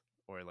vault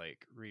or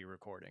like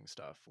re-recording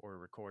stuff or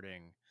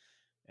recording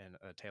in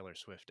a Taylor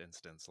Swift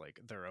instance, like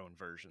their own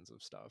versions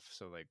of stuff.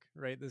 So like,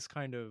 right, this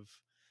kind of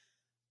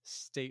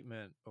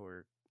statement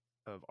or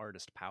of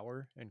artist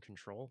power and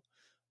control.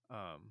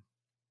 Um,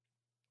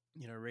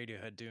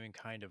 Radiohead doing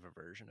kind of a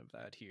version of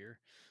that here.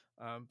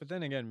 But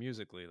then again,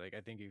 musically, like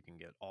I think you can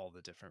get all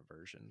the different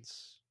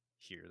versions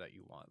here that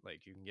you want.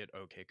 Like you can get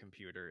OK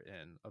Computer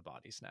in a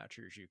Body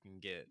Snatchers. You can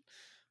get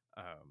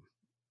um,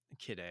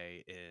 Kid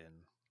A in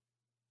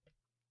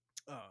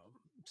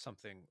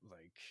something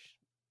like,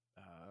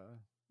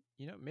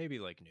 maybe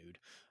like Nude.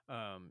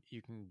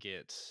 You can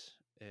get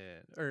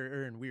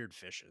or in Weird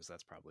Fishes.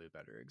 That's probably a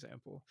better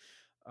example.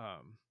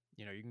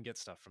 You can get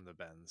stuff from the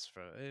Bends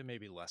for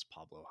maybe less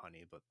Pablo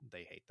Honey, but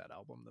they hate that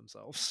album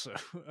themselves. So,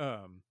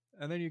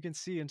 and then you can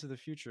see into the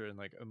future in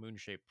like a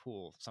moon-shaped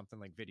pool, something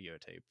like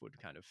Videotape would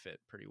kind of fit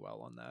pretty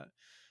well on that.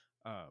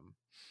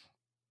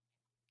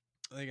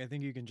 Like I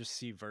think you can just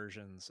see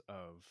versions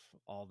of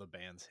all the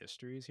band's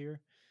histories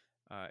here.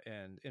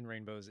 And In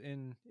Rainbows,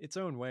 in its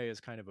own way, is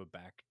kind of a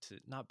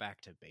not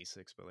back to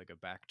basics, but like a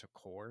back to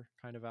core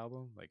kind of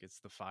album. Like it's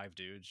the five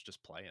dudes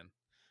just playing,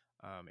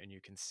 and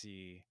you can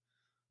see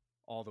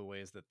all the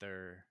ways that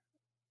they're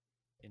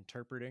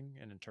interpreting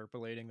and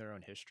interpolating their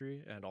own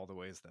history, and all the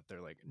ways that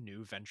their like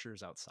new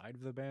ventures outside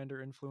of the band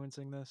are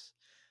influencing this,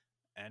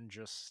 and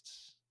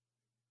just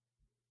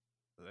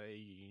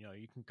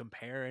you can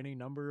compare any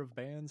number of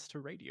bands to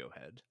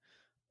Radiohead,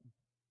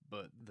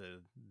 but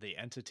the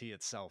entity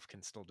itself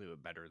can still do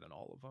it better than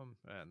all of them.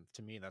 And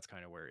to me, that's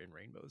kind of where In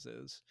Rainbows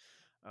is.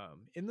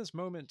 In this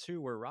moment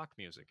too, where rock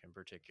music in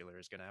particular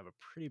is going to have a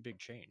pretty big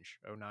change.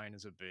 '09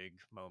 is a big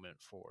moment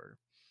for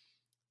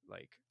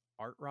like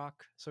art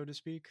rock, so to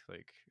speak.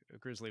 Like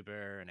Grizzly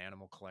Bear and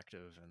Animal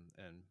Collective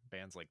and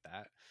bands like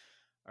that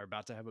are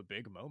about to have a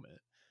big moment,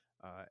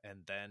 and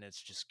then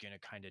it's just going to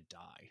kind of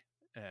die.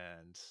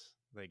 And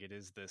like it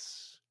is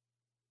this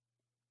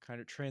kind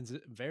of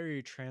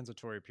very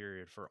transitory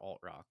period for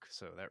alt rock.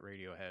 So that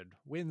Radiohead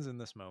wins in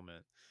this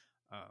moment,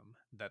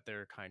 that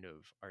their kind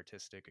of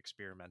artistic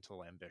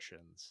experimental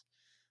ambitions,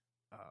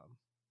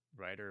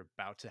 right, are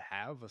about to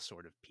have a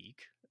sort of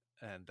peak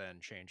and then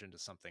change into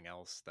something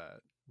else that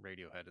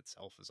Radiohead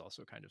itself is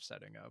also kind of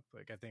setting up.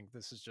 Like I think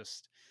this is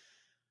just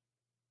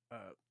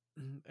uh,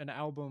 an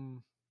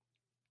album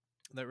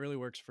that really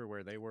works for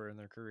where they were in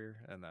their career,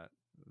 and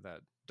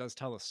that does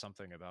tell us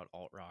something about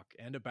alt rock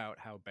and about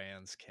how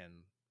bands can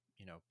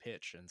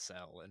pitch and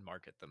sell and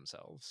market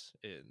themselves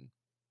in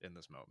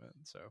this moment.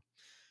 So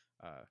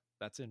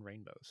that's In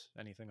Rainbows.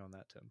 Anything on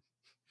that, Tim?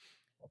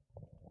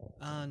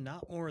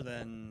 Not more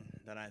than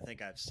I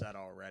think I've said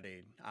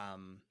already.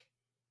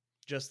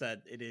 Just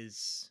that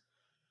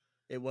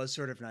it was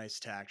sort of nice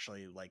to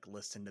actually like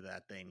listen to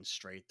that thing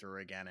straight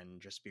through again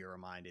and just be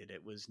reminded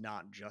it was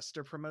not just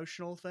a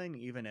promotional thing,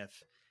 even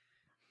if,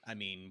 I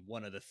mean,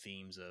 one of the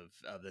themes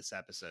of this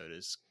episode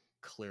is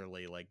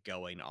clearly like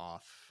going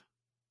off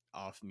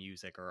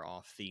music or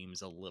off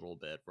themes a little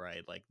bit,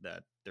 right? Like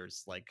that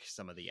there's like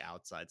some of the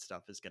outside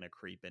stuff is going to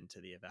creep into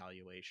the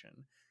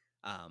evaluation.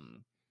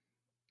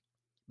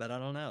 But I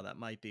don't know, that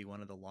might be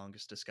one of the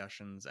longest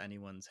discussions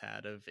anyone's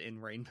had of In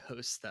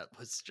Rainbows that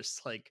was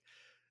just like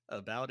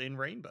about In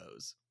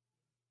Rainbows.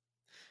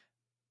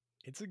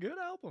 It's a good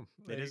album.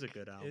 It is a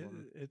good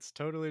album. It's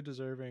totally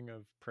deserving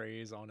of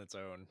praise on its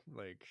own.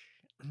 Like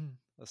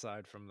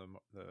aside from the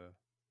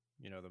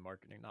the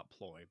marketing, not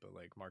ploy, but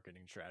like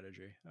marketing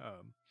strategy.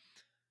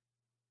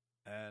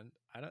 And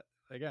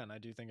I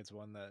do think it's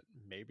one that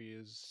maybe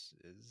is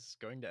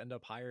going to end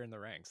up higher in the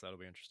ranks. That'll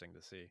be interesting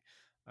to see.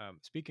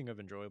 Speaking of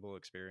enjoyable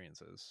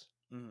experiences,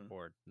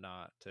 or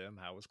not, Tim,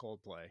 how was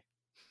Coldplay?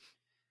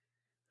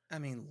 I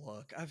mean,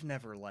 look, I've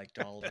never liked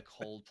all the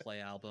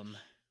Coldplay album.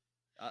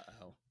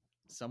 Uh-oh.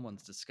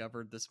 Someone's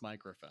discovered this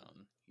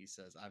microphone. He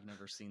says, I've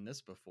never seen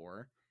this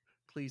before.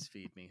 Please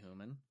feed me,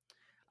 human.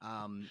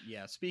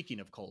 Yeah, speaking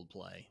of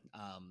Coldplay,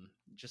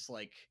 just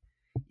like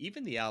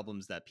even the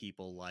albums that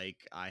people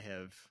like,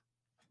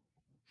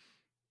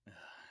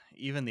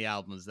 even the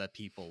albums that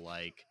people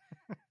like,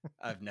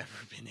 I've never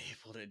been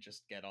able to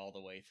just get all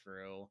the way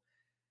through.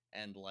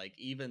 And like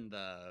even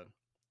the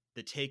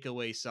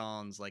takeaway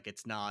songs, like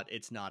it's not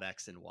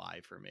X and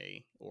Y for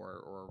me,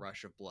 or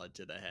Rush of Blood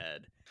to the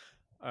Head.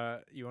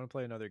 You want to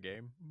play another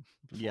game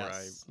before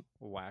Yes. I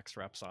wax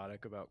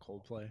rhapsodic about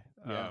Coldplay?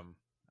 Yeah.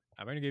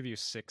 I'm going to give you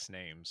 6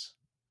 names.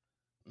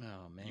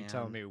 Oh man.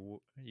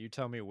 You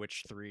tell me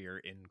which 3 are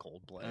in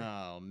Coldplay.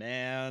 Oh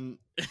man.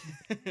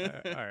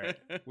 All right.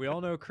 We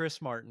all know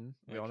Chris Martin.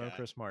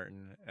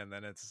 And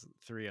then it's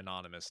 3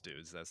 anonymous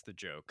dudes. That's the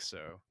joke.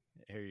 So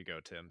here you go,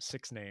 Tim.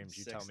 6 names.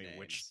 You tell me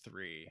which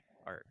 3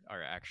 are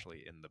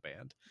actually in the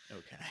band.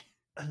 Okay.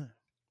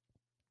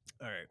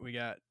 All right. We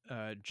got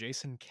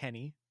Jason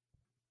Kenny.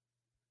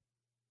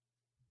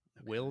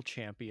 Will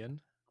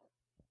Champion,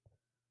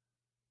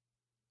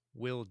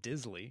 Will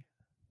Disley,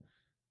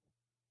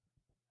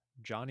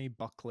 Johnny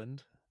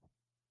Buckland,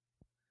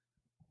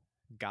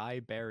 Guy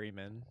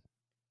Berryman,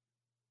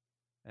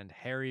 and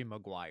Harry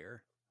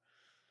Maguire.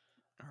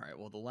 All right.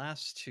 Well, the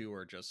last two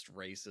are just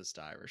racist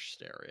Irish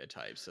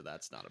stereotypes, so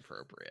that's not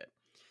appropriate.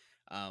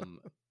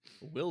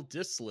 Will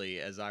Disley,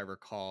 as I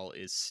recall,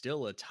 is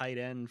still a tight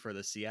end for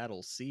the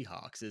Seattle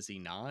Seahawks, is he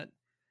not?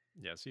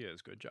 Yes, he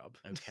is. Good job.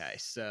 Okay,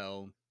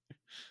 so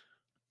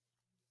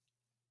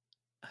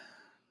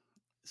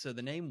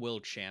the name Will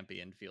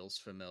Champion feels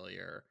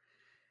familiar,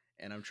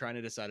 and I'm trying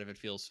to decide if it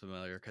feels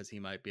familiar because he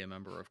might be a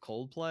member of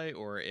Coldplay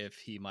or if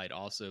he might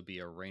also be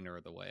a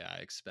Rainer the way I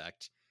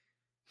expect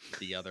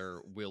the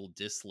other Will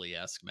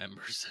Disley-esque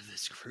members of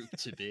this group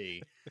to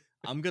be.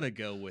 I'm gonna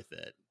go with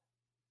it.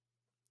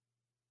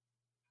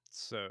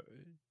 So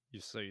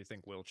you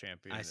think Will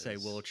Champion? I say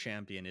Will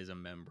Champion is a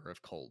member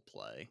of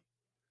Coldplay.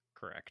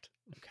 Correct.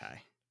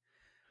 Okay.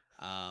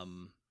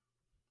 I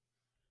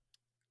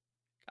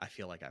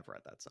feel like I've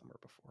read that somewhere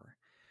before.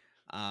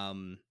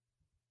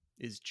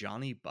 Is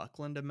Johnny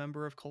Buckland a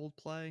member of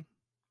Coldplay?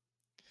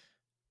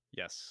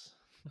 Yes.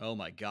 Oh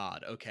my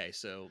god. Okay,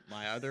 so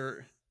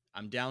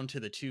I'm down to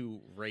the two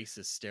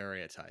racist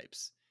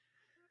stereotypes.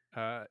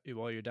 Well,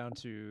 you're down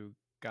to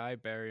Guy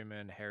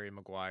Berryman, Harry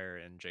Maguire,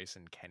 and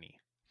Jason Kenny.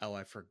 Oh,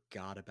 I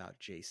forgot about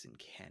Jason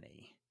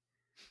Kenny.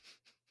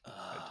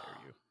 How dare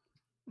you?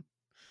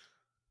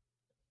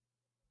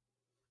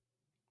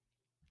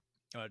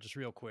 Just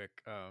real quick,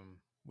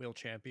 Will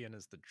Champion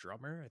is the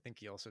drummer. I think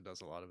he also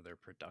does a lot of their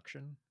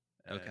production.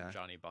 And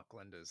Johnny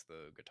Buckland is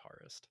the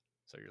guitarist.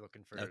 So you're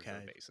looking for the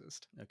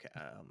bassist. Okay.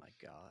 Oh my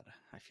god.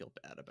 I feel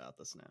bad about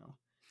this now.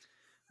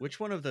 Which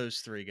one of those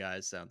three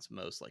guys sounds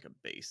most like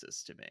a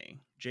bassist to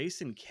me?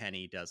 Jason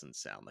Kenny doesn't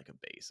sound like a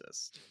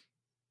bassist.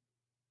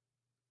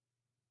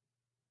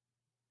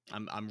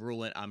 I'm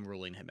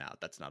ruling him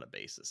out. That's not a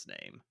bassist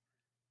name.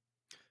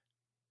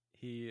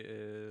 He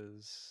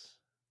is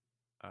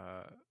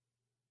I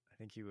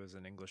think he was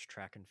an English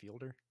track and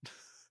fielder.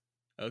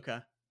 Okay.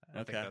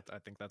 I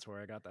think that's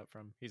where I got that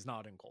from. He's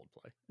not in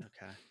Coldplay.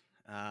 Okay.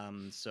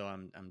 So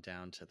I'm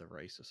down to the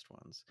racist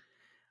ones.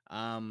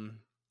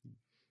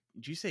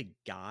 Did you say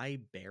Guy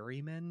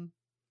Berryman?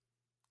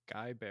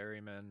 Guy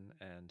Berryman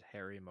and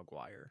Harry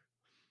Maguire.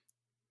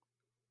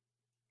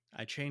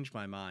 I changed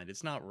my mind.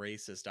 It's not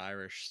racist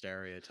Irish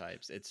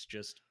stereotypes. It's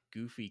just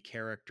goofy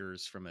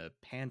characters from a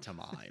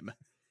pantomime.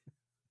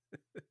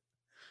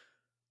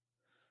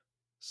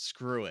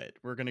 Screw it.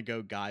 We're going to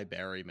go Guy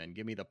Berryman.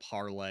 Give me the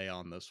parlay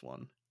on this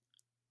one.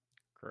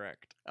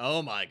 Correct.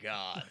 Oh my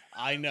god.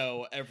 I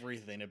know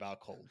everything about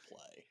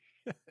Coldplay.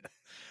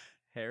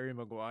 Harry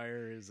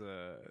Maguire is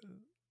I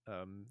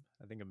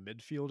think a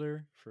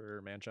midfielder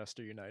for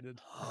Manchester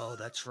United. Oh,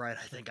 that's right.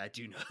 I think I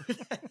do know who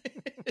that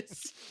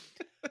is.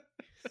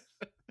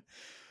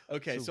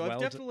 Okay, so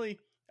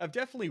I've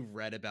definitely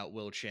read about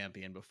Will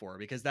Champion before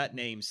because that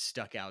name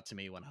stuck out to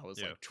me when I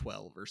was like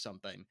 12 or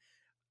something.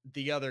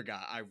 The other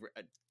guy,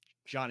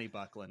 Johnny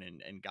Buckland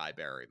and Guy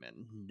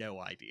Berryman, no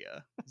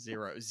idea.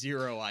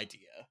 Zero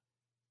idea.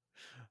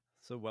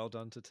 So well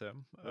done to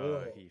Tim.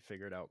 He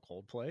figured out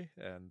Coldplay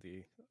and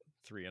the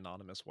three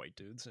anonymous white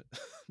dudes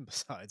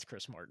besides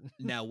Chris Martin.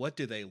 Now, what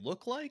do they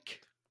look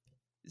like?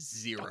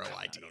 Zero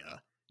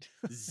idea.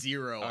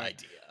 Zero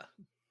idea.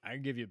 I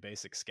can give you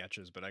basic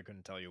sketches, but I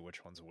couldn't tell you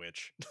which one's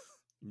which.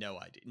 No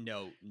idea.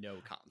 No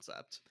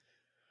concept.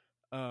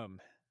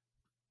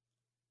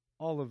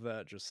 All of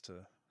that just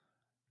to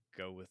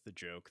go with the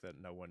joke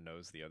that no one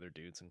knows the other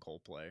dudes in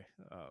Coldplay.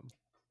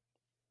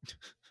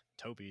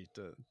 Toby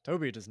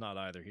does not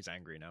either. He's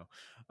angry now.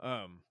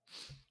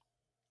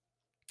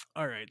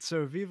 All right,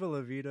 so Viva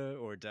La Vida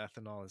or Death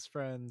and All His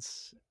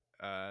Friends,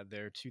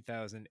 their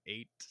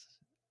 2008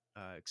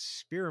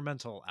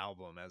 experimental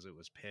album as it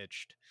was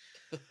pitched.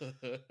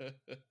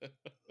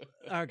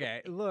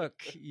 Okay,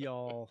 look,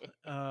 y'all.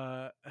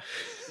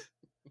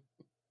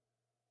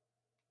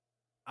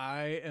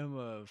 I am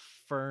a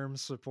firm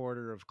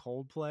supporter of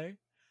Coldplay.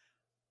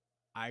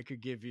 I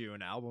could give you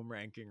an album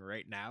ranking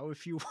right now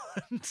if you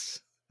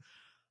want.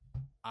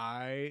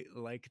 I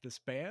like this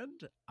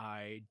band.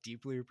 I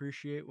deeply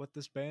appreciate what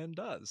this band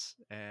does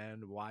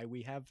and why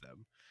we have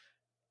them.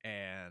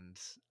 And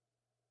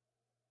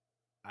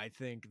I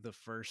think the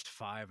first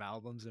 5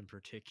 albums in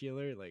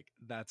particular, like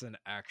that's an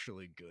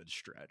actually good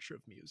stretch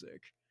of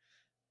music.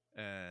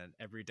 And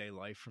Everyday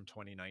Life from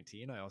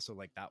 2019, I also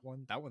like that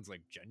one. That one's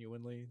like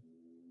genuinely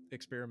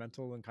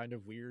experimental and kind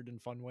of weird in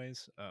fun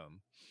ways.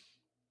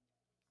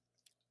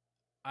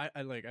 I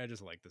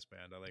just like this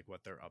band. I like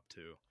what they're up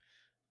to.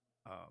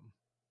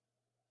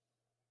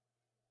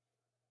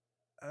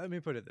 Let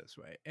me put it this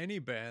way. Any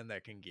band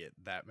that can get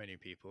that many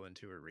people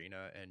into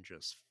arena and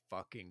just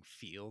fucking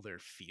feel their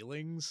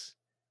feelings,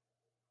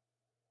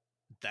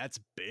 that's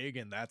big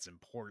and that's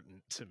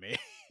important to me.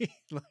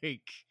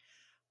 Like,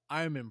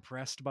 I'm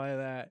impressed by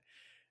that,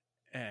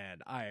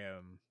 and I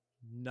am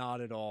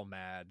not at all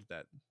mad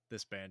that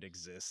this band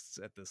exists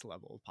at this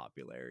level of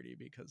popularity,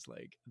 because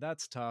like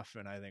that's tough,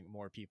 and I think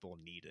more people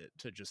need it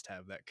to just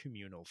have that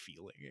communal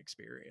feeling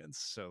experience.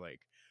 So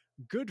like,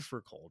 good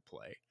for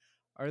Coldplay.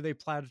 Are they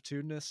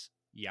platitudinous?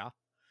 Yeah.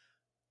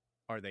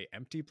 Are they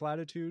empty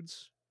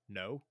platitudes?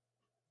 No.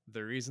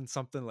 The reason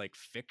something like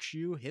Fix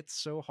You hits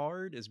so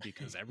hard is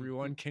because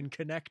everyone can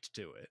connect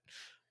to it.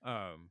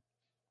 um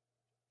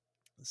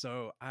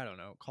so I don't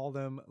know, call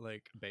them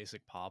like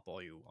basic pop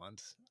all you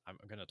want. I'm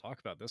going to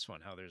talk about this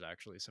one, how there's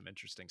actually some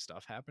interesting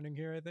stuff happening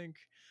here, I think.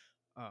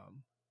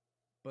 um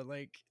but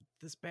like,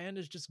 this band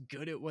is just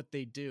good at what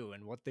they do,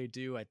 and what they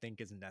do I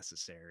think is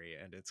necessary,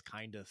 and it's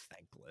kind of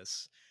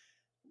thankless,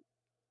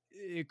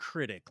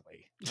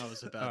 critically. I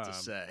was about to um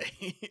say.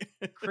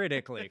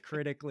 critically.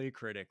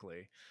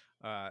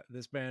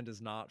 This band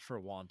is not for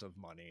want of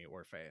money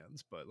or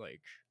fans, but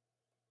like,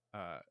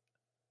 uh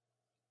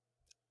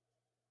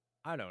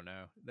I don't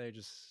know, they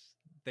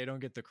don't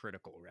get the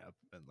critical rep,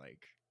 and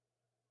like,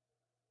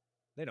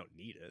 they don't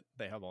need it.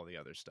 They have all the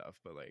other stuff,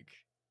 but like,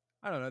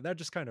 I don't know, that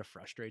just kind of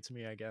frustrates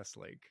me, I guess.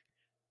 Like,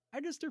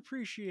 I just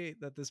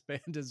appreciate that this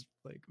band is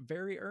like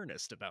very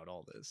earnest about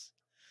all this.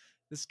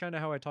 This is kind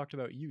of how I talked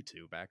about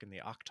U2 back in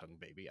the Octung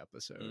Baby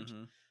episode.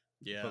 Mm-hmm.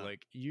 But Yeah.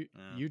 like, Yeah.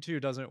 U2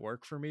 doesn't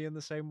work for me in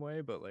the same way,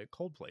 but like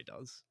Coldplay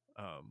does.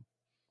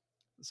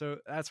 So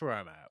that's where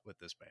I'm at with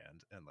this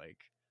band, and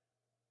like,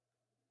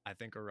 I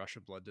think A Rush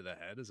of Blood to the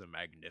Head is a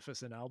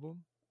magnificent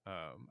album.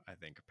 I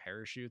think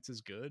Parachutes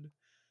is good.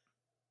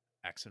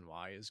 X and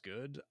Y is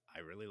good. I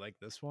really like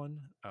this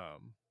one.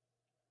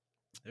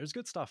 There's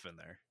good stuff in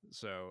there.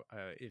 So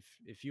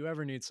if you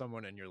ever need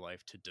someone in your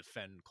life to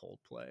defend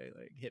Coldplay,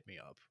 like, hit me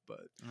up.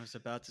 But I was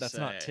about to that's say,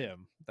 not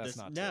Tim. That's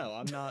not Tim.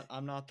 no,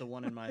 I'm not the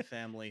one in my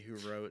family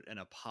who wrote an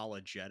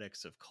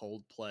apologetics of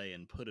Coldplay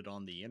and put it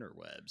on the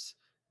interwebs.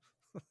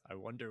 I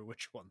wonder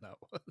which one that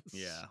was.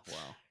 Yeah,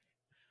 well.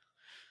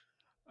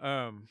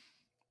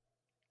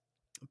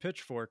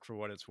 Pitchfork, for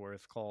what it's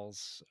worth,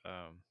 calls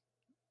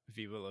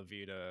Viva La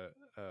Vida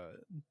a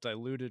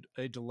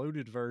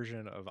diluted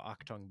version of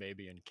Octung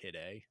Baby and Kid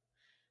A.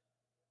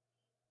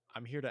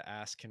 I'm here to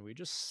ask, can we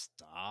just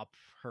stop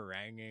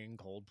haranguing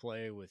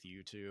Coldplay with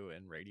U2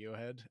 and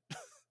Radiohead?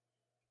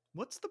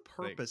 What's the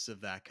purpose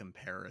of that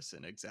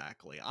comparison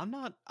exactly?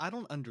 I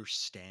don't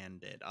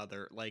understand it. I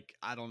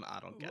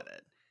don't get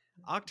it.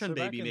 Octon So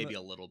Baby maybe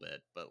a little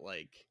bit, but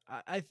like,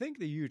 I think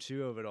the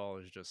U2 of it all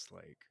is just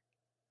like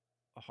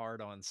a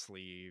hard on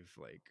sleeve,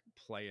 like,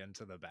 play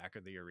into the back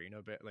of the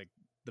arena bit, like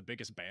the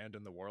biggest band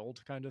in the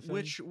world kind of thing.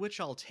 which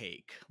I'll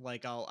take.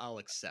 Like, I'll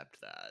accept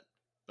that.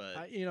 But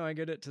I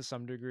get it to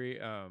some degree.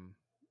 I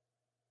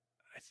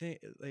think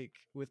like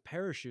with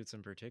Parachutes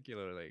in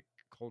particular, like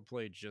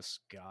Coldplay just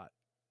got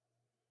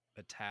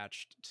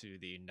attached to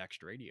the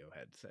next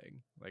Radiohead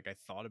thing. Like, I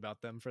thought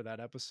about them for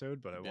that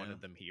episode, but I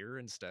wanted them here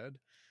instead.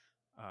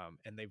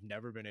 And they've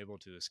never been able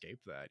to escape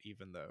that,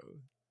 even though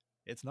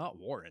it's not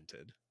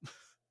warranted.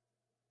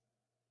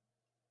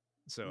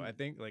 So I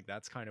think like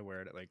that's kind of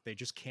where like they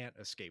just can't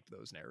escape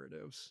those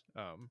narratives.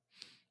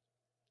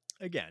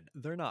 Again,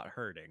 they're not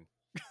hurting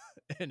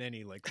in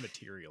any like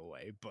material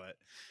way, but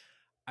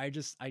I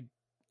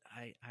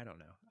don't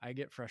know. I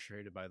get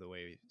frustrated by the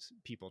way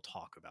people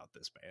talk about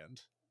this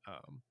band.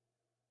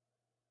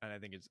 And I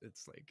think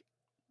it's like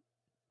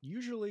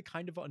usually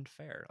kind of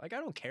unfair. Like, I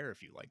don't care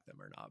if you like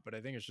them or not, but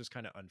I think it's just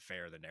kind of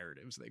unfair, the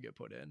narratives they get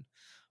put in.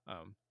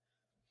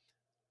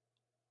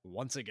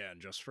 Once again,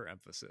 just for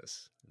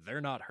emphasis,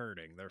 they're not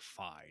hurting, they're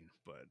fine,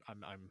 but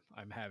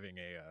I'm having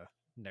a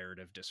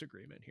narrative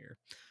disagreement here.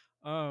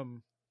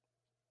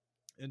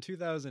 In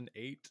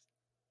 2008,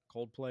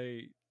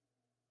 Coldplay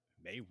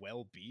may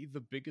well be the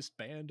biggest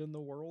band in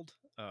the world,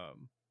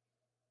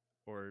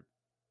 or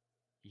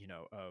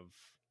of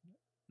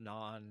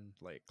non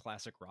like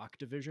classic rock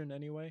division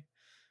anyway.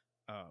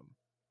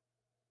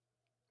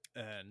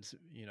 And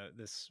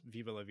this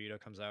Viva La Vida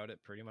comes out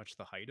at pretty much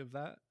the height of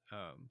that.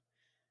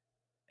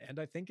 And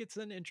I think it's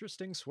an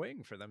interesting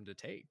swing for them to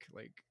take.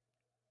 Like,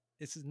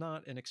 this is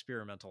not an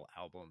experimental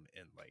album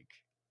in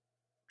like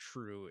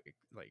true,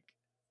 like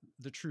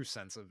the true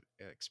sense of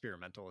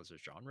experimental as a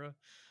genre.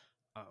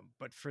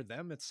 But for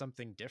them, it's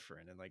something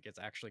different, and like it's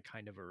actually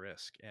kind of a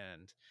risk.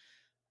 And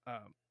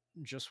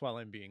just while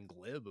I'm being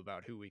glib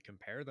about who we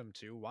compare them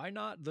to, why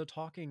not the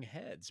Talking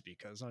Heads?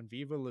 Because on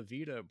Viva La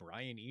Vida,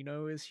 Brian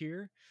Eno is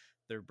here.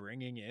 They're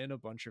bringing in a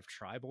bunch of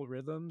tribal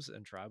rhythms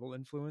and tribal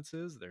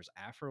influences. There's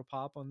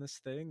Afropop on this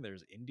thing.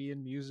 There's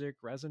Indian music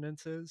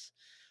resonances.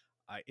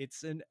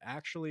 It's an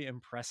actually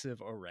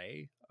impressive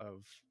array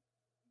of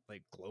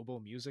like global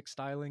music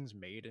stylings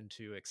made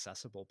into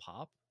accessible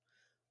pop.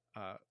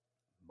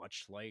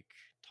 Much like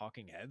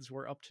Talking Heads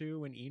were up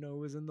to when Eno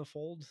was in the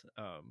fold.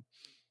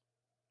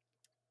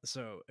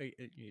 So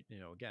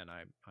again,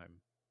 I'm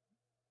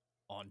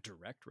on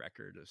direct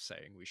record of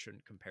saying we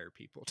shouldn't compare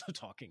people to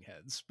Talking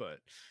Heads, but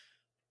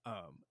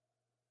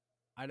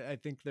I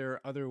think there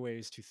are other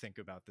ways to think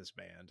about this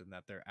band, and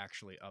that they're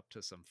actually up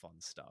to some fun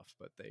stuff.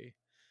 But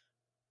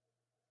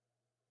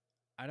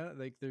I don't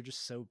like they're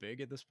just so big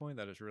at this point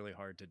that it's really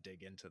hard to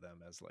dig into them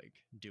as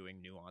like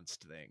doing nuanced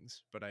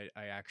things. But I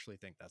actually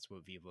think that's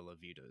what Viva La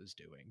Vida is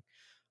doing.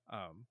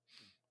 Um,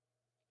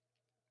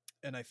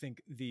 and I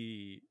think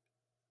the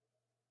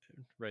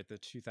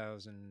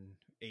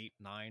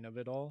 2008-9 of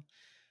it all.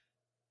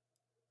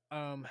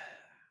 I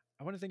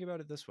want to think about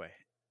it this way.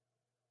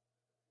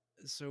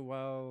 So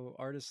while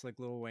artists like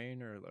Lil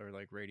Wayne or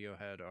like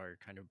Radiohead are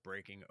kind of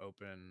breaking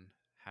open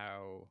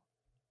how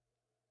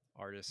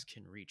artists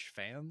can reach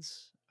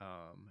fans,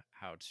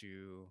 how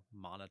to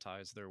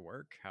monetize their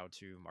work, how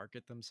to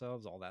market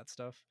themselves, all that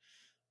stuff.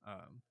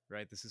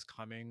 Right, this is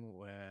coming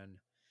when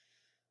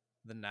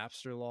the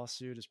Napster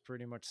lawsuit is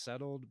pretty much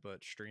settled,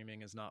 but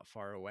streaming is not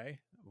far away,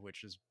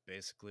 which is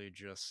basically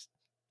just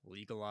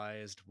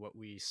legalized what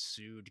we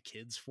sued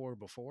kids for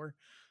before.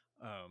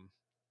 Um,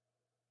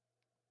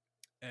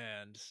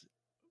 and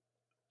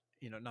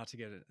not to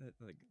get it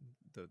like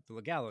the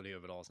legality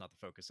of it all is not the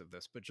focus of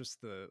this, but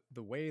just the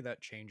way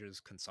that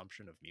changes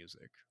consumption of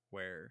music,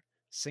 where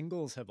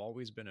singles have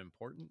always been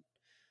important,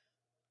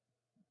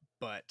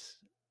 but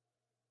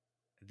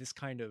this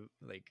kind of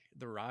like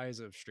the rise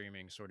of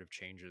streaming sort of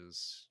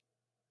changes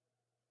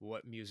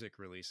what music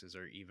releases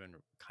are even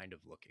kind of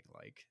looking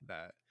like.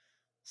 That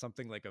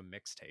something like a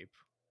mixtape,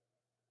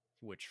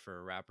 which for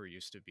a rapper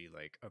used to be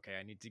like, okay,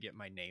 I need to get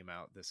my name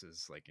out, this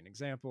is like an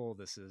example,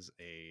 this is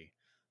a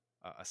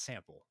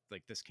sample,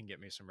 like this can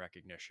get me some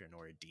recognition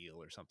or a deal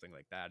or something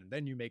like that, and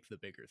then you make the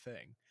bigger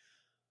thing.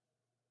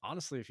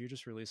 Honestly, if you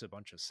just release a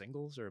bunch of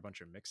singles or a bunch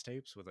of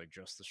mixtapes with like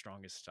just the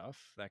strongest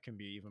stuff, that can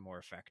be even more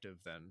effective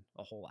than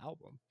a whole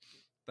album.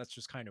 That's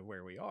just kind of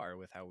where we are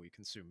with how we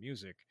consume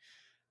music.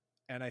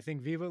 And I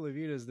think Viva La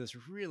Vida is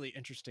this really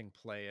interesting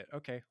play at,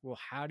 okay, well,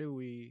 how do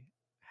we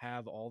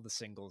have all the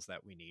singles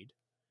that we need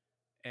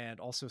and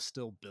also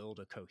still build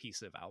a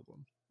cohesive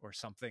album or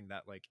something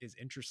that like is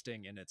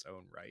interesting in its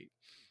own right?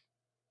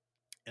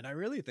 And I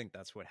really think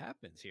that's what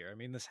happens here. I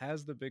mean, this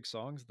has the big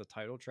songs, the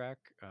title track.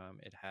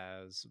 It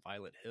has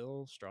Violet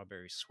Hill,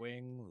 Strawberry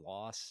Swing,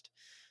 Lost.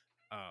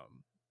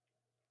 Um,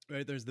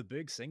 right, there's the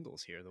big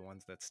singles here, the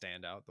ones that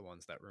stand out, the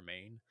ones that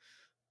remain.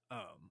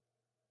 Um,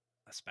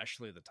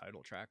 Especially the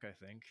title track, I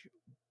think.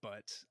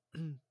 But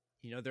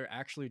they're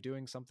actually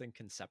doing something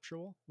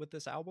conceptual with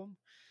this album,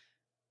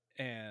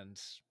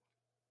 and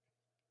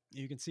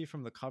you can see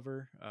from the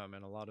cover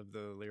and a lot of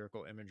the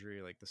lyrical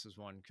imagery, like this is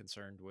one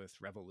concerned with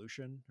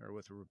revolution or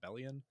with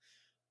rebellion.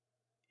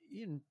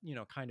 In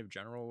kind of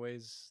general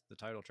ways, the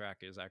title track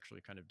is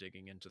actually kind of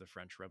digging into the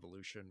French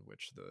Revolution,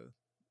 which the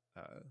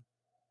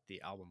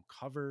album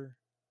cover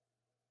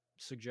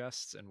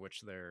suggests, and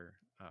which their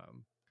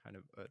kind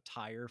of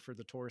attire for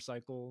the tour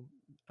cycle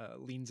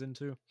leans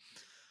into.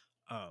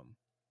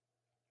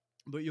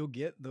 But you'll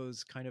get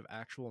those kind of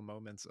actual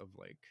moments of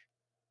like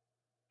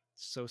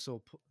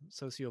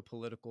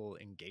socio-political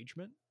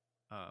engagement.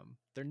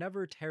 They're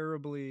never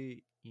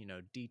terribly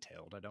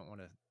detailed. I don't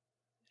want to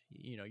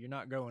you're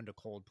not going to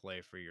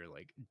Coldplay for your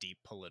like deep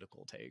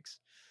political takes,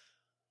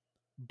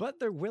 but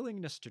their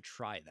willingness to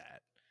try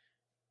that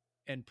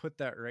and put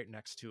that right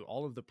next to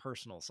all of the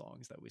personal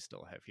songs that we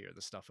still have here,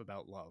 the stuff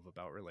about love,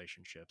 about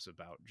relationships,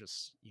 about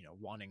just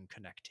wanting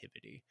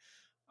connectivity.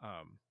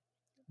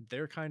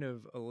 Their kind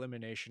of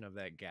elimination of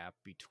that gap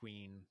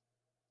between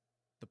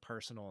the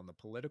personal and the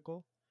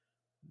political,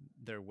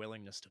 their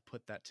willingness to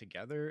put that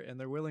together, and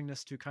their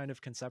willingness to kind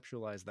of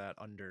conceptualize that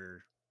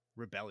under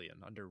rebellion,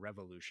 under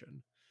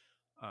revolution,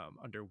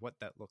 under what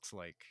that looks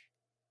like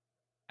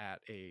at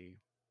a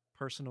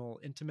personal,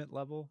 intimate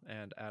level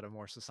and at a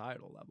more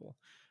societal level.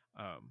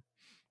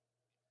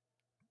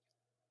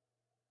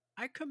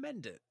 I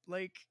commend it.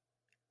 Like,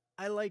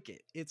 I like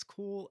it. It's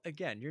cool.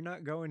 Again, you're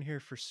not going here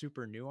for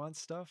super nuanced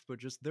stuff, but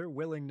just their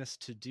willingness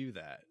to do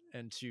that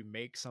and to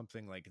make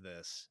something like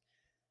this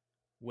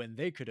when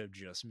they could have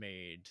just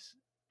made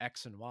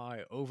X and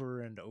Y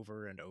over and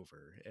over and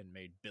over and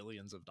made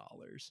billions of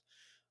dollars.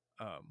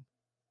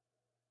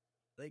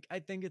 Like, I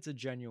think it's a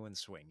genuine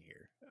swing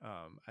here.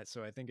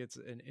 So I think it's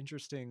an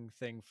interesting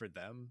thing for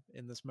them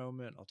in this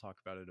moment. I'll talk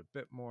about it a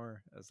bit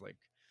more as like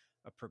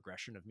a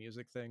progression of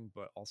music thing,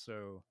 but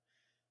also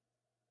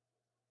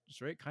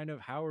just right kind of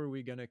how are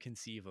we going to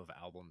conceive of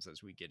albums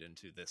as we get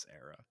into this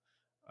era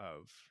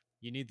of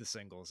you need the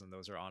singles, and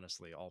those are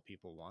honestly all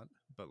people want,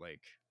 but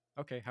like,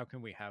 okay, how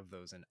can we have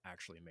those and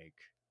actually make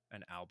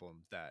an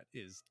album that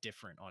is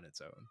different on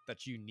its own,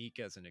 that's unique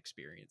as an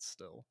experience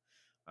still,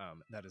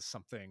 that is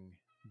something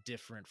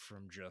different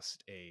from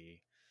just a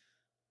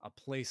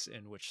place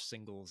in which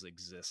singles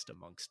exist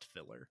amongst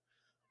filler.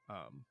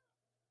 I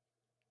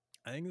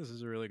think this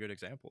is a really good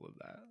example of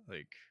that.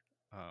 Like,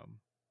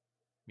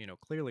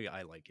 clearly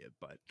I like it,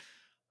 but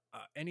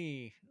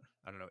any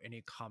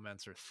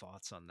comments or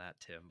thoughts on that,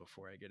 Tim,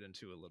 before I get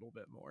into a little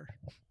bit more?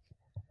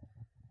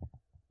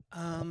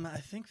 I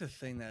think the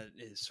thing that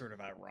is sort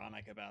of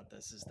ironic about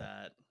this is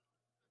that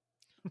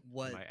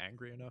Am I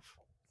angry enough?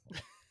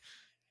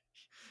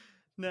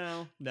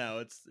 No,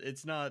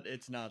 it's not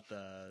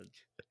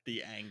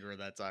the anger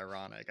that's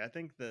ironic. I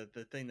think the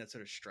thing that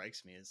sort of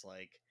strikes me is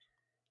like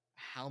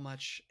how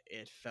much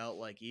it felt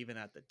like even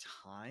at the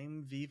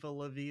time Viva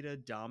La Vida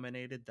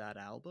dominated that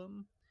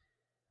album.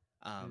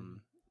 Mm.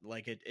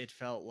 Like it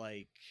felt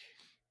like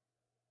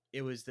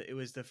it was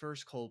the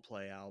first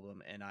Coldplay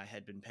album, and I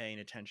had been paying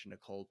attention to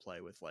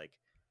Coldplay with like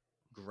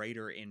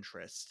greater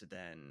interest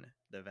than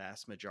the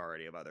vast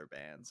majority of other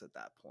bands at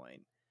that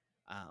point.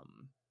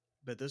 Um,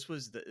 but this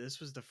was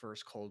the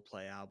first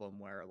Coldplay album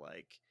where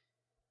like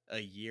a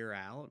year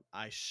out,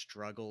 I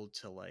struggled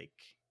to like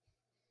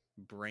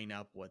brain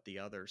up what the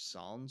other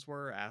songs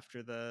were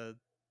after the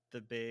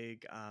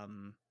big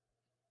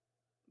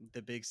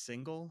the big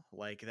single.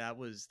 Like that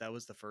was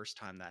the first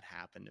time that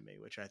happened to me,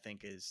 which I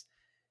think is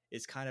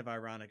kind of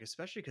ironic,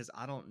 especially because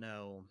I don't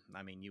know.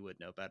 I mean, you would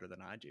know better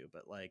than I do,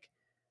 but like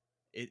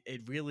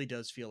it really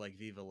does feel like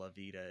Viva La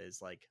Vida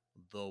is like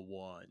the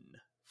one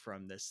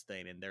from this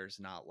thing, and there's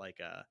not like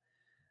a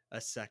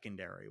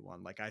secondary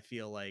one. Like I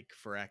feel like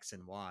for X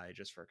and Y,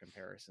 just for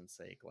comparison's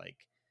sake,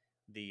 like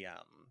the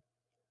um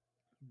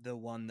the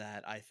one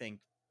that I think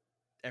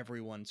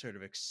everyone sort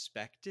of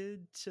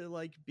expected to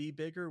like be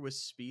bigger was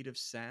Speed of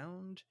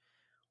Sound,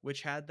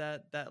 which had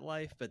that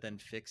life, but then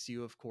Fix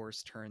You of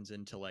course turns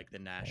into like the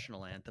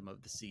national anthem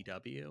of the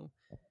CW,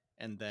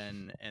 and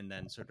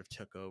then sort of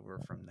took over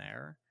from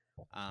there.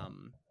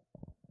 um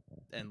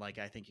and like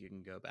I think you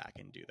can go back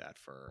and do that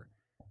for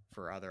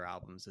other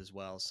albums as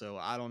well. So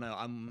I don't know,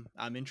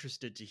 I'm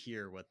interested to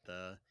hear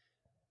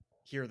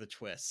the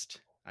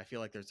twist. I feel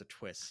like there's a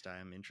twist.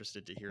 I'm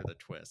interested to hear the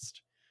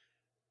twist.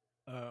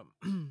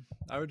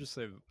 I would just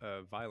say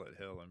Violet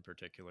Hill in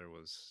particular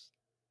was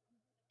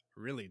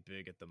really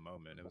big at the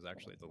moment. It was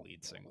actually the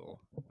lead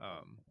single.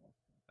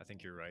 I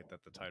think you're right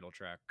that the title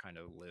track kind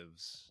of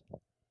lives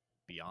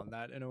beyond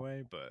that in a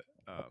way, but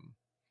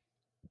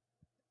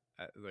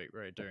like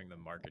right during the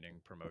marketing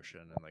promotion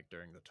and like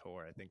during the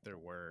tour, I think there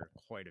were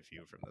quite a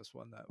few from this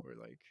one that were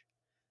like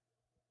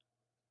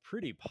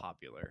pretty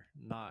popular,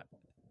 not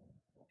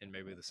in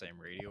maybe the same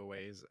radio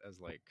ways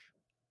as like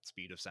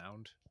Speed of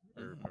Sound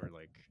or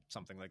like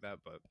something like that,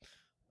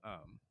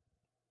 um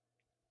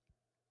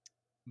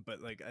but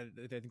like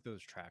I think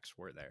those tracks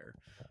were there.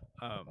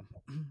 um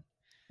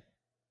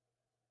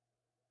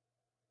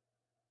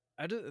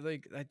I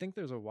think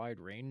there's a wide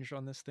range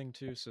on this thing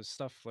too. So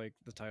stuff like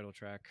the title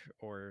track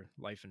or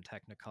Life in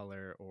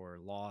Technicolor or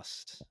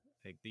Lost,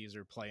 like these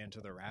are playing to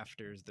the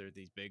rafters. They're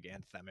these big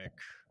anthemic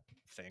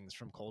things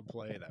from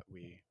Coldplay that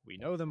we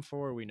know them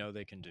for. We know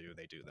they can do.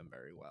 They do them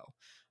very well.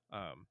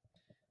 Um,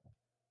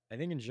 I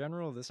think in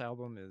general, this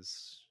album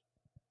is.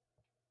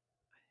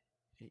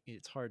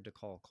 It's hard to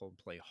call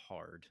Coldplay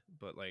hard,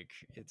 but like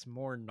it's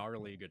more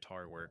gnarly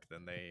guitar work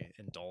than they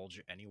indulge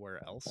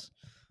anywhere else.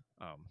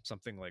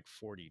 Something like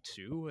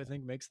 42, I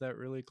think, makes that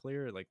really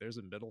clear. Like there's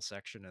a middle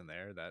section in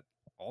there that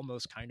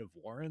almost kind of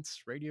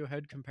warrants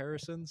Radiohead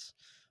comparisons.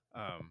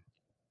 Um,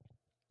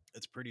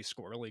 it's pretty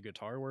squirrely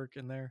guitar work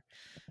in there.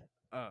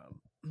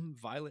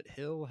 Violet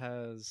Hill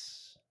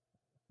has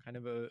kind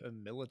of a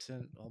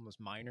militant,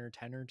 almost minor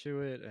tenor to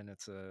it, and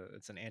it's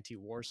an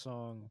anti-war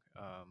song,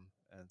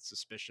 and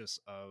suspicious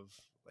of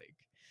like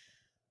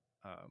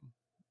um,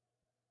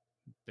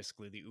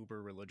 basically the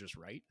uber religious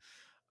right.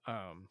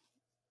 Um,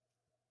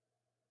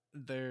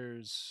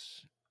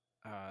 there's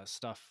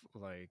stuff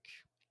like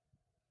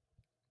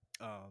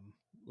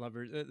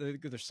lovers,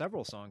 there's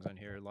several songs on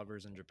here,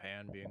 Lovers in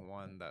Japan being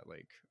one, that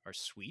like are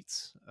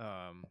suites.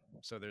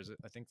 So there's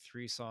I think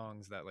 3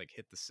 songs that like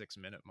hit the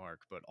 6-minute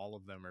mark, but all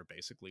of them are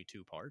basically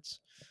 2 parts.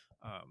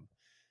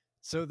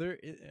 So there,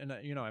 and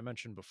you know, I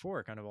mentioned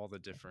before kind of all the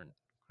different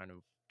kind of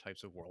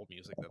types of world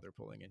music that they're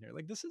pulling in here.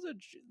 Like this is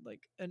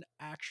like an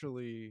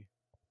actually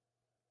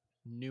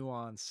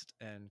nuanced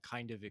and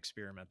kind of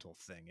experimental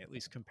thing, at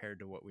least compared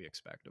to what we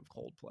expect of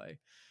Coldplay.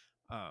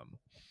 um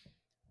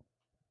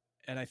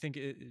and I think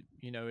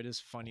you know, it is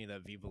funny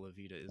that Viva La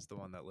Vida is the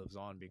one that lives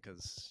on,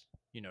 because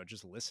you know,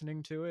 just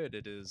listening to it,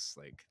 it is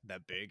like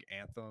that big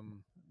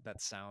anthem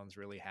that sounds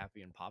really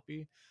happy and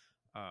poppy.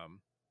 um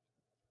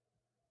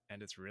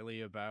and it's really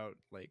about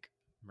like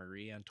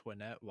Marie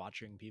Antoinette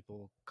watching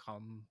people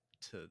come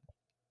to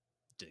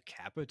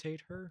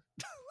decapitate her.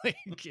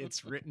 Like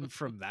it's written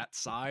from that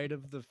side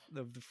of the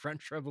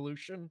French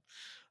Revolution.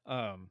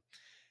 um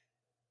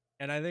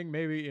and I think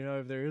maybe, you know,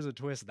 if there is a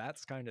twist,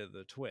 that's kind of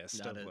the twist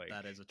of like,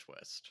 That is a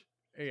twist.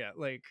 yeah,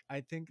 like I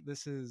think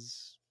this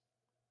is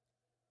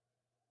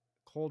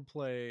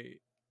Coldplay,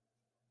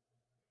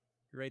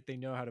 right? They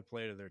know how to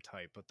play to their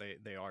type, but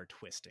they are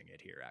twisting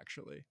it here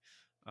actually.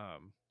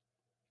 um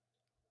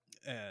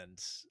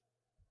and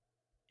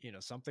you know,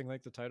 something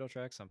like the title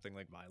track, something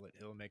like Violet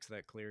Hill makes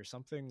that clear.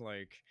 Something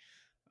like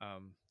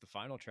the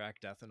final track,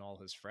 Death and All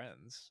His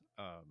Friends,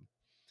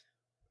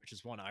 which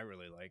is one I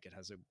really like. It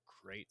has a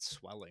great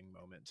swelling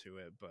moment to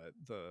it, but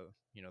the,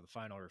 you know, the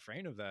final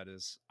refrain of that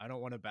is, I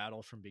don't want to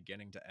battle from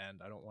beginning to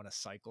end. I don't want a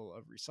cycle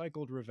of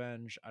recycled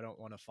revenge. I don't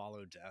want to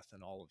follow Death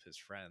and all of his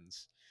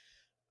friends.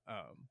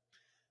 Um,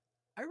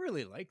 I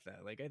really like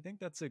that. Like, I think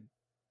that's a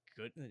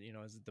good, you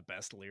know, is it the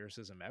best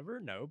lyricism ever?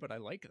 No, but I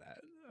like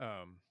that.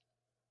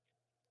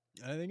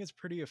 I think it's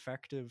pretty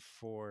effective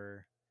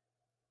for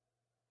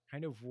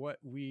kind of what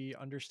we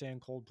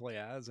understand Coldplay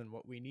as and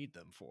what we need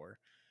them for.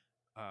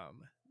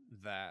 Um,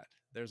 that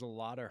there's a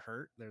lot of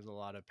hurt, there's a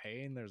lot of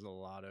pain, there's a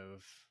lot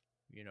of,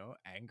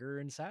 anger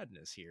and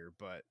sadness here,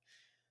 but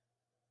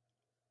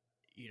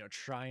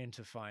trying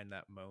to find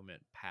that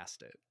moment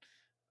past it,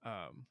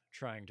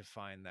 trying to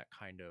find that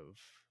kind of,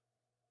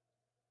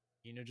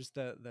 just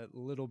that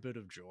little bit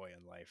of joy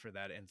in life, or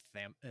that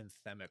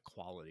anthemic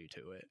quality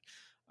to it.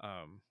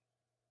 um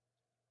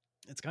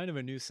it's kind of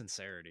a new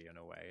sincerity in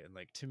a way, and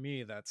like to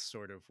me that's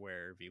sort of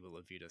where Viva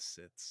La Vida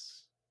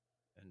sits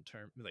in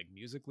term, like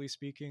musically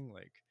speaking.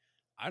 Like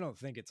I don't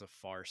think it's a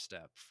far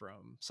step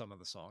from some of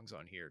the songs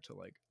on here to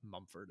like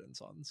Mumford and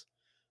Sons,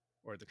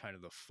 or the kind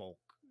of the folk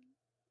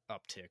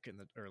uptick in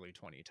the early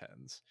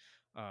 2010s,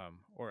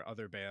 or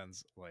other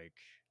bands like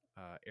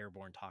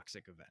Airborne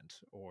Toxic Event,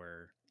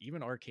 or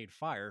even Arcade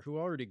Fire, who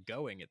are already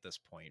going at this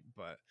point,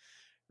 but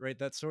right,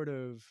 that sort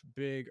of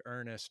big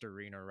earnest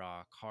arena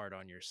rock, hard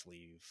on your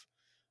sleeve,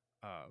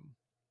 um,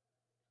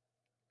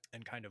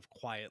 and kind of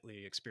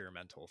quietly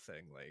experimental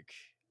thing. Like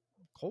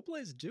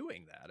Coldplay's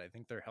doing that. I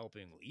think they're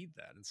helping lead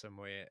that in some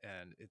way,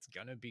 and it's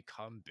gonna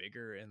become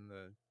bigger in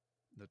the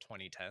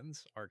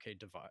 2010s.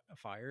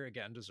 Fire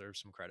again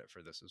deserves some credit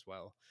for this as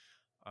well.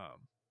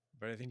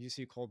 But I think you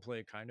see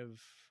Coldplay kind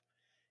of,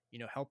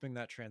 helping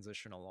that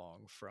transition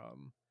along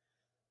from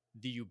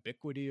the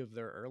ubiquity of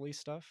their early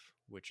stuff,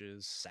 which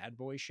is sad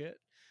boy shit,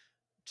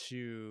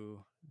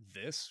 to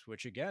this,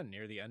 which again,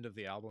 near the end of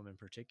the album in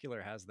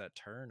particular, has that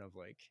turn of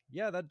like,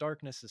 yeah, that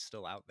darkness is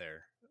still out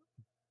there,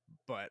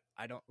 but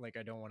I don't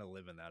want to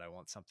live in that. I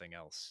want something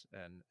else.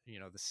 And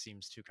this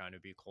seems to kind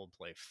of be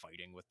Coldplay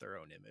fighting with their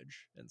own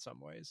image in some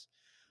ways.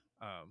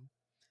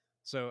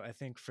 So I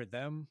think for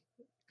them,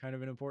 kind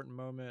of an important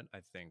moment. I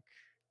think,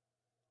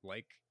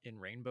 like in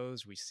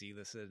Rainbows, we see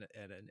this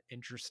at an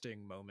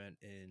interesting moment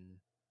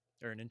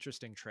or an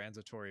interesting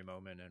transitory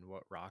moment in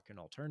what rock and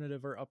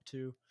alternative are up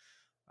to.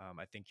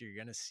 I think you're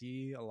going to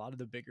see a lot of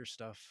the bigger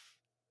stuff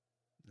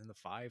in the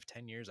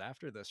 5-10 years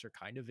after this are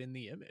kind of in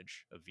the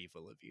image of Viva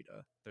La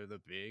Vida. They're the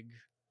big,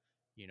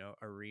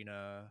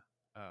 arena,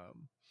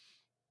 um,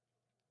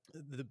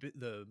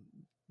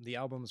 the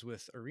albums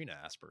with arena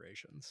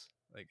aspirations,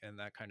 like, and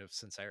that kind of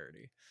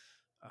sincerity.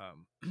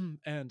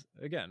 And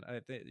again, I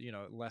think,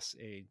 less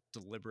a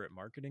deliberate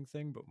marketing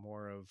thing, but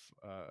more of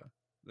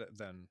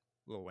than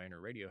Lil Wayne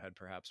or Radiohead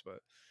perhaps,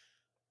 but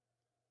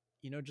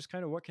just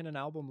kind of what can an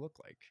album look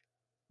like?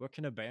 What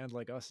can a band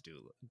like us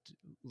do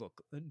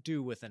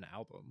with an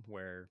album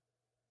where,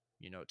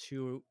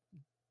 two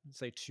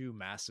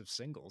massive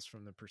singles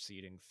from the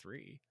preceding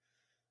three?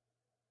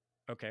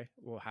 Okay,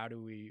 well, how do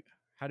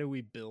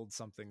we build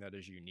something that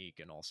is unique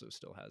and also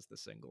still has the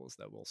singles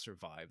that will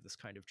survive this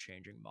kind of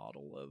changing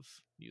model of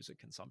music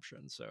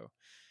consumption? So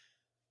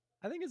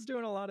I think it's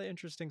doing a lot of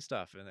interesting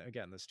stuff. And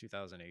again, this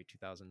 2008,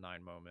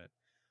 2009 moment,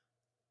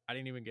 I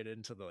didn't even get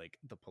into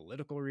the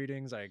political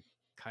readings I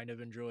kind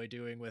of enjoy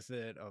doing with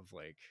it, of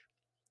like,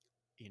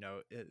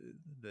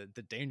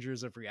 the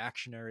dangers of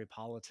reactionary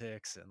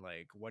politics, and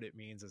like what it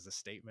means as a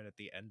statement at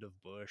the end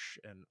of Bush,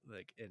 and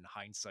like in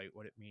hindsight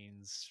what it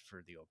means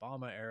for the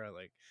Obama era.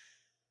 Like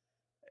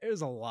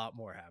there's a lot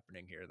more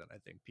happening here than I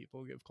think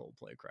people give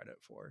Coldplay credit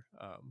for,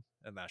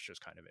 and that's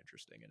just kind of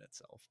interesting in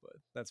itself. But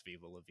that's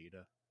Viva La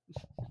Vida.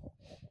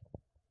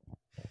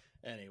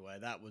 Anyway,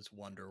 that was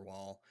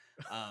Wonderwall.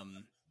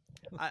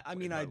 I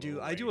mean, I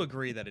do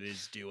agree that it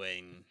is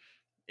doing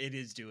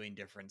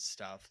different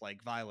stuff,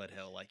 like Violet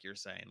Hill, like you're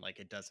saying. Like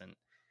it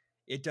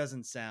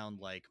doesn't sound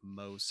like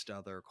most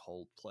other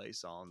Coldplay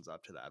songs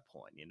up to that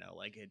point.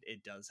 Like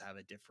it does have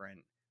a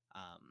different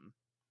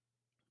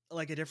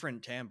like a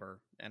different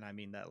timbre, and I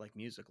mean that like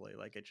musically.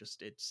 Like it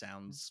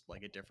sounds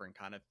like a different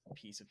kind of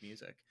piece of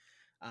music.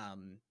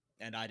 um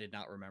and I did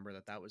not remember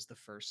that was the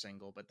first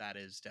single, but that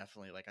is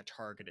definitely like a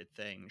targeted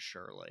thing,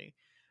 surely,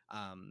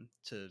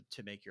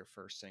 to make your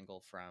first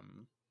single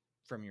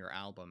from your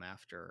album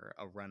after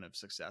a run of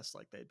success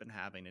like they've been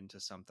having, into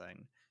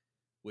something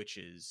which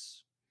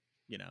is,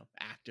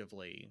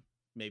 actively,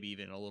 maybe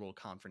even a little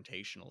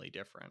confrontationally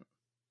different.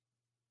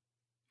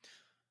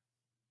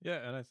 Yeah,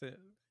 and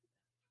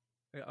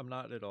I'm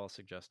not at all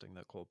suggesting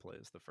that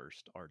Coldplay is the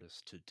first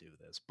artist to do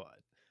this, but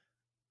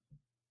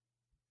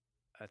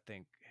I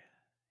think,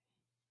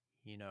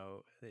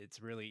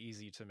 it's really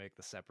easy to make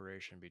the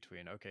separation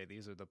between, okay,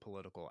 these are the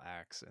political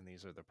acts and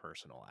these are the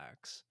personal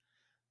acts.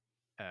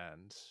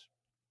 And,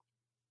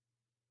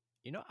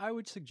 I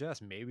would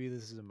suggest maybe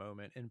this is a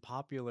moment in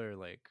popular,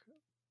 like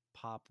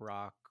pop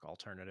rock,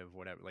 alternative,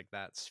 whatever, like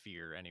that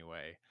sphere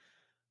anyway,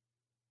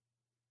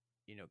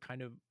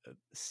 kind of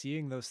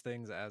seeing those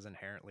things as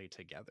inherently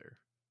together,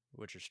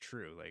 which is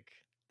true. Like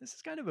this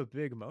is kind of a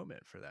big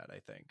moment for that, I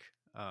think.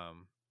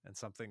 And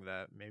something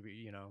that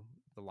maybe,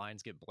 the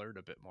lines get blurred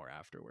a bit more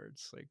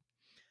afterwards. Like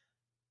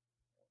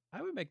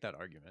I would make that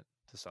argument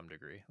to some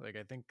degree. Like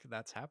I think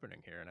that's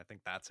happening here, and I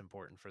think that's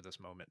important for this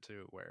moment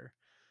too, where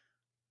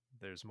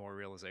there's more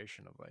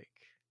realization of like,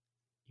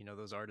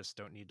 those artists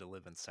don't need to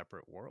live in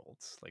separate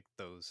worlds. Like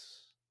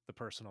the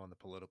personal and the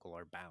political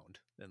are bound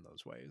in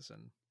those ways.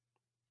 And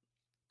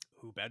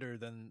who better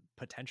than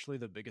potentially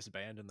the biggest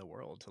band in the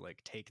world to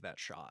like take that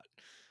shot?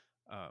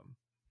 Um,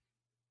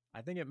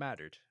 I think it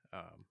mattered.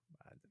 I,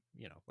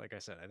 like I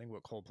said, I think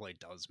what Coldplay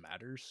does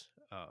matters.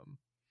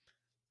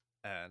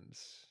 And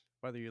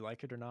whether you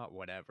like it or not,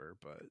 whatever.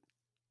 But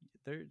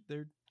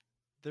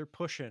they're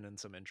pushing in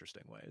some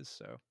interesting ways.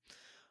 So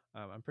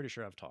I'm pretty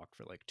sure I've talked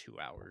for like 2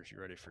 hours.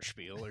 You ready for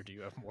spiel, or do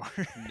you have more?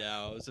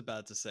 No, I was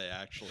about to say,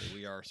 actually,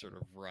 we are sort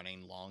of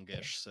running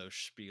longish, so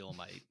spiel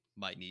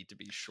might need to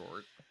be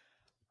short.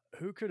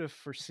 Who could have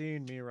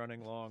foreseen me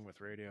running long with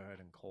Radiohead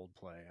and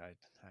Coldplay? I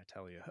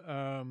tell you.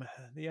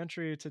 The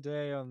entry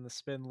today on the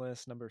spin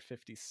list, number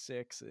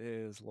 56,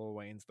 is Lil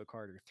Wayne's The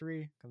Carter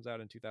 3. Comes out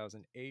in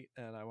 2008,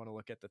 and I want to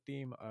look at the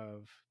theme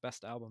of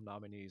best album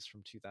nominees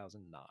from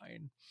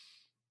 2009,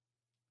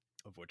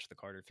 of which The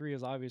Carter 3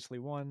 is obviously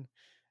one.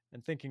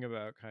 And thinking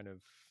about kind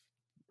of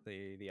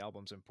the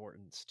album's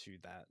importance to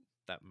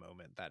that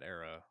moment, that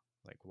era,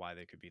 like why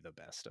they could be the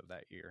best of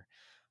that year.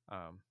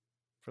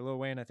 For Lil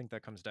Wayne, I think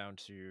that comes down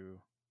to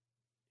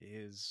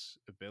his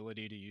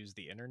ability to use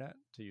the internet,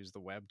 to use the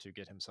web to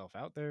get himself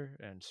out there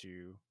and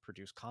to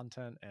produce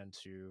content and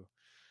to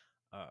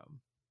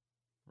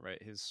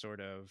right, his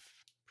sort of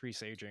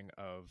presaging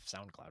of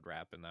SoundCloud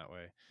rap in that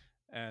way.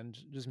 And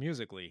just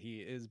musically, he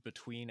is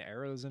between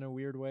eras in a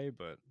weird way,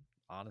 but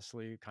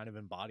honestly kind of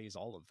embodies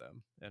all of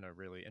them in a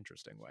really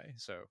interesting way.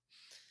 So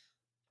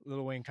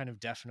Lil Wayne kind of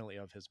definitely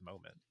of his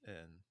moment in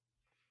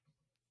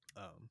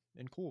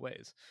cool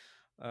ways.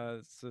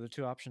 So the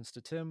two options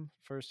to Tim.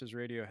 First is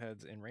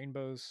Radiohead's In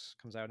Rainbows,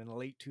 comes out in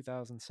late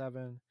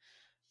 2007,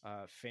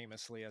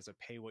 famously as a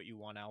pay what you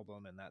want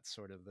album, and that's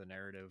sort of the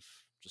narrative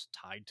just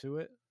tied to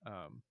it.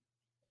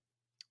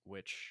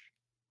 Which,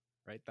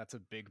 right, that's a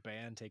big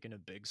band taking a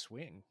big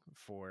swing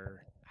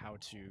for how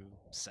to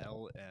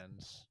sell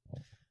and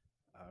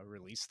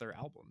release their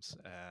albums,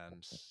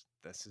 and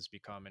this has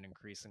become an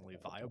increasingly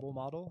viable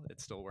model.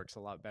 It still works a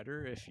lot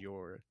better if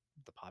you're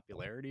the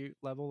popularity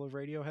level of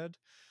Radiohead.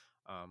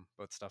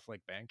 But stuff like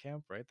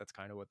Bandcamp, right? That's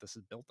kind of what this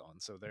is built on.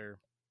 So they're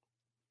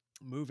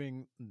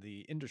moving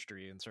the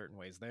industry in certain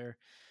ways there.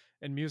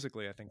 And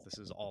musically, I think this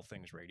is all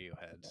things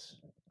Radiohead,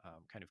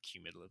 kind of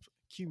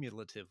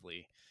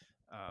cumulatively,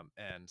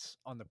 and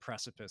on the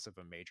precipice of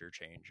a major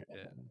change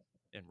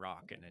in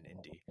rock and in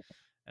indie.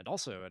 And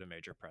also at a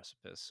major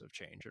precipice of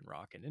change in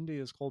rock and indie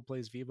is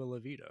Coldplay's Viva La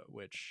Vida,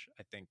 which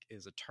I think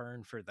is a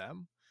turn for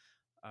them.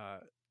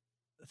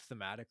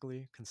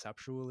 Thematically,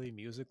 conceptually,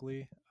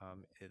 musically.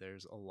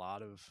 There's a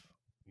lot of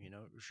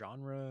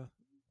genre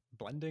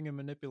blending and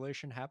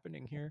manipulation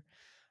happening here.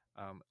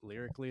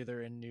 Lyrically,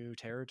 they're in new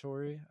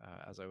territory.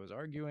 As I was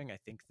arguing, I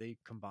think they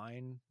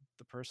combine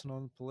the personal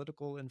and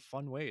political in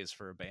fun ways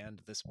for a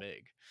band this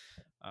big,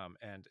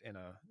 and in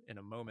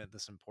a moment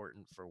this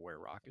important for where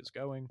rock is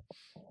going.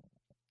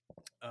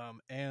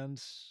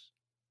 And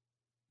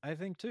I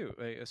think too,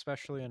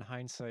 especially in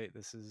hindsight,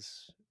 this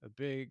is a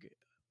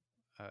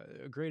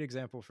great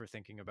example for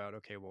thinking about,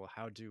 okay, well,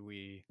 how do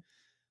we,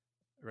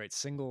 right,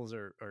 singles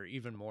are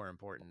even more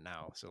important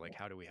now. So like,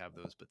 how do we have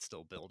those but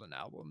still build an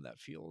album that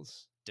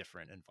feels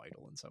different and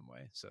vital in some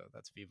way? So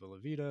that's Viva La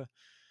Vida.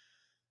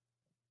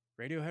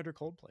 Radiohead or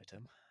Coldplay,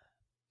 Tim?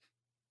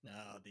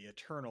 The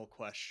eternal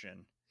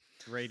question: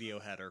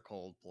 Radiohead or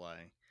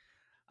Coldplay?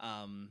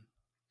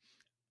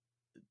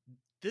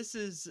 This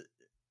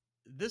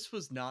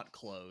was not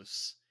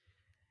close.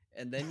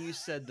 And then you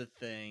said the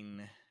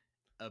thing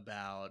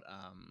about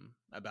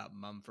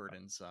Mumford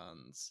and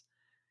Sons.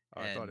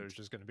 Oh, I thought it was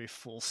just going to be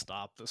full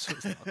stop. This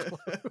was not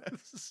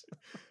close.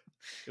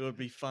 It would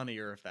be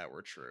funnier if that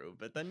were true.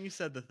 But then you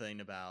said the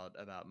thing about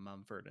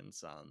Mumford and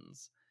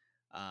Sons,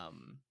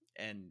 and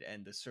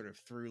the sort of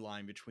through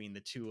line between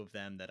the two of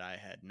them that I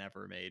had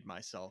never made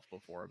myself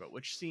before, but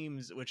which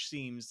seems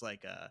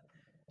like a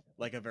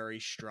very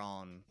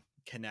strong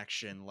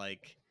connection,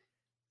 like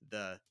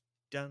the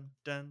dun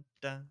dun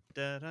dun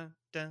dun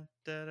dun dun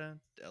dun, dun.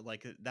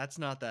 Like that's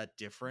not that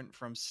different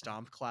from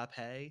Stomp Clap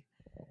Hey.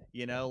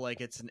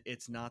 Like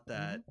it's not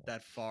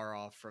that far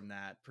off from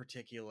that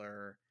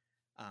particular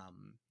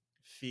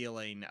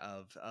feeling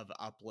of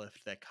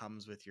uplift that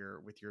comes with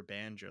your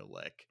banjo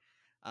lick.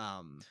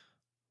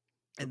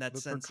 And that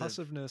the sense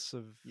percussiveness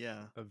of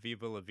of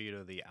Viva La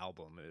Vida, the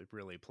album, it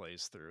really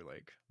plays through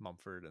like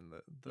Mumford and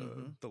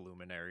the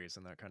Luminaries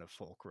and that kind of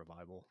folk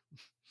revival.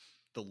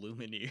 The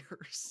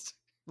Lumineers.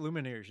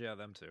 Lumineers, yeah,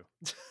 them too.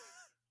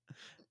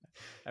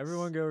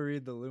 Everyone go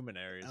read the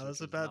Luminaries. I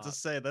was about to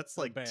say that's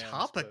like band,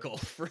 topical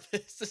for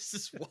this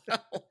as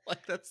well.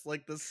 Like that's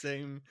like the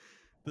same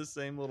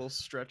little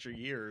stretch of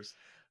years.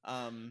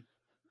 In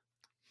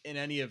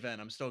any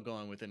event, I'm still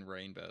going within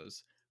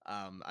Rainbows.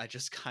 I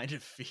just kind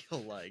of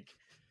feel like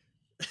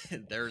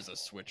there's a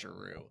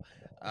switcheroo.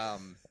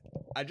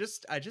 I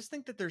just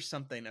think that there's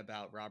something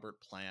about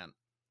Robert Plant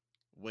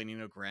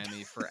winning a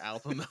Grammy for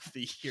Album of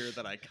the Year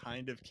that I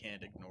kind of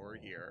can't ignore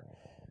here,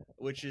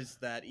 which is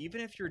that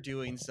even if you're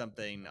doing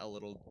something a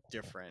little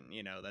different,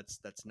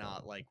 that's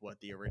not like what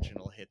the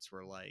original hits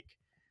were like.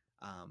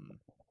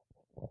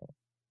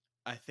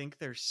 I think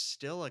there's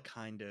still a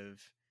kind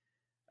of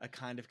a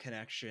kind of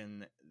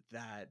connection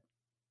that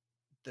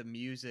the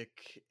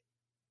music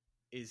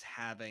is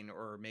having,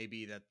 or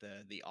maybe that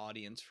the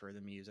audience for the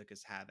music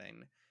is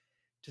having,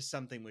 to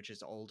something which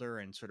is older,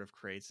 and sort of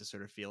creates a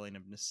sort of feeling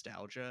of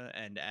nostalgia.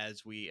 And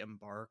as we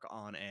embark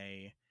on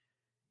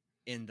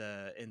in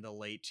the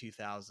late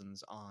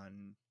 2000s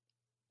on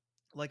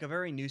like a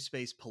very new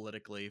space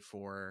politically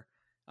for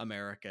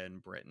America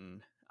and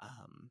Britain,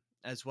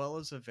 as well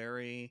as a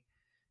very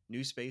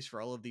new space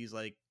for all of these,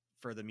 like,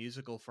 for the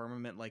musical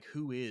firmament, like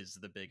who is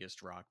the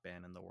biggest rock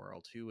band in the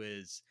world, who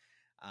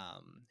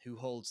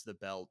holds the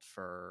belt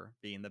for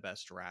being the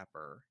best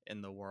rapper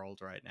in the world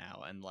right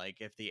now. And like,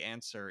 if the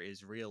answer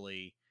is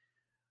really,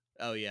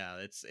 oh yeah,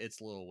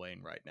 it's Lil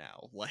Wayne right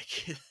now,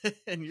 like,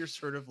 and you're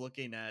sort of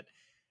looking at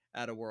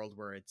a world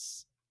where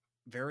it's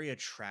very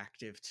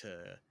attractive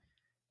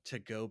to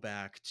go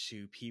back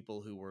to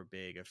people who were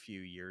big a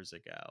few years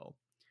ago,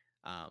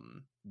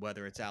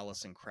 whether it's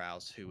Alison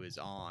Krauss, who is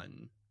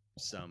on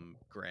some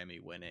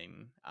Grammy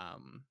winning,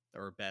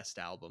 or best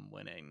album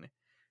winning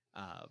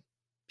uh,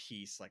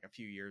 piece like a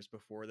few years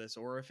before this,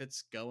 or if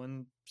it's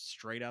going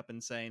straight up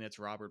and saying it's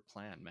Robert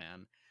Plant,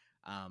 man.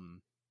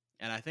 Um,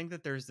 and I think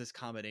that there's this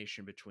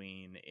combination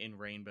between In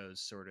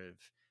Rainbow's sort of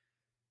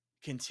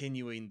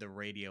continuing the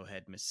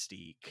Radiohead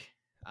mystique,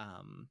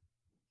 um,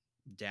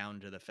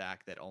 down to the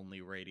fact that only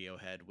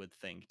Radiohead would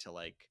think to,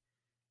 like,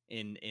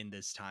 in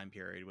this time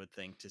period, would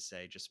think to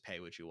say just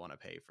pay what you want to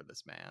pay for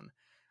this man,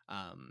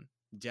 um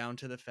down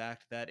to the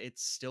fact that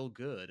it's still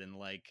good. And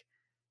like,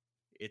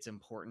 it's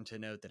important to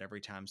note that every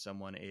time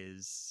someone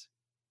is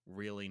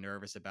really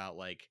nervous about,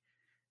 like,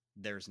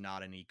 there's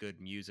not any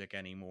good music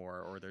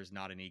anymore, or there's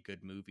not any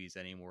good movies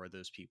anymore,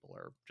 those people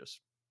are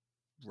just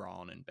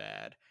wrong and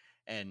bad.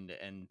 And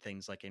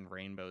things like In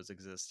Rainbows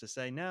exist to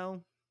say,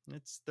 no,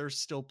 there's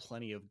still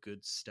plenty of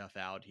good stuff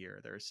out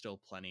here. There's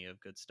still plenty of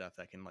good stuff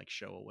that can, like,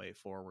 show a way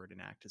forward and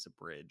act as a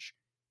bridge.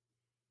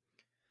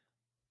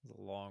 It's a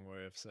long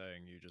way of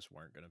saying you just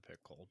weren't going to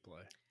pick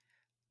Coldplay.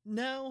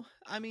 No,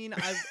 I mean,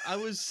 I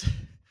was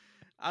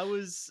I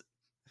was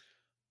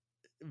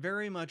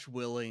very much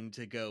willing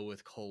to go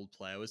with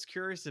Coldplay. I was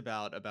curious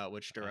about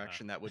which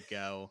direction that would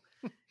go.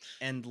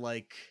 And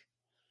like,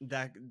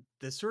 that,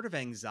 the sort of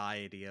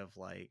anxiety of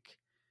like,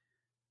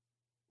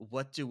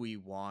 what do we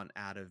want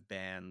out of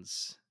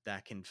bands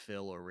that can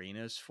fill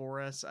arenas for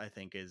us, I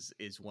think is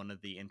one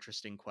of the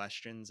interesting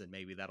questions. And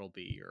maybe that'll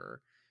be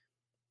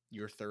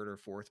your third or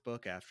fourth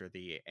book after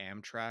the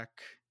Amtrak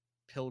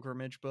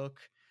pilgrimage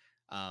book.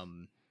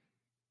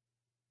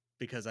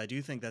 Because I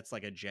do think that's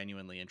like a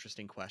genuinely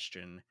interesting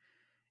question.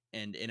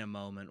 And in a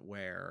moment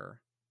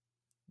where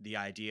the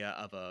idea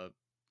of a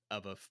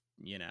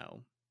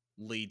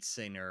lead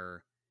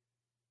singer,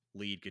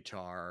 lead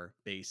guitar,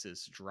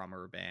 bassist,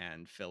 drummer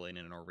band filling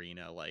in an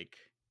arena, like,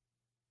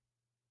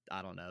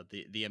 I don't know,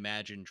 the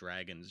Imagine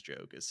Dragons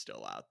joke is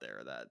still out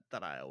there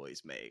that I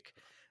always make.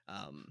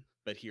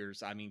 But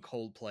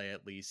Coldplay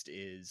at least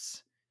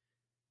is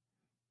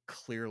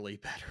clearly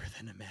better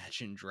than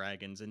Imagine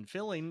Dragons, and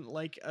filling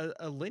like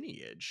a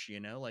lineage,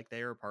 like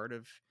they are part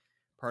of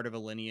a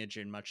lineage,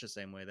 in much the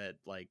same way that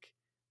like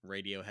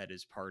Radiohead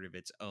is part of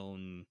its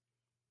own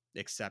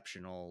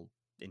exceptional,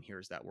 and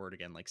here's that word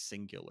again, like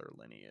singular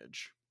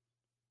lineage.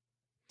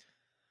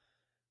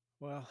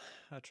 Well,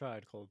 I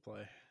tried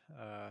Coldplay.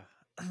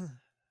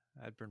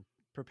 I'd been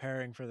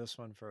preparing for this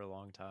one for a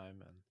long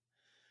time, and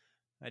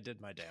I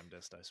did my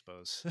damnedest, I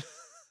suppose.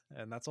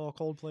 And that's all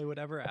Coldplay would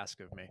ever ask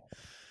of me.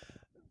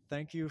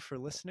 Thank you for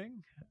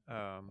listening.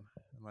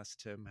 Unless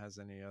Tim has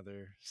any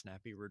other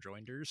snappy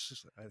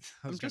rejoinders, I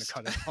was going to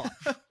cut it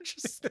off. I'm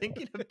just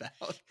thinking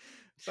about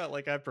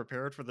like, I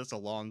prepared for this a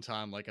long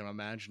time. Like, I'm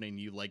imagining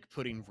you like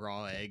putting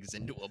raw eggs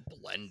into a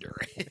blender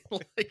and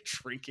like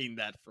drinking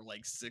that for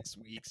like 6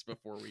 weeks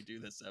before we do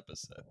this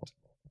episode.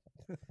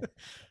 I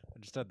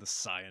just had the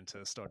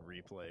scientist on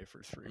replay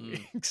for 3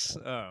 weeks.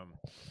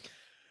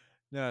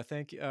 No,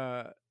 thank you.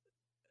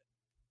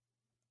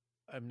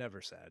 I'm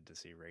never sad to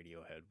see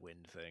Radiohead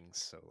win things,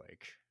 so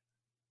like,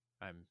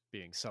 I'm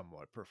being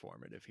somewhat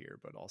performative here,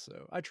 but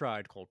also I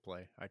tried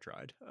Coldplay. I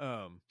tried.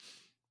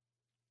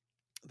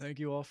 Thank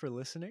you all for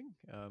listening.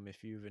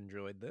 If you've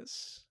enjoyed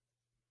this,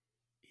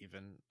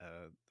 even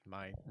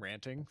my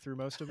ranting through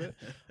most of it,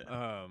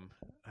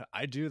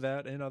 I do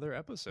that in other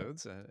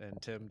episodes,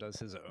 and Tim does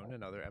his own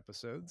in other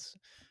episodes.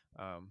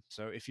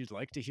 So if you'd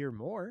like to hear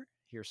more,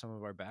 hear some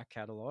of our back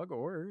catalog,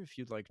 or if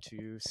you'd like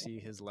to see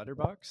his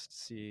Letterboxd,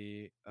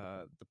 see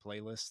the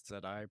playlists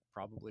that I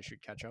probably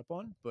should catch up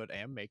on, but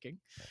am making,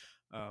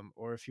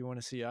 or if you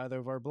want to see either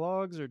of our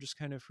blogs or just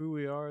kind of who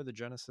we are, the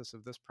genesis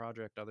of this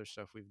project, other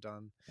stuff we've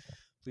done,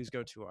 please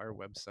go to our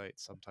website,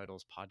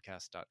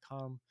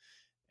 subtitlespodcast.com.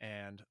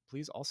 And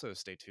please also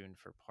stay tuned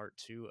for part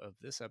 2 of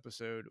this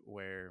episode,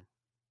 where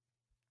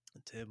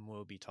Tim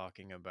will be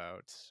talking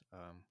about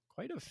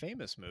quite a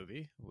famous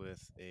movie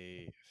with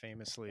a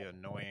famously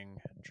annoying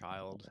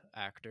child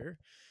actor,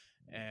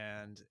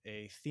 and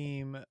a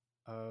theme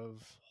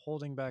of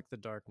holding back the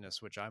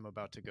darkness, which I'm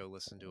about to go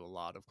listen to a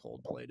lot of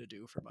Coldplay to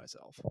do for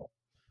myself.